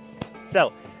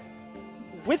 So,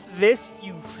 with this,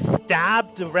 you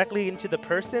stab directly into the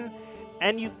person,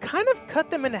 and you kind of cut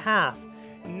them in half.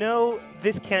 No,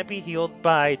 this can't be healed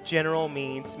by general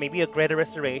means, maybe a greater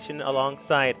restoration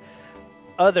alongside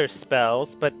other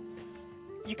spells, but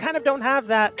you kind of don't have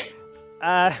that.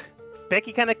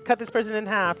 Becky kind of cut this person in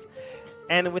half,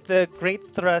 and with a great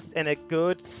thrust and a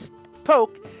good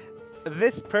poke,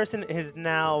 this person is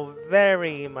now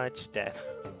very much dead.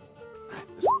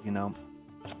 You know,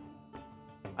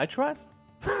 I tried.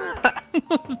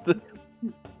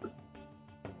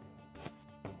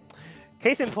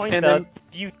 Case in point, And though, then-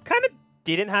 you kind of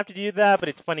didn't have to do that, but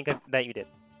it's funny that you did.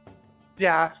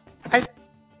 Yeah,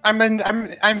 I'm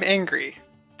angry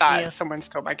that Yeah. someone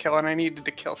stole my kill and I needed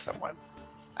to kill someone.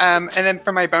 And then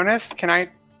for my bonus, can I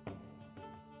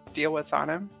steal what's on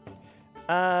him?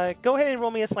 Go ahead and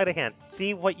roll me a sleight of hand.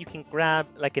 See what you can grab,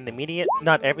 like in the immediate.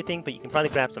 Not everything, but you can probably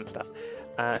grab some stuff.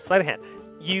 Sleight of hand.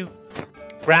 You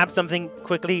grab something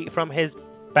quickly from his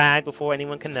bag before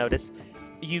anyone can notice.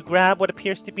 You grab what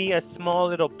appears to be a small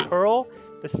little pearl,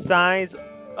 the size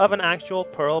of an actual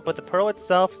pearl, but the pearl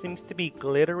itself seems to be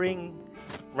glittering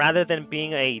rather than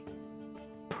being a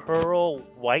pearl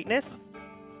whiteness.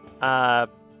 More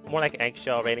like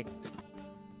eggshell, really.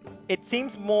 It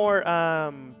seems more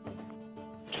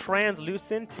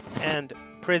translucent and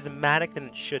prismatic than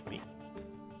it should be.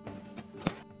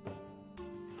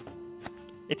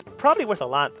 It's probably worth a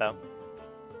lot, though.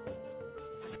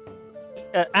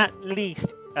 At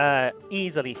least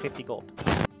easily 50 gold.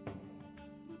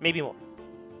 Maybe more.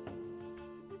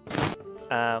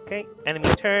 Okay, enemy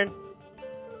turn.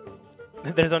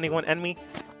 There's only one enemy.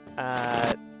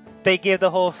 They give the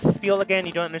whole spiel again.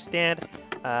 You don't understand.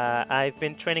 I've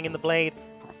been training in the blade.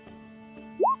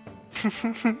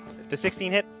 The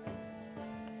 16 hit?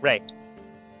 Right.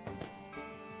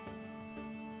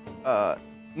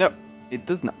 No, it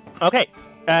does not. Okay.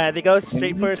 They go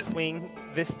straight for a swing.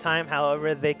 This time,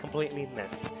 however, they completely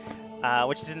miss.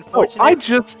 Which is Oh, unfortunate. I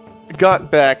just got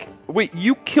back. Wait,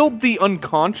 you killed the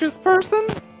unconscious person?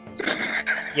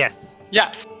 Yes.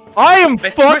 Yeah, I am I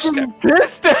smushed fucking him.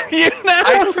 pissed at you now!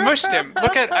 I smushed him.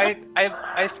 Look at I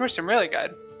smushed him really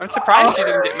good. I'm surprised you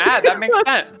didn't get mad. That makes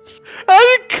sense.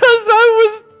 Because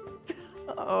I was...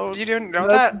 Oh, You didn't know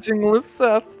that? messaging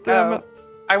Seth, damn it.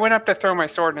 I went up to throw my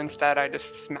sword instead. I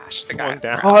just smashed the guy. Swung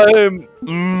down.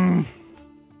 I'm...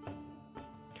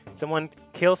 Someone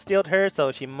kill stealed her,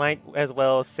 so she might as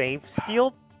well save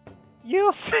steal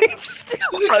you.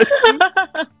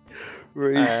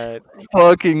 Ray's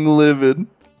fucking livid.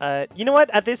 You know what?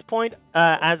 At this point,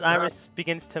 as Iris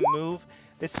begins to move,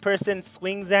 this person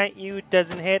swings at you,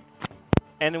 doesn't hit,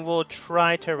 and will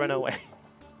try to run away.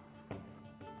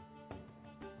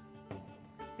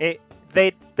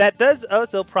 That does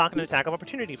also proc an attack of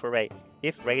opportunity for Ray,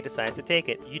 if Ray decides to take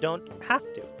it. You don't have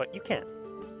to, but you can.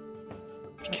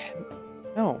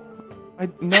 No.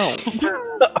 No.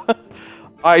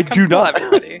 I do Come not. on,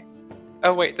 everybody.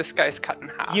 Oh wait, this guy's cut in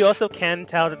half. You also can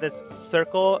tell that the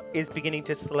circle is beginning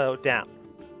to slow down.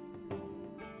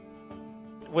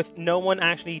 With no one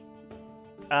actually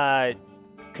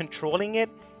controlling it,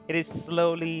 it is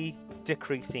slowly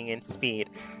decreasing in speed.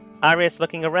 Iris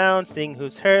looking around, seeing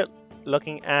who's hurt,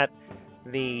 looking at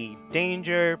the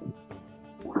danger.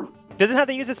 Doesn't have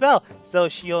to use a spell, so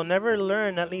she'll never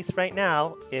learn, at least right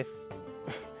now, if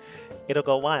it'll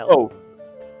go wild.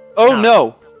 Oh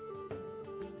no!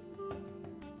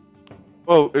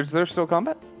 Oh, is there still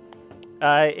combat?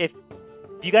 If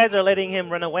you guys are letting him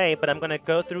run away, but I'm gonna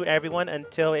go through everyone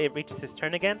until it reaches his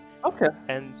turn again, Okay.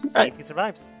 and see if he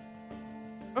survives.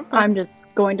 I'm just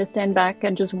going to stand back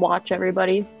and just watch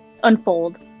everybody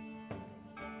unfold.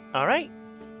 All right,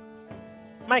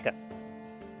 Micah.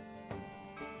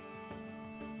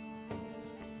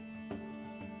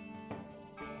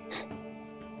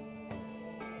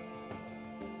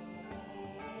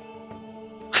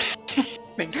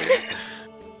 Thank you.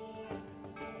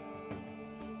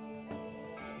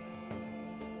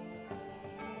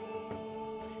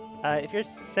 If you're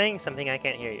saying something, I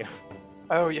can't hear you.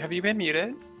 Oh, have you been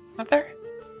muted up there?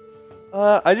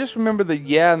 I just remember the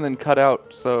yeah and then cut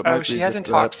out, so it might Oh, be she hasn't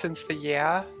just that. talked since the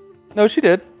yeah. No, she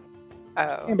did.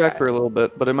 Oh, Came back okay. for a little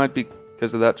bit, but it might be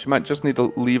because of that. She might just need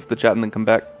to leave the chat and then come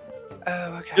back.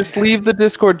 Oh, okay. Just leave the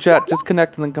Discord chat,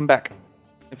 disconnect, and then come back.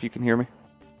 If you can hear me.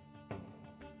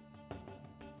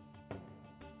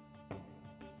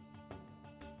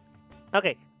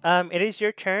 Okay, it is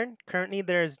your turn. Currently,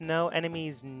 there's no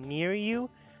enemies near you,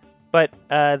 but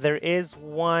there is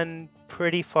one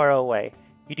pretty far away.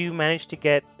 You do manage to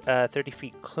get 30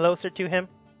 feet closer to him.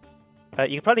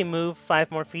 You could probably move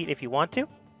 5 more feet if you want to,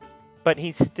 but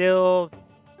he's still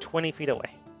 20 feet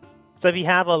away. So if you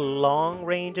have a long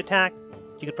range attack,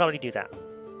 you could probably do that.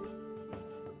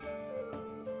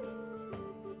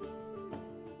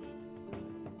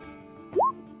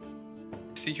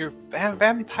 See your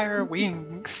vampire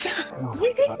wings. Oh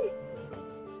my God.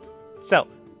 So,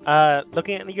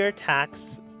 looking at your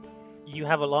attacks, you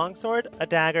have a longsword, a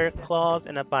dagger, claws,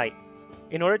 and a bite.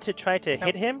 In order to try to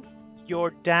hit him, your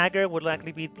dagger would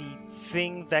likely be the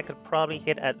thing that could probably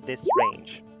hit at this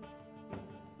range.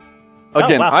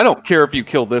 Again, Oh, wow. I don't care if you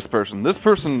kill this person. This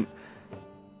person,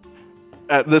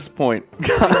 at this point,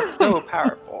 It's so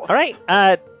powerful. All right,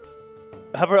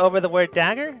 hover over the word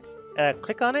dagger,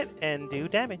 click on it, and do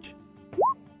damage.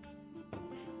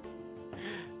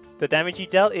 The damage you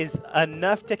dealt is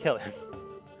enough to kill him.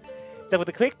 So with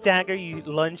a quick dagger, you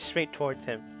lunge straight towards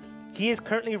him. He is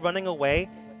currently running away.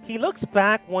 He looks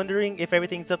back, wondering if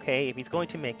everything's okay, if he's going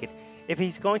to make it, if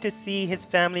he's going to see his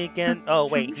family again. Oh,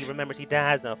 wait, he remembers he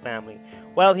has no family.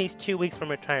 Well, he's 2 weeks from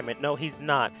retirement. No, he's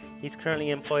not. He's currently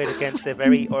employed against a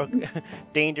very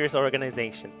dangerous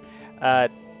organization.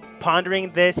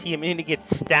 Pondering this, he immediately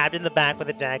gets stabbed in the back with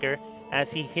a dagger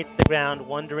as he hits the ground,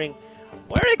 wondering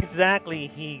where exactly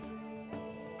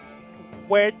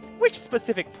which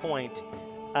specific point,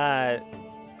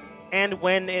 and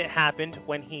when it happened,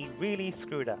 when he really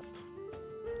screwed up.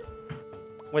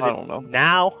 Was I it don't know.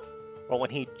 now, or when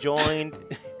he joined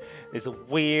this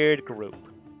weird group?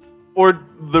 or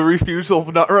the refusal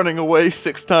of not running away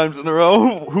 6 times in a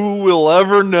row. Who will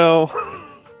ever know?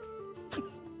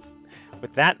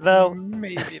 With that, though,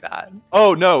 Maybe that.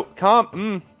 Oh no,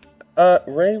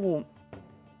 Ray will.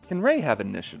 Can Ray have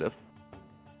initiative?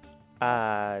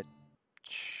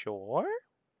 sure.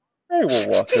 Ray will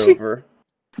walk over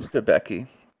to Becky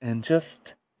and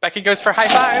just Becky goes for high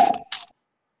five.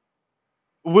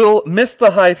 will miss the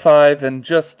high five and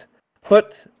just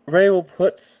Ray will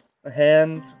put a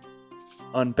hand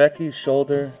on Becky's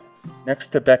shoulder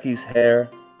next to Becky's hair.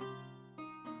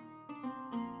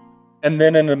 And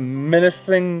then in a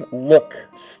menacing look,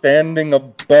 standing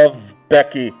above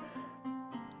Becky,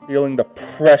 feeling the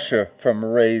pressure from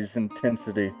Ray's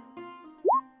intensity,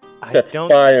 I sets don't.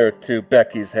 fire to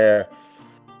Becky's hair.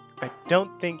 I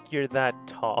don't think you're that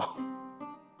tall.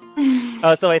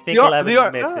 Oh, so I think The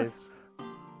 11 misses.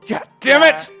 God damn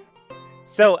it!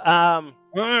 So, I'm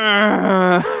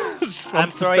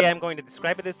I'm sorry I'm going to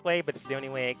describe it this way, but it's the only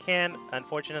way I can.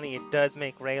 Unfortunately, it does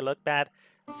make Ray look bad.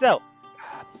 So,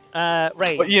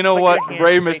 Ray. But you know put what? your hand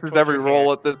Ray straight misses towards every your roll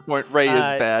hair. at this point. Ray is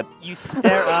bad. You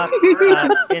stare up,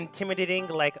 intimidating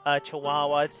like a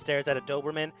chihuahua stares at a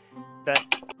Doberman that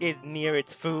is near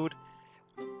its food.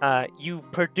 You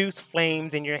produce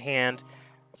flames in your hand.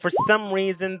 For some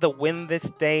reason, the wind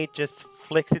this day just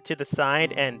flicks it to the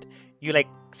side, and you like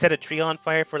set a tree on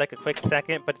fire for like a quick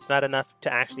second, but it's not enough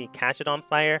to actually catch it on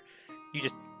fire. You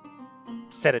just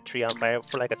set a tree on fire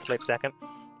for like a split second.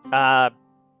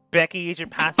 Becky, is your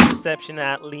passive perception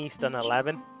at least an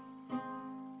 11?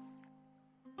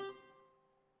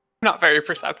 Not very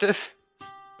perceptive.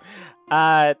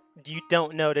 You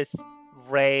don't notice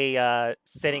Ray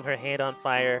setting her hand on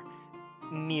fire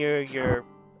near your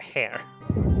hair.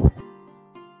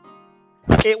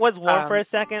 It was warm for a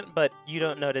second, but you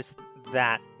don't notice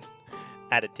that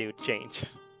attitude change.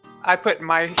 I put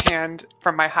my hand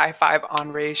from my high five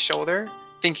on Ray's shoulder,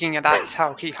 thinking that's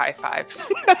how he high fives.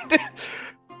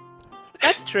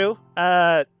 That's true.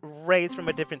 Ray's from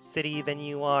a different city than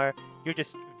you are. You're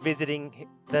just visiting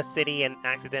the city and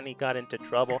accidentally got into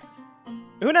trouble.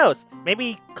 Who knows?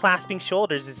 Maybe clasping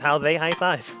shoulders is how they high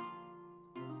five.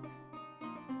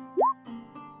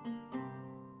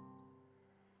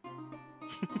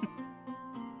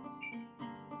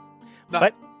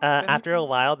 But after a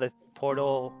while, the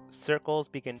portal circles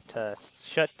begin to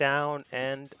shut down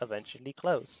and eventually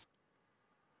close.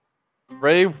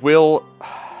 Ray will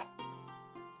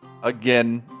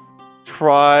again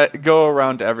go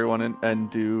around to everyone and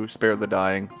do spare the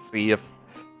dying. See if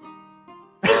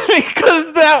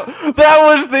because that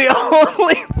was the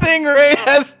only thing Ray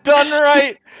has done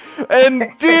right. And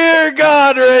dear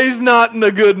God, Ray's not in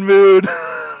a good mood.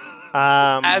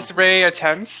 As Ray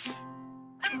attempts,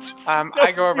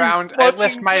 I go around. I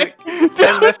lift my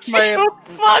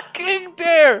fucking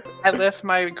dare. I lift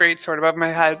my greatsword above my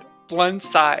head, one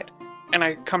side, and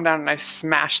I come down and I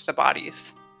smash the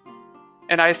bodies.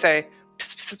 And I say,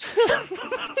 "Psst, psst, psst,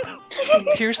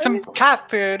 psst. Here's some cat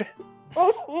food."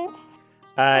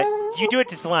 You do it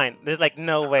to Swine. There's like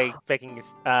no way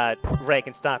Ray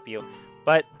can stop you.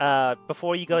 But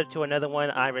before you go to another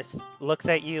one, Iris looks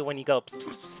at you when you go, pss,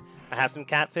 pss, pss, I have some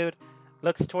cat food.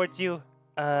 Looks towards you.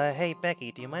 Hey,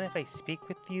 Becky, do you mind if I speak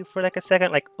with you for like a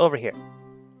second? Like, over here.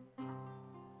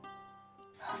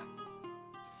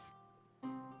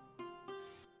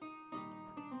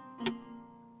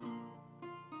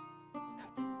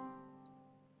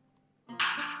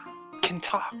 Can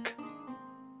talk.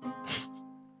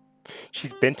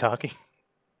 She's been talking.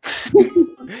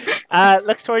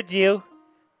 Looks towards you,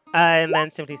 and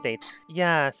then simply states,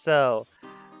 yeah, so,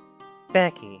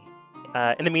 Becky.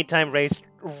 In the meantime, Ray's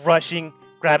rushing,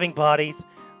 grabbing bodies,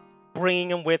 bringing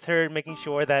them with her, making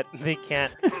sure that they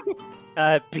can't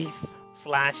be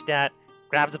slashed at.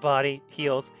 Grabs a body,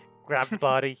 heals. Grabs a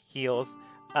body, heals.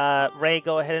 Ray,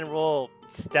 go ahead and roll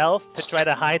stealth to try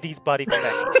to hide these bodies from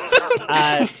Becky.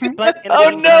 But in the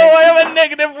meantime, no, I have a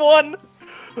 -1!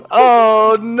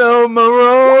 Oh no,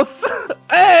 Morose!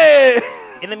 Hey!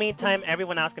 In the meantime,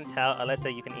 everyone else can tell.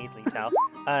 Alyssa, you can easily tell.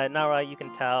 Nara, you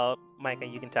can tell. Micah,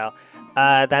 you can tell.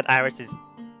 That Iris is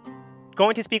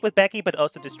going to speak with Becky, but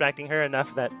also distracting her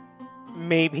enough that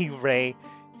maybe Ray's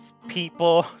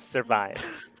people survive.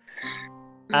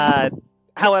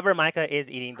 However, Micah is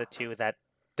eating the 2 that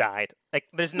died. Like,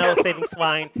 there's no saving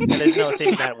Swine, and there's no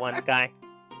saving that one guy.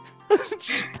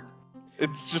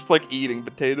 It's just like eating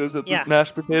potatoes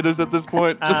mashed potatoes at this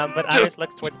point. But Iris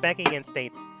looks towards Becky and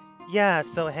states, yeah,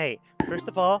 so hey, first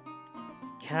of all,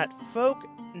 cat folk,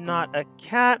 not a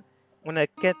cat. When I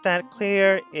get that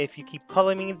clear, if you keep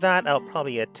calling me that, I'll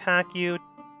probably attack you.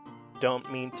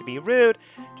 Don't mean to be rude,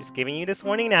 just giving you this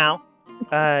warning now.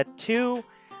 2,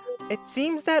 it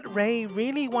seems that Ray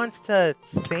really wants to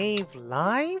save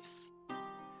lives?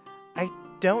 I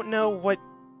don't know what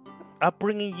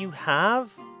upbringing you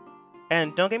have.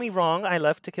 And don't get me wrong, I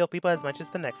love to kill people as much as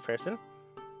the next person.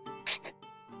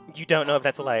 You don't know if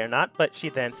that's a lie or not, but she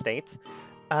then states,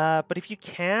 but if you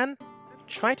can,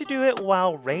 try to do it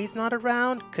while Ray's not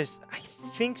around, because I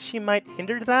think she might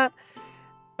hinder that,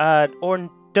 or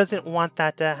doesn't want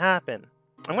that to happen.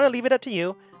 I'm going to leave it up to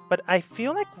you, but I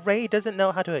feel like Ray doesn't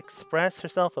know how to express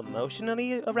herself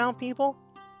emotionally around people.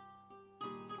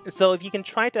 So if you can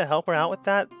try to help her out with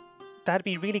that, that'd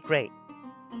be really great.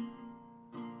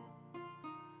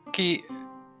 He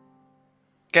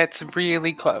gets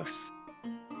really close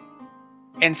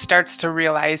and starts to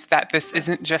realize that this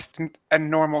isn't just a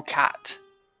normal cat,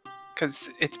 because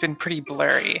it's been pretty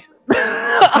blurry.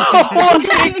 Oh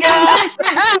my god!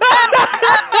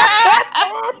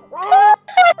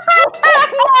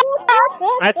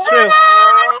 That's true.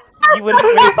 You wouldn't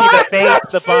really see the face,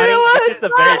 the body. It's just a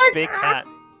very big cat.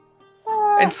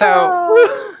 And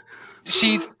so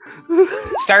she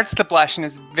starts to blush and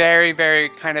is very, very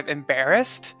kind of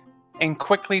embarrassed and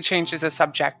quickly changes the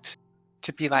subject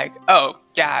to be like, oh,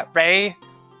 yeah, Ray,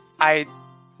 I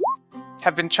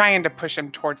have been trying to push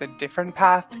him towards a different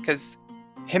path because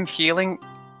him healing,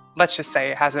 let's just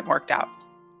say, hasn't worked out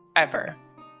ever.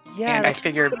 Yeah, and I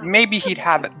figured maybe he'd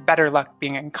have better luck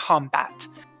being in combat.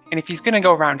 And if he's going to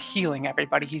go around healing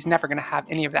everybody, he's never going to have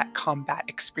any of that combat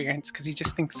experience because he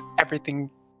just thinks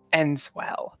everything ends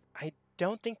well. I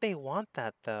don't think they want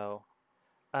that, though.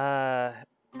 I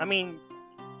mean,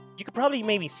 you could probably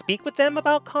maybe speak with them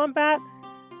about combat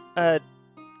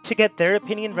to get their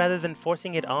opinion rather than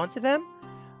forcing it onto them.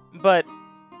 But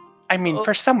I mean,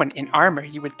 for someone in armor,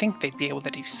 you would think they'd be able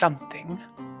to do something.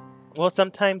 Well,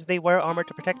 sometimes they wear armor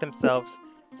to protect themselves,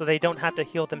 so they don't have to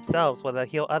heal themselves while they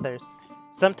heal others.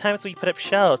 Sometimes we put up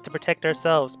shells to protect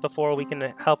ourselves before we can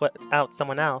help out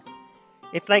someone else.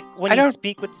 It's like when you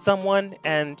speak with someone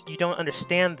and you don't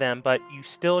understand them, but you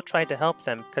still try to help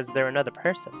them because they're another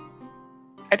person.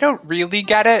 I don't really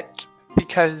get it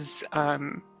because,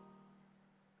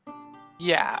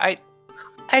 yeah,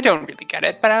 I don't really get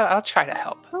it, but I'll try to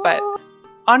help. But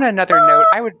on another note,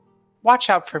 I would watch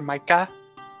out for Micah.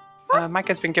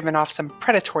 Micah's been giving off some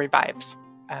predatory vibes.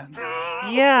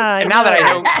 Yeah. And now that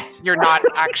I know you're not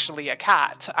actually a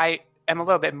cat, I am a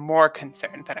little bit more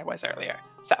concerned than I was earlier.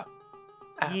 So.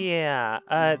 Yeah.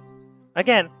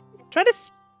 Again, try to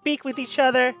speak with each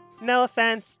other. No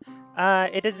offense.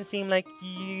 It doesn't seem like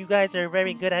you guys are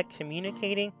very good at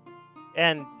communicating.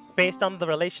 And based on the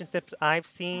relationships I've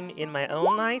seen in my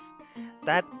own life,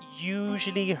 that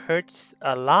usually hurts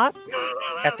a lot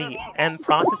at the end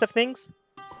process of things.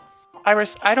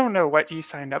 Iris, I don't know what you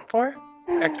signed up for.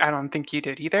 I don't think you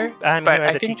did either. I'm but here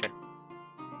as I a think, teacher.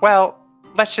 well,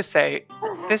 let's just say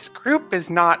this group is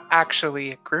not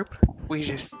actually a group. We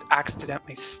just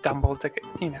accidentally stumbled,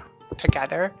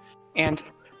 together. And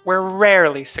We're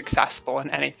rarely successful in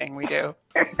anything we do.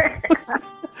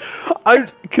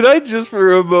 Could I just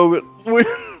for a moment?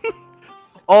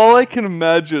 All I can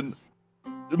imagine,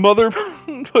 Mother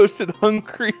posted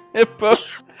Hungry Hippo.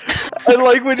 I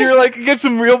like when you're like, get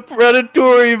some real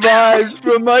predatory vibes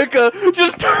from Micah.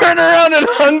 Just turn around and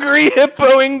Hungry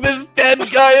Hippoing this dead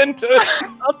guy into.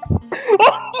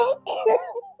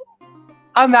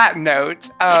 On that note,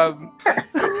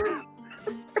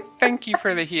 thank you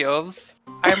for the heals.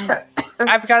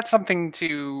 I've got something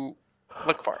to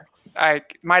look for. I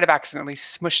might have accidentally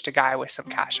smushed a guy with some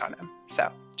cash on him, so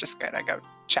just gonna go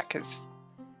check his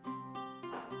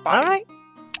body All right.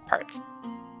 parts.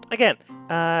 Again,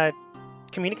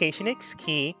 communication is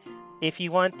key. If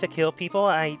you want to kill people,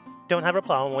 I don't have a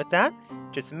problem with that.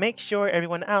 Just make sure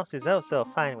everyone else is also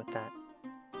fine with that.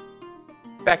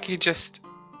 Becky just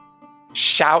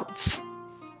shouts,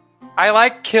 "I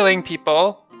like killing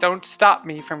people. Don't stop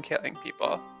me from killing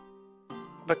people."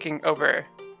 Looking over,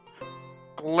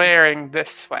 glaring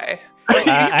this way. You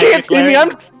can't see me,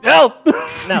 I'm stealth!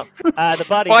 No, the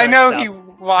body. Well, I know stealth. he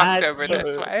walked As over you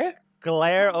this way.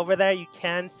 Glare over there, you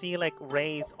can see like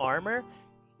Ray's armor,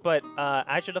 but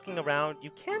as you're looking around, you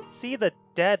can't see the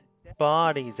dead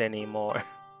bodies anymore.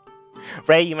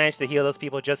 Ray, you managed to heal those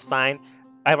people just fine.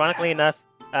 Ironically enough,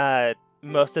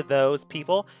 most of those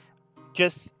people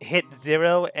just hit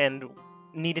 0 and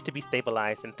needed to be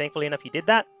stabilized, and thankfully enough, you did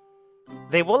that.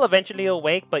 They will eventually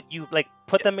awake, but you like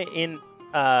put them in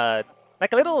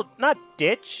like a little, not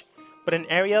ditch, but an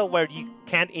area where you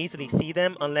can't easily see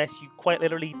them unless you quite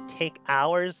literally take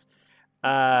hours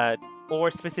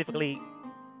or specifically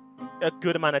a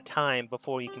good amount of time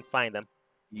before you can find them.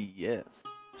 Yes.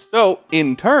 So,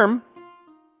 in turn,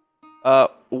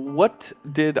 what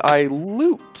did I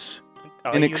loot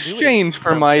in exchange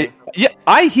for my... Yeah,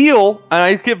 I heal and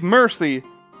I give mercy,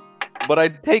 but I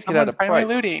take it at a price.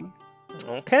 Looting.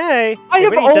 Okay. I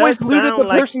have always looted the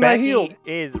like person I Becky healed.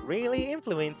 Is really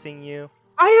influencing you.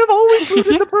 I have always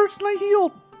looted the person I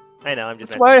healed. I know, I'm just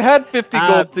That's why I had 50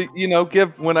 gold to,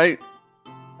 give when I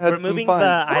had removing some fun.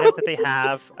 the items that they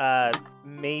have,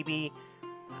 maybe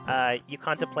you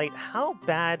contemplate how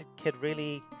bad could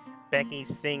really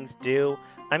Becky's things do.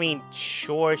 I mean,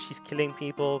 sure, she's killing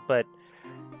people, but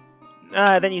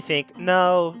then you think,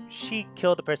 no, she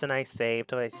killed the person I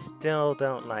saved, so I still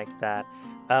don't like that.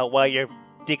 While you're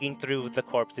digging through the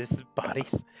corpses'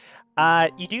 bodies.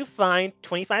 You do find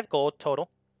 25 gold total.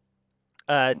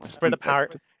 Spread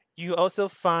apart. You also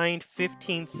find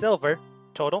 15 silver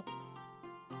total.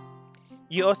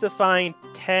 You also find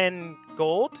 10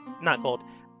 gold. Not gold.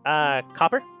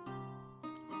 Copper.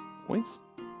 Nice.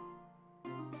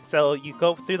 So you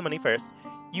go through the money first.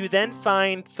 You then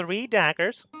find 3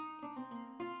 daggers.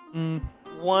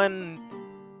 1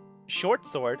 short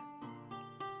sword.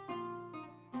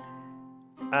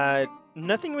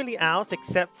 Nothing really else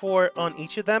except for on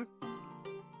each of them,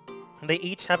 they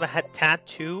each have a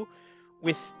tattoo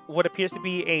with what appears to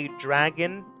be a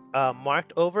dragon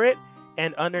marked over it,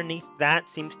 and underneath that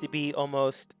seems to be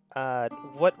almost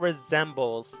what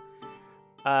resembles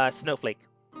Snowflake.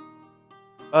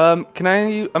 I'm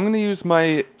gonna use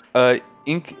my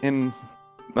ink and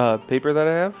paper that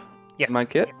I have Yes. in my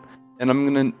kit, and I'm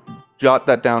gonna jot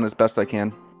that down as best I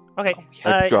can. Okay.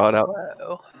 Like, draw it out.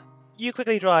 Whoa. You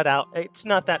quickly draw it out. It's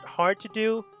not that hard to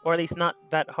do, or at least not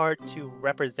that hard to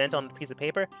represent on a piece of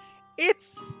paper.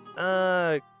 It's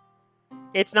not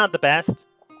the best,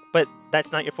 but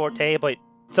that's not your forte. But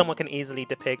someone can easily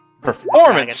depict this is a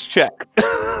Performance check.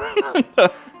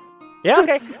 Yeah,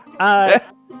 okay.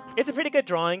 It's a pretty good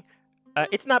drawing.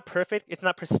 It's not perfect. It's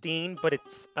not pristine, but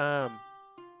it's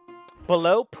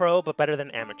below pro, but better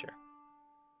than amateur.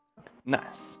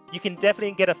 Nice. You can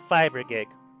definitely get a Fiverr gig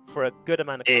for a good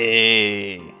amount of cash.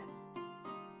 Hey.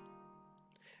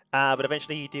 But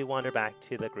eventually you do wander back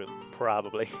to the group,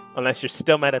 probably. Unless you're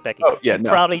still mad at Becky. Oh, yeah, no.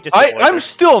 Probably just I'm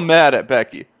still mad at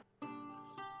Becky.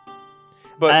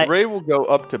 But Uh, Ray will go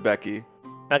up to Becky.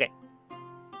 Okay.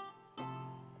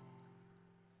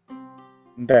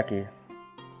 Becky,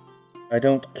 I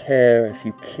don't care if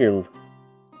you kill,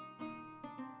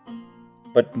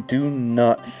 but do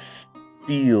not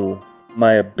steal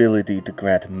my ability to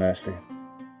grant mercy.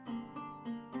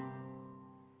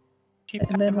 Keep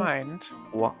that in mind.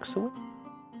 Walks away.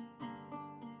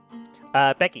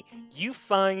 Becky, you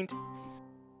find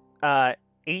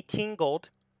 18 gold.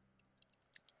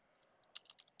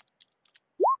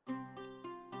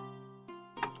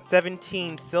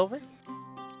 $17 silver.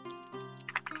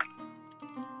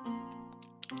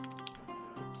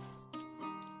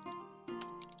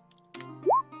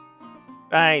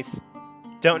 Nice.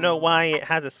 Don't know why it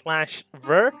has a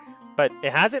 /ver, but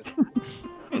it has it.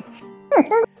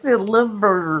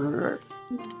 Silver.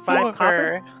 5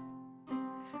 Silver.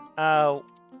 copper.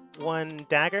 1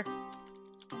 dagger.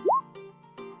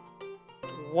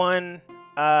 1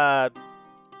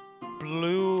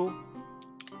 blue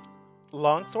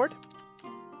longsword.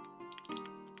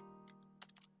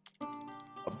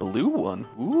 A blue one.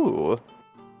 Ooh.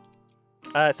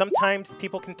 Sometimes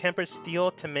people can temper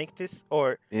steel to make this,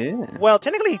 or Yeah. well,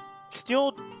 technically,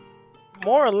 steel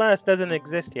more or less doesn't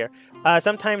exist here.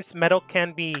 Sometimes metal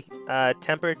can be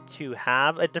tempered to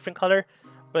have a different color,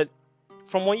 but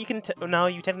from what you can now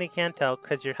you technically can't tell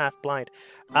because you're half blind.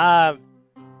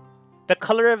 The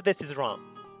color of this is wrong.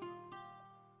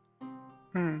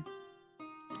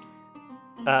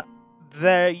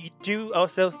 There you do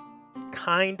also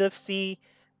kind of see.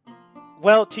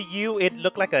 Well, to you, it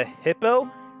looked like a hippo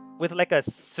with like a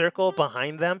circle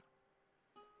behind them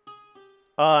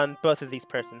on both of these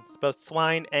persons, both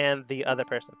Swine and the other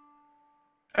person.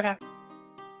 Okay.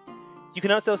 You can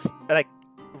also, like,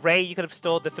 Ray, you could have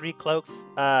stole the 3 cloaks.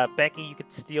 Becky, you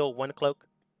could steal 1 cloak.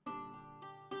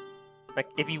 Like,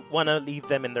 if you want to leave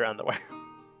them in their underwear.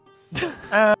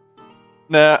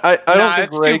 Nah, I don't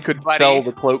it's think Ray too could bloody. sell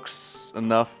the cloaks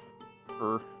enough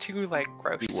for Too, like,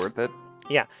 gross. be worth it.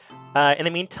 In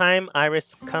the meantime,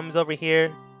 Iris comes over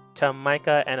here to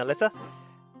Micah and Alyssa.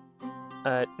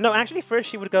 No, actually, first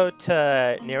she would go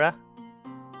to Nira,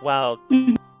 while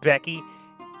Becky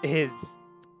is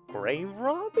grave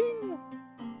robbing.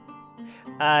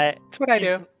 That's what I she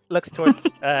do. Looks towards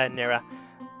Nira.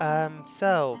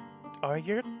 So, are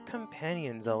your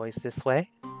companions always this way?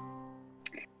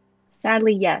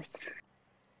 Sadly, yes.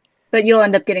 But you'll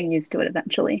end up getting used to it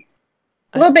eventually.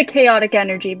 A little bit chaotic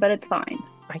energy, but it's fine.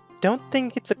 I don't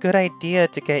think it's a good idea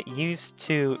to get used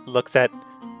to. Looks at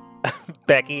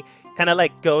Becky, kind of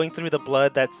like going through the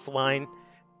blood that Swine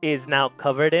is now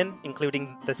covered in,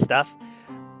 including the stuff.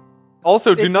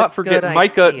 Also, do It's not a forget good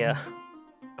Micah idea.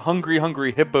 hungry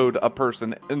hippoed a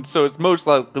person, and so it's most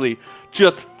likely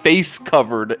just face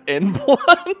covered in blood.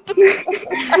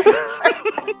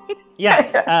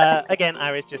 Yeah, again,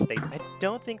 Iris just states, I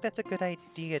don't think that's a good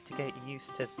idea to get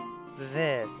used to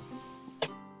this.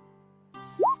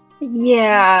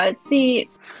 Yeah, see,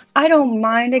 I don't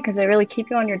mind it because they really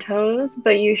keep you on your toes,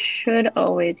 but you should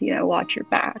always, watch your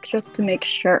back just to make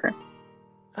sure.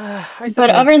 I But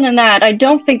suppose other than that, I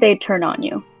don't think they'd turn on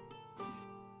you.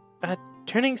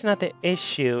 turning's not the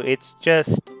issue. It's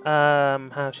just,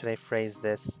 how should I phrase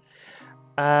this?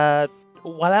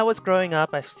 While I was growing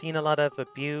up, I've seen a lot of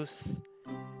abuse.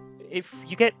 If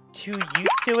you get too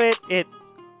used to it,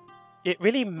 it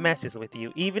really messes with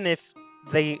you, even if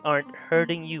they aren't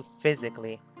hurting you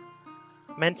physically.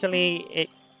 Mentally,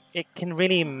 it can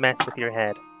really mess with your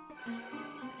head.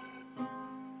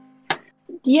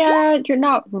 Yeah, you're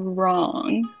not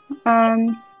wrong.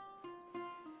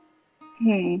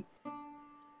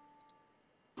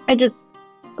 I just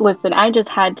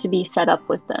had to be set up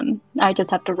with them. I just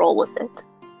have to roll with it.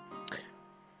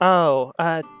 Oh,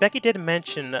 Becky did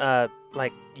mention,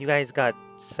 like, you guys got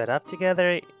set up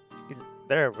together. Is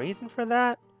there a reason for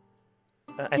that?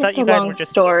 I thought It's you a guys long were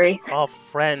just story. all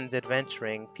friends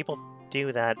adventuring. People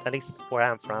do that, at least where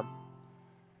I'm from.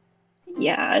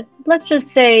 Yeah, let's just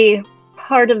say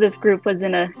part of this group was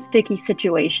in a sticky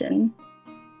situation.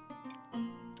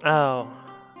 Oh.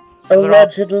 So they're all,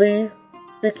 Allegedly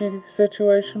sticky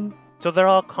situation. so they're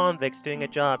all convicts doing a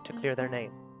job to clear their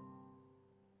name.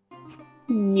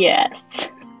 Yes.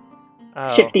 Oh.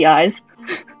 Shifty eyes.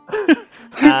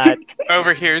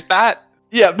 Overhears that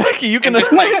Yeah, Becky, you can and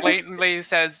just like blatantly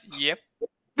says, "Yep."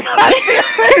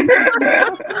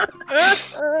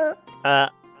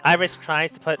 Iris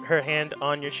tries to put her hand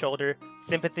on your shoulder.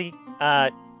 Sympathy.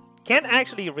 Can't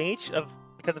actually reach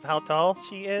because of how tall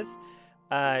she is.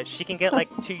 She can get like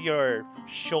to your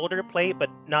shoulder plate, but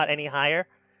not any higher.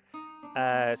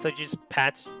 So you just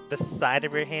pat the side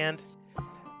of your hand.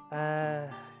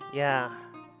 Yeah.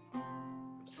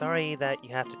 Sorry that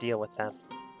you have to deal with them.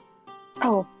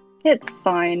 Oh, it's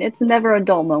fine. It's never a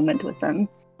dull moment with them.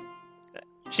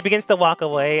 She begins to walk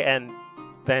away and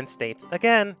then states,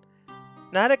 again,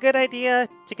 not a good idea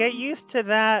to get used to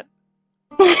that.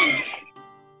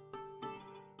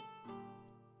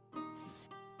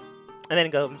 And then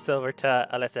goes over to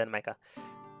Alyssa and Micah.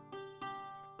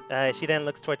 She then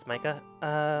looks towards Micah.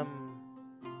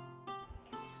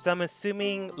 So I'm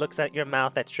assuming looks at your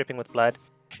mouth that's dripping with blood.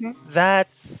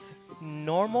 That's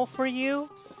normal for you?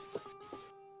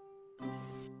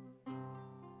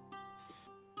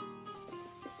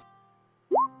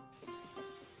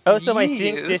 Oh, so I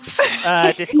think this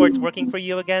Discord's working for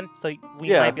you again, so we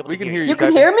might be able to we can hear hear you. you. You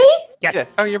can hear me? Yes. Yeah.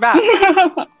 Oh, you're back.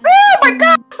 Oh my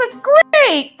gosh, that's great!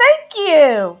 great. Thank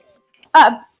you.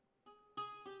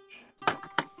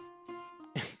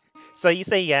 So you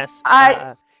say yes.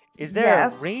 Is there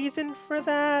yes. a reason for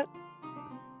that?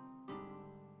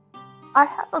 I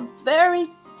have a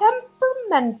very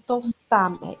temperamental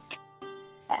stomach,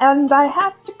 and I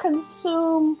have to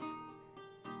consume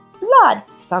blood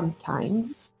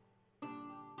sometimes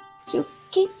to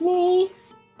keep me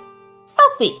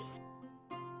healthy.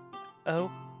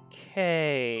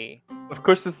 Okay. Of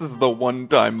course, this is the one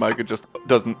time Micah just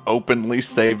doesn't openly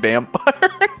say vampire.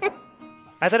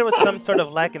 I thought it was some sort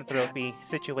of lycanthropy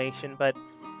situation, but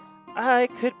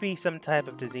it could be some type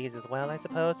of disease as well, I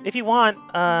suppose. If you want,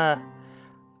 I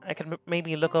could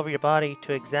maybe look over your body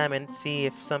to examine, see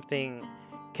if something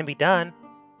can be done.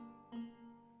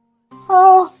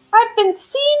 Oh, I've been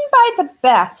seen by the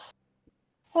best,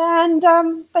 and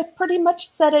they pretty much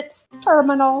said it's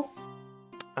terminal,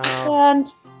 and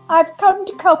I've come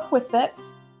to cope with it.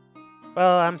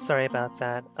 Well, I'm sorry about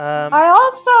that. I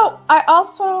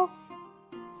also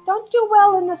don't do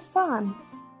well in the sun.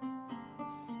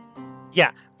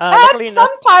 Yeah. And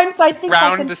sometimes I think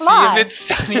I can fly. Round to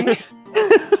see if it's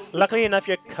sunny. Luckily enough,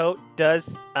 your coat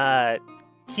does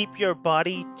keep your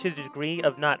body to the degree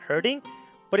of not hurting,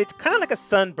 but it's kind of like a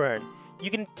sunburn. You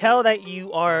can tell that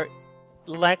you are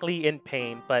likely in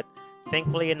pain, but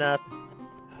thankfully enough,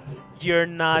 you're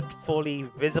not fully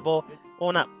visible.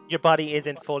 Well, not your body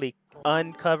isn't fully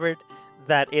uncovered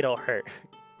that it'll hurt.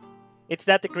 It's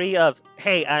that degree of,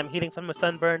 hey, I'm healing from a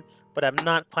sunburn, but I'm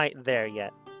not quite there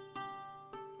yet.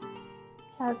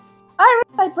 Yes,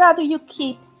 I'd rather you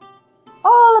keep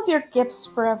all of your gifts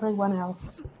for everyone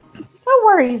else. No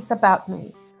worries about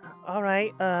me. All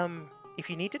right. If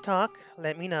you need to talk,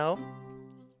 let me know.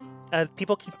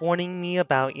 People keep warning me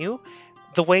about you.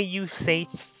 The way you say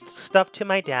stuff to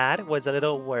my dad was a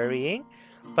little worrying,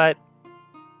 but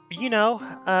you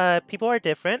know, people are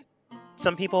different.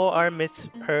 Some people are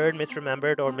misheard,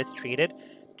 misremembered, or mistreated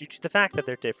due to the fact that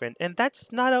they're different, and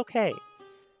that's not okay.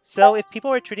 So if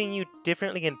people are treating you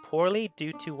differently and poorly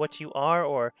due to what you are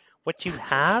or what you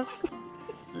have,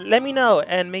 let me know,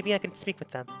 and maybe I can speak with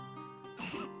them.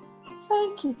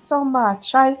 Thank you so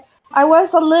much. I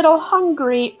was a little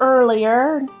hungry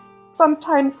earlier.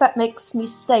 Sometimes that makes me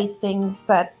say things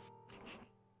that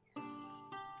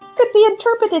could be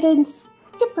interpreted in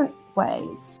different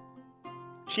ways.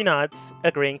 She nods,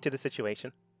 agreeing to the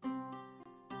situation.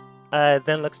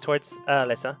 Then looks towards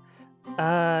Alyssa.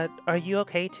 Are you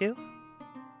okay too?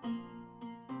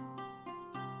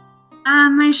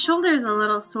 My shoulder's a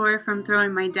little sore from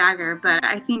throwing my dagger, but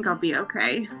I think I'll be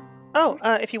okay. Oh,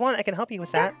 if you want, I can help you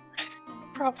with that.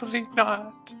 Probably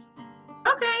not.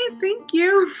 Okay, thank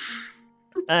you.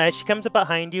 She comes up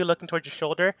behind you, looking towards your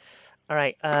shoulder. All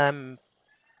right,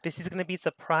 this is going to be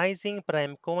surprising, but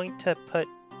I'm going to put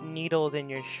needles in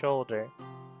your shoulder.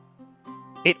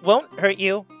 It won't hurt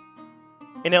you,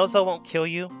 and it also won't kill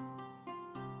you,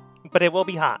 but it will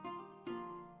be hot.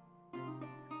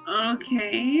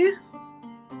 Okay.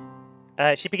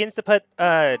 She begins to put,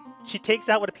 she takes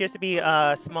out what appears to be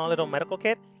a small little medical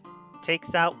kit,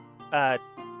 takes out,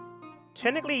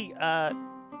 technically, I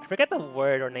forget the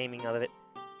word or naming of it.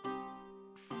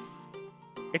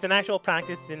 It's an actual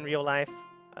practice in real life.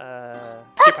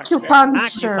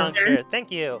 Acupuncture.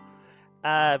 Thank you.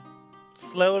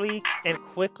 Slowly and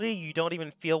quickly, you don't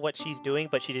even feel what she's doing,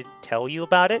 but she didn't tell you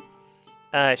about it.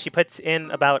 She puts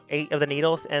in about 8 of the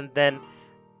needles, and then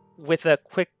with a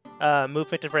quick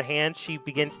movement of her hand, she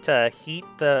begins to heat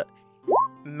the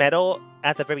metal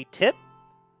at the very tip.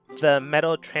 The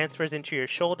metal transfers into your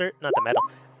shoulder. Not the metal.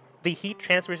 The heat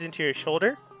transfers into your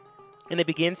shoulder, and it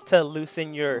begins to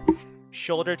loosen your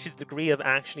shoulder to the degree of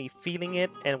actually feeling it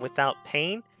and without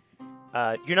pain.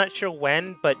 You're not sure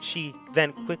when, but she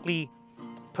then quickly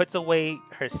puts away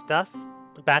her stuff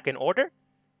back in order,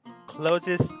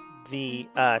 closes the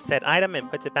said item, and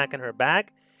puts it back in her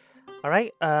bag. All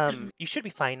right, you should be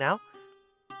fine now.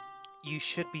 You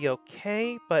should be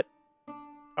okay, but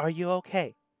are you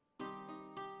okay?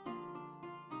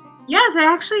 Yes, I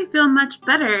actually feel much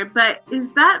better, but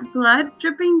is that blood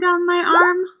dripping down my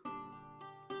arm?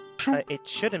 It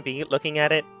shouldn't be. Looking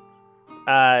at it,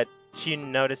 she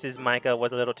notices Micah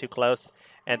was a little too close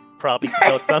and probably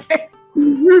spilled some.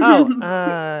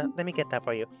 Oh, let me get that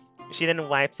for you. She then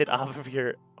wipes it off of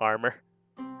your armor.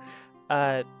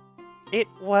 It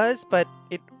was, but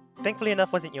it thankfully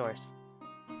enough wasn't yours.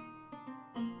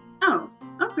 Oh,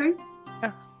 okay.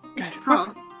 Yeah, good. Oh.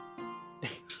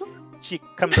 She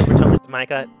comes over towards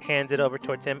Micah, hands it over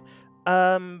towards him.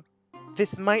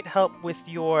 This might help with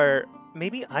your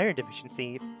maybe iron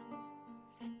deficiency.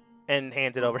 And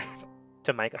hands it over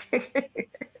to Micah.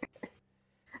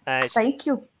 Thank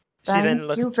you. She then Thank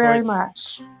looks you very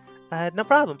towards- much. No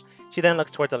problem. She then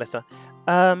looks towards Alyssa.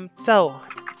 So,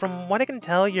 from what I can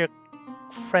tell, your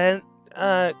friend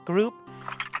group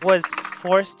was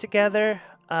forced together.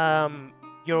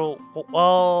 You're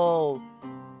all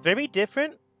very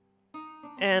different,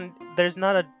 and there's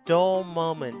not a dull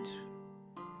moment.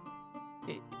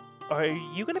 Are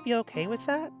you gonna be okay with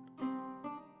that?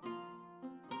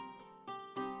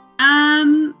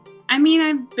 I mean,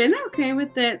 I've been okay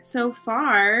with it so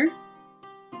far.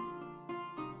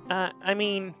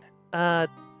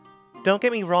 Don't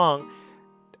get me wrong.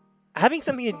 Having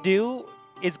something to do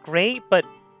is great, but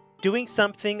doing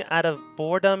something out of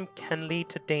boredom can lead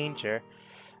to danger.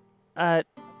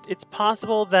 It's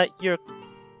possible that your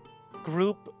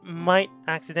group might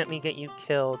accidentally get you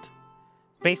killed.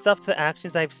 Based off the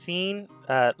actions I've seen,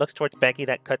 looks towards Becky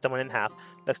that cut someone in half,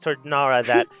 looks towards Nara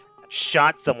that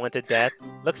shot someone to death,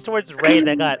 looks towards Ray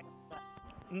that got...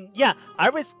 Yeah,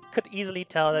 Iris could easily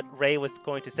tell that Ray was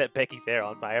going to set Becky's hair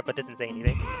on fire, but doesn't say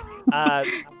anything.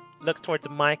 Looks towards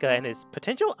Micah and his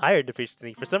potential iron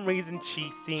deficiency. For some reason, she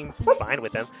seems fine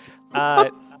with him.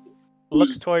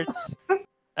 Looks towards you,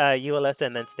 Alyssa,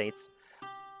 and then states,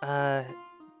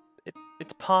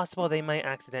 it's possible they might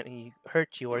accidentally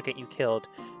hurt you or get you killed.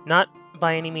 Not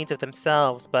by any means of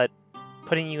themselves, but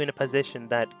putting you in a position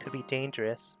that could be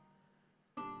dangerous.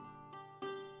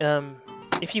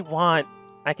 If you want,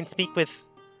 I can speak with...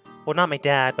 Well, not my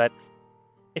dad, but...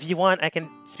 If you want, I can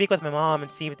speak with my mom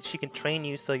and see if she can train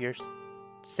you so you're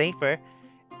safer.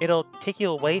 It'll take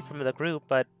you away from the group,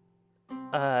 but...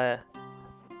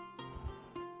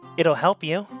 it'll help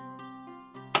you.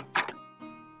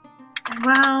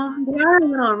 Well, they are a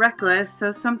little reckless,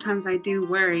 so sometimes I do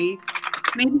worry.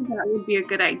 Maybe that would be a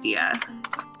good idea.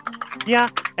 Yeah,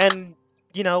 and,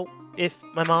 if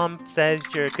my mom says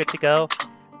you're good to go,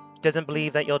 doesn't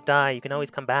believe that you'll die, you can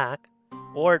always come back.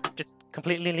 Or just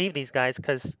completely leave these guys,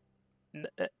 because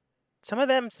some of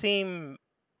them seem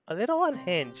a little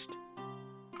unhinged.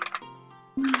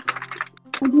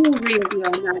 I do agree with you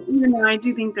on that, even though I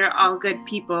do think they're all good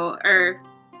people, or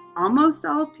almost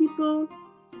all people.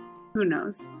 Who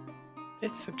knows?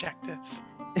 It's subjective.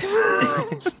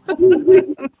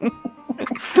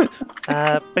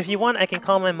 But if you want, I can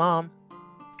call my mom.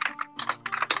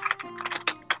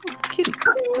 Kitty.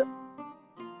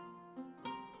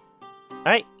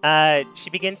 Alright, she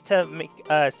begins to make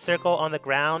a circle on the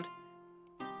ground.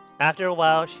 After a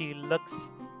while, she looks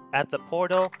at the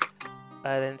portal,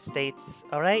 then states,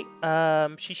 alright,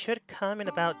 she should come in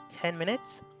about 10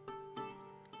 minutes.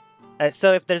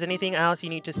 So if there's anything else you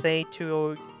need to say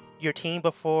to your team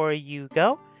before you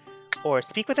go, or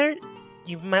speak with her,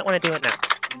 you might want to do it now.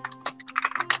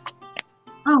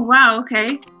 Oh, wow,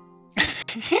 okay.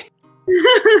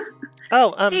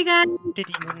 Hey guys. Did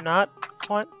you not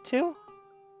want to?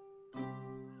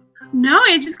 No,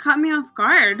 it just caught me off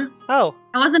guard. Oh.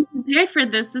 I wasn't prepared for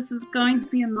this. This is going to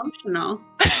be emotional.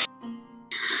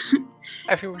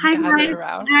 Everyone Hi guys.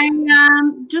 around. I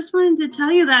just wanted to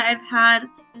tell you that I've had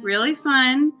really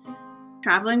fun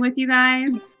traveling with you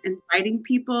guys and fighting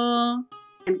people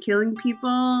and killing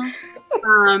people.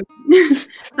 But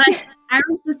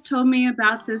Iris just told me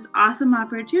about this awesome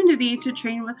opportunity to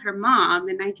train with her mom,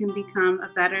 and I can become a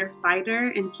better fighter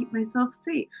and keep myself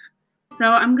safe. So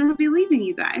I'm going to be leaving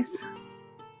you guys.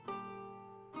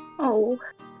 Oh.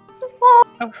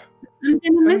 I'm going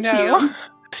to miss you.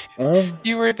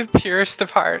 You were the purest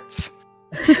of hearts.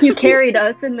 You carried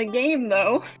us in the game,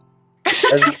 though.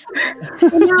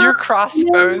 Your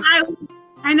crossbows.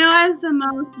 I know I was the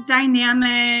most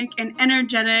dynamic and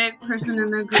energetic person in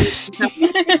the group. So,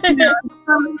 it's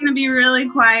probably going to be really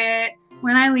quiet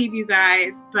when I leave you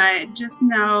guys, but just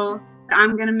know that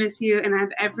I'm going to miss you, and I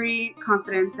have every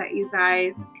confidence that you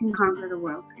guys can conquer the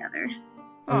world together.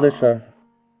 Alyssa,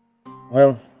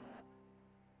 well,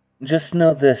 just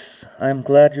know this. I'm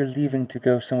glad you're leaving to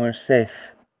go somewhere safe.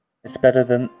 It's better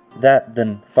than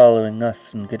following us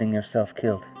and getting yourself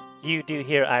killed. You do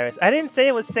hear Iris. I didn't say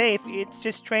it was safe. It's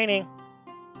just training.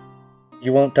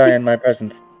 You won't die in my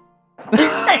presence.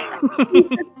 I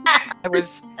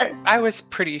was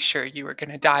pretty sure you were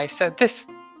gonna die, so this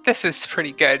is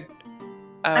pretty good.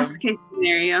 Best case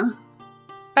scenario.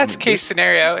 Best case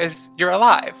scenario is you're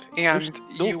alive and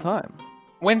you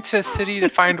went to a city to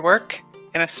find work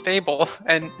in a stable,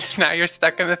 and now you're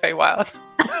stuck in the Feywild.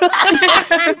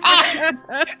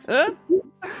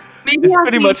 It's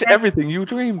pretty much everything you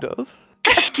dreamed of.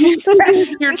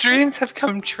 Your dreams have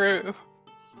come true.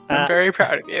 I'm very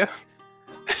proud of you.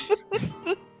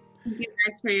 Thank you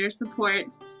guys for your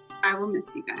support. I will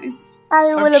miss you guys.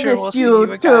 I will miss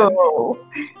you too.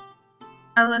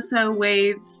 Alyssa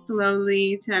waves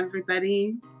slowly to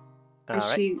everybody as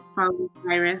Alright. she follows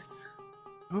Iris.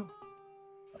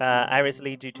 Iris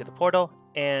leads you to the portal,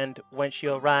 and when she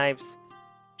arrives,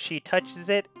 she touches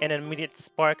it, and an immediate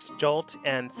sparks jolt,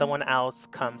 and someone else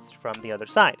comes from the other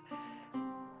side.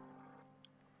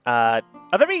 A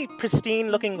very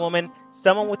pristine-looking woman,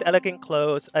 someone with elegant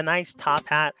clothes, a nice top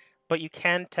hat, but you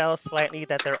can tell slightly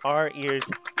that there are ears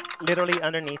literally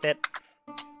underneath it.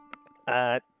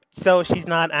 So she's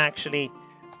not actually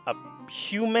a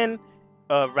human,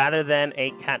 rather than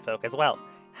a catfolk as well.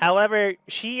 However,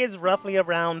 she is roughly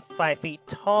around 5 feet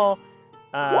tall,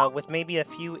 with maybe a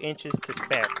few inches to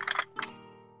spare.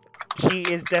 She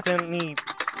is definitely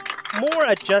more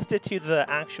adjusted to the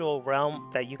actual realm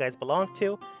that you guys belong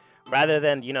to, rather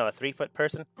than, a 3-foot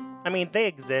person. I mean, they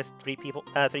exist,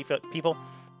 3-foot people,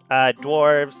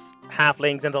 dwarves,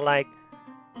 halflings, and the like.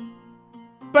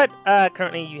 But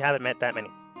currently, you haven't met that many.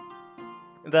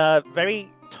 The very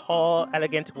tall,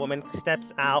 elegant woman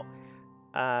steps out.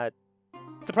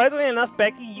 Surprisingly enough,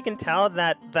 Becky, you can tell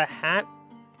that the hat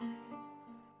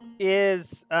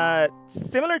is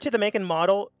similar to the make and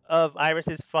model of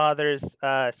Iris's father's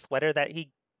sweater that he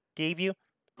gave you,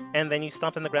 and then you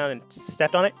stomped on the ground and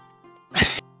stepped on it.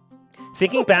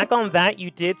 Thinking back on that,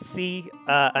 you did see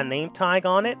a name tag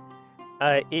on it.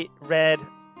 It read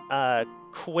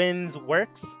Quinn's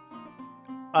Works.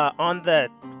 On the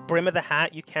brim of the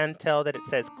hat, you can tell that it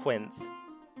says Quinn's.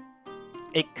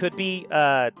 It could be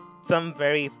some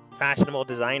very fashionable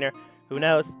designer, who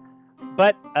knows?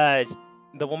 But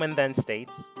the woman then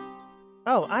states,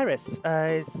 "Oh, Iris,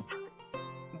 is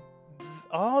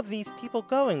all these people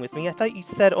going with me? I thought you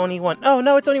said only one." "Oh,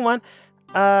 no, it's only one.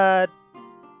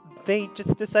 They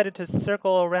just decided to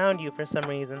circle around you for some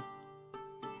reason."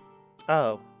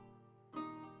 "Oh.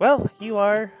 Well, you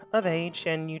are of age,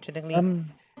 and you technically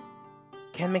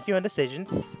can make your own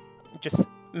decisions. Just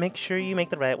make sure you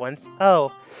make the right ones."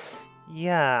 "Oh,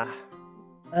 yeah,"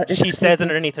 she says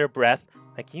underneath her breath,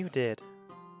 like you did.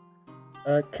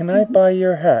 Can I buy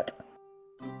your hat?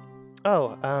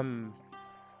 "Oh,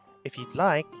 if you'd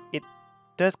like. It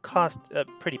does cost a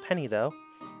pretty penny, though.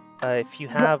 If you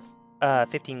have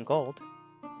 15 gold.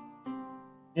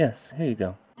 Yes, here you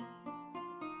go.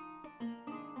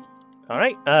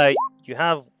 Alright, you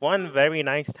have one very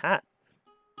nice hat."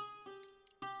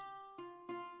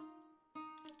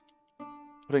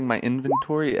 Putting my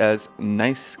inventory as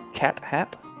nice cat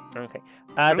hat. Okay.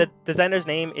 The designer's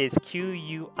name is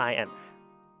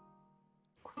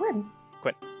Quin.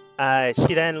 Quinn.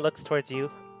 She then looks towards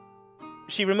you.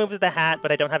 She removes the hat,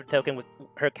 but I don't have a token with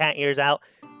her cat ears out,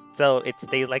 so it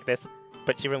stays like this,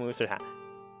 but she removes her hat.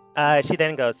 She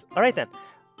then goes, "Alright then,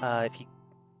 if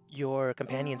your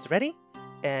companion's ready,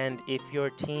 and if your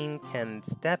team can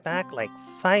step back like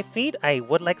 5 feet, I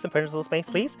would like some personal space,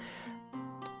 please."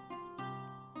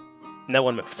 No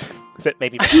one moves. Except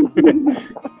maybe. I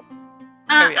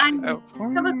have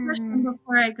a question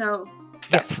before I go.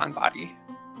 Steps on body.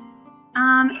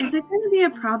 Is it going to be a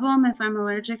problem if I'm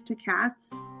allergic to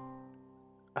cats?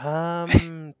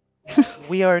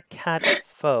 We are cat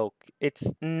folk.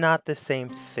 It's not the same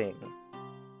thing.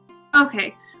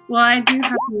 Okay. Well, I do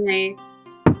have my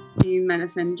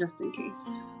medicine just in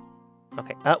case.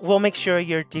 Okay. We'll make sure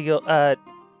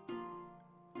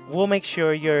we'll make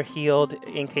sure you're healed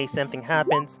in case something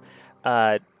happens.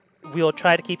 We'll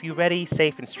try to keep you ready,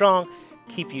 safe and strong,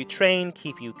 keep you trained,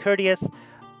 keep you courteous,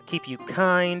 keep you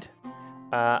kind.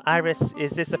 Iris,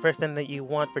 is this a person that you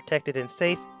want protected and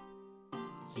safe?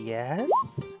 Yes?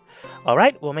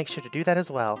 Alright, we'll make sure to do that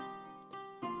as well.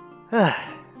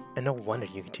 And no wonder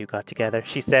you two got together,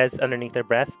 she says underneath her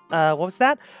breath. What was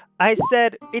that? I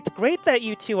said, it's great that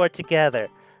you two are together.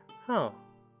 Oh,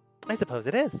 I suppose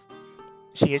it is.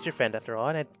 She is your friend after all,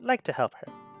 and I'd like to help her.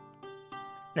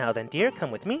 Now then, dear,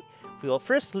 come with me. We will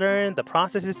first learn the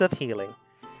processes of healing.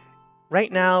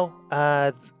 Right now,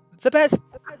 the best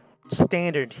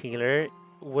standard healer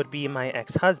would be my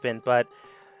ex-husband, but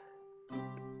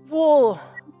we'll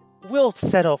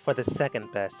settle for the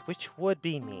second best, which would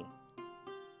be me.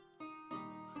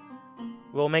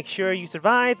 We'll make sure you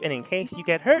survive, and in case you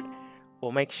get hurt,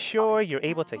 we'll make sure you're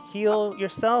able to heal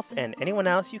yourself and anyone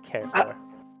else you care for.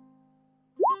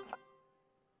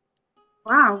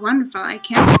 Wow, wonderful. I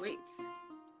can't wait.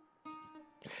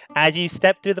 As you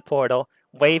step through the portal,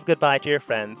 wave goodbye to your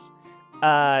friends.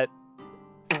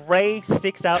 Ray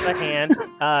sticks out a hand,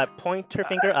 points her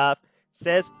finger up,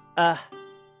 says, and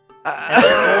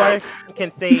before you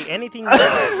can say anything more,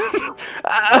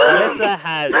 Alyssa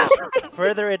has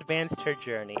further advanced her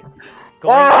journey,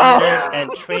 going on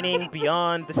and training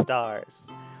beyond the stars.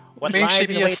 What May she lies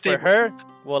in be a wait for stable- her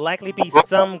will likely be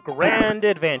some grand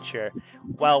adventure,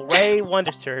 while Ray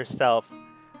wonders to herself,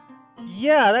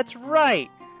 yeah, that's right.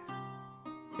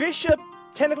 Bishop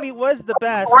technically was the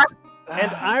best,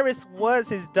 and Iris was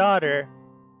his daughter.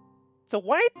 So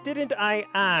why didn't I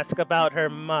ask about her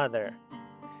mother?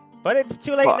 But it's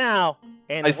too late Well, now,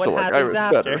 and I what still like happens Iris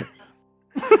after?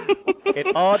 better.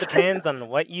 It all depends on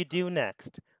what you do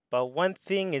next. But one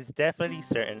thing is definitely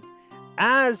certain.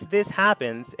 As this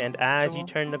happens, and as you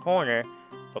turn the corner,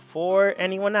 before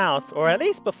anyone else, or at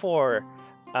least before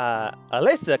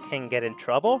Alyssa can get in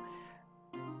trouble,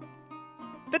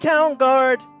 the town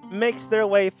guard makes their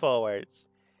way forwards.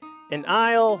 And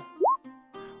Isle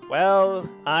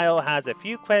has a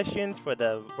few questions for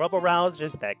the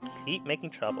Robo-Rousers that keep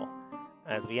making trouble.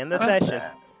 As we end the session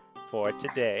for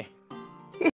today.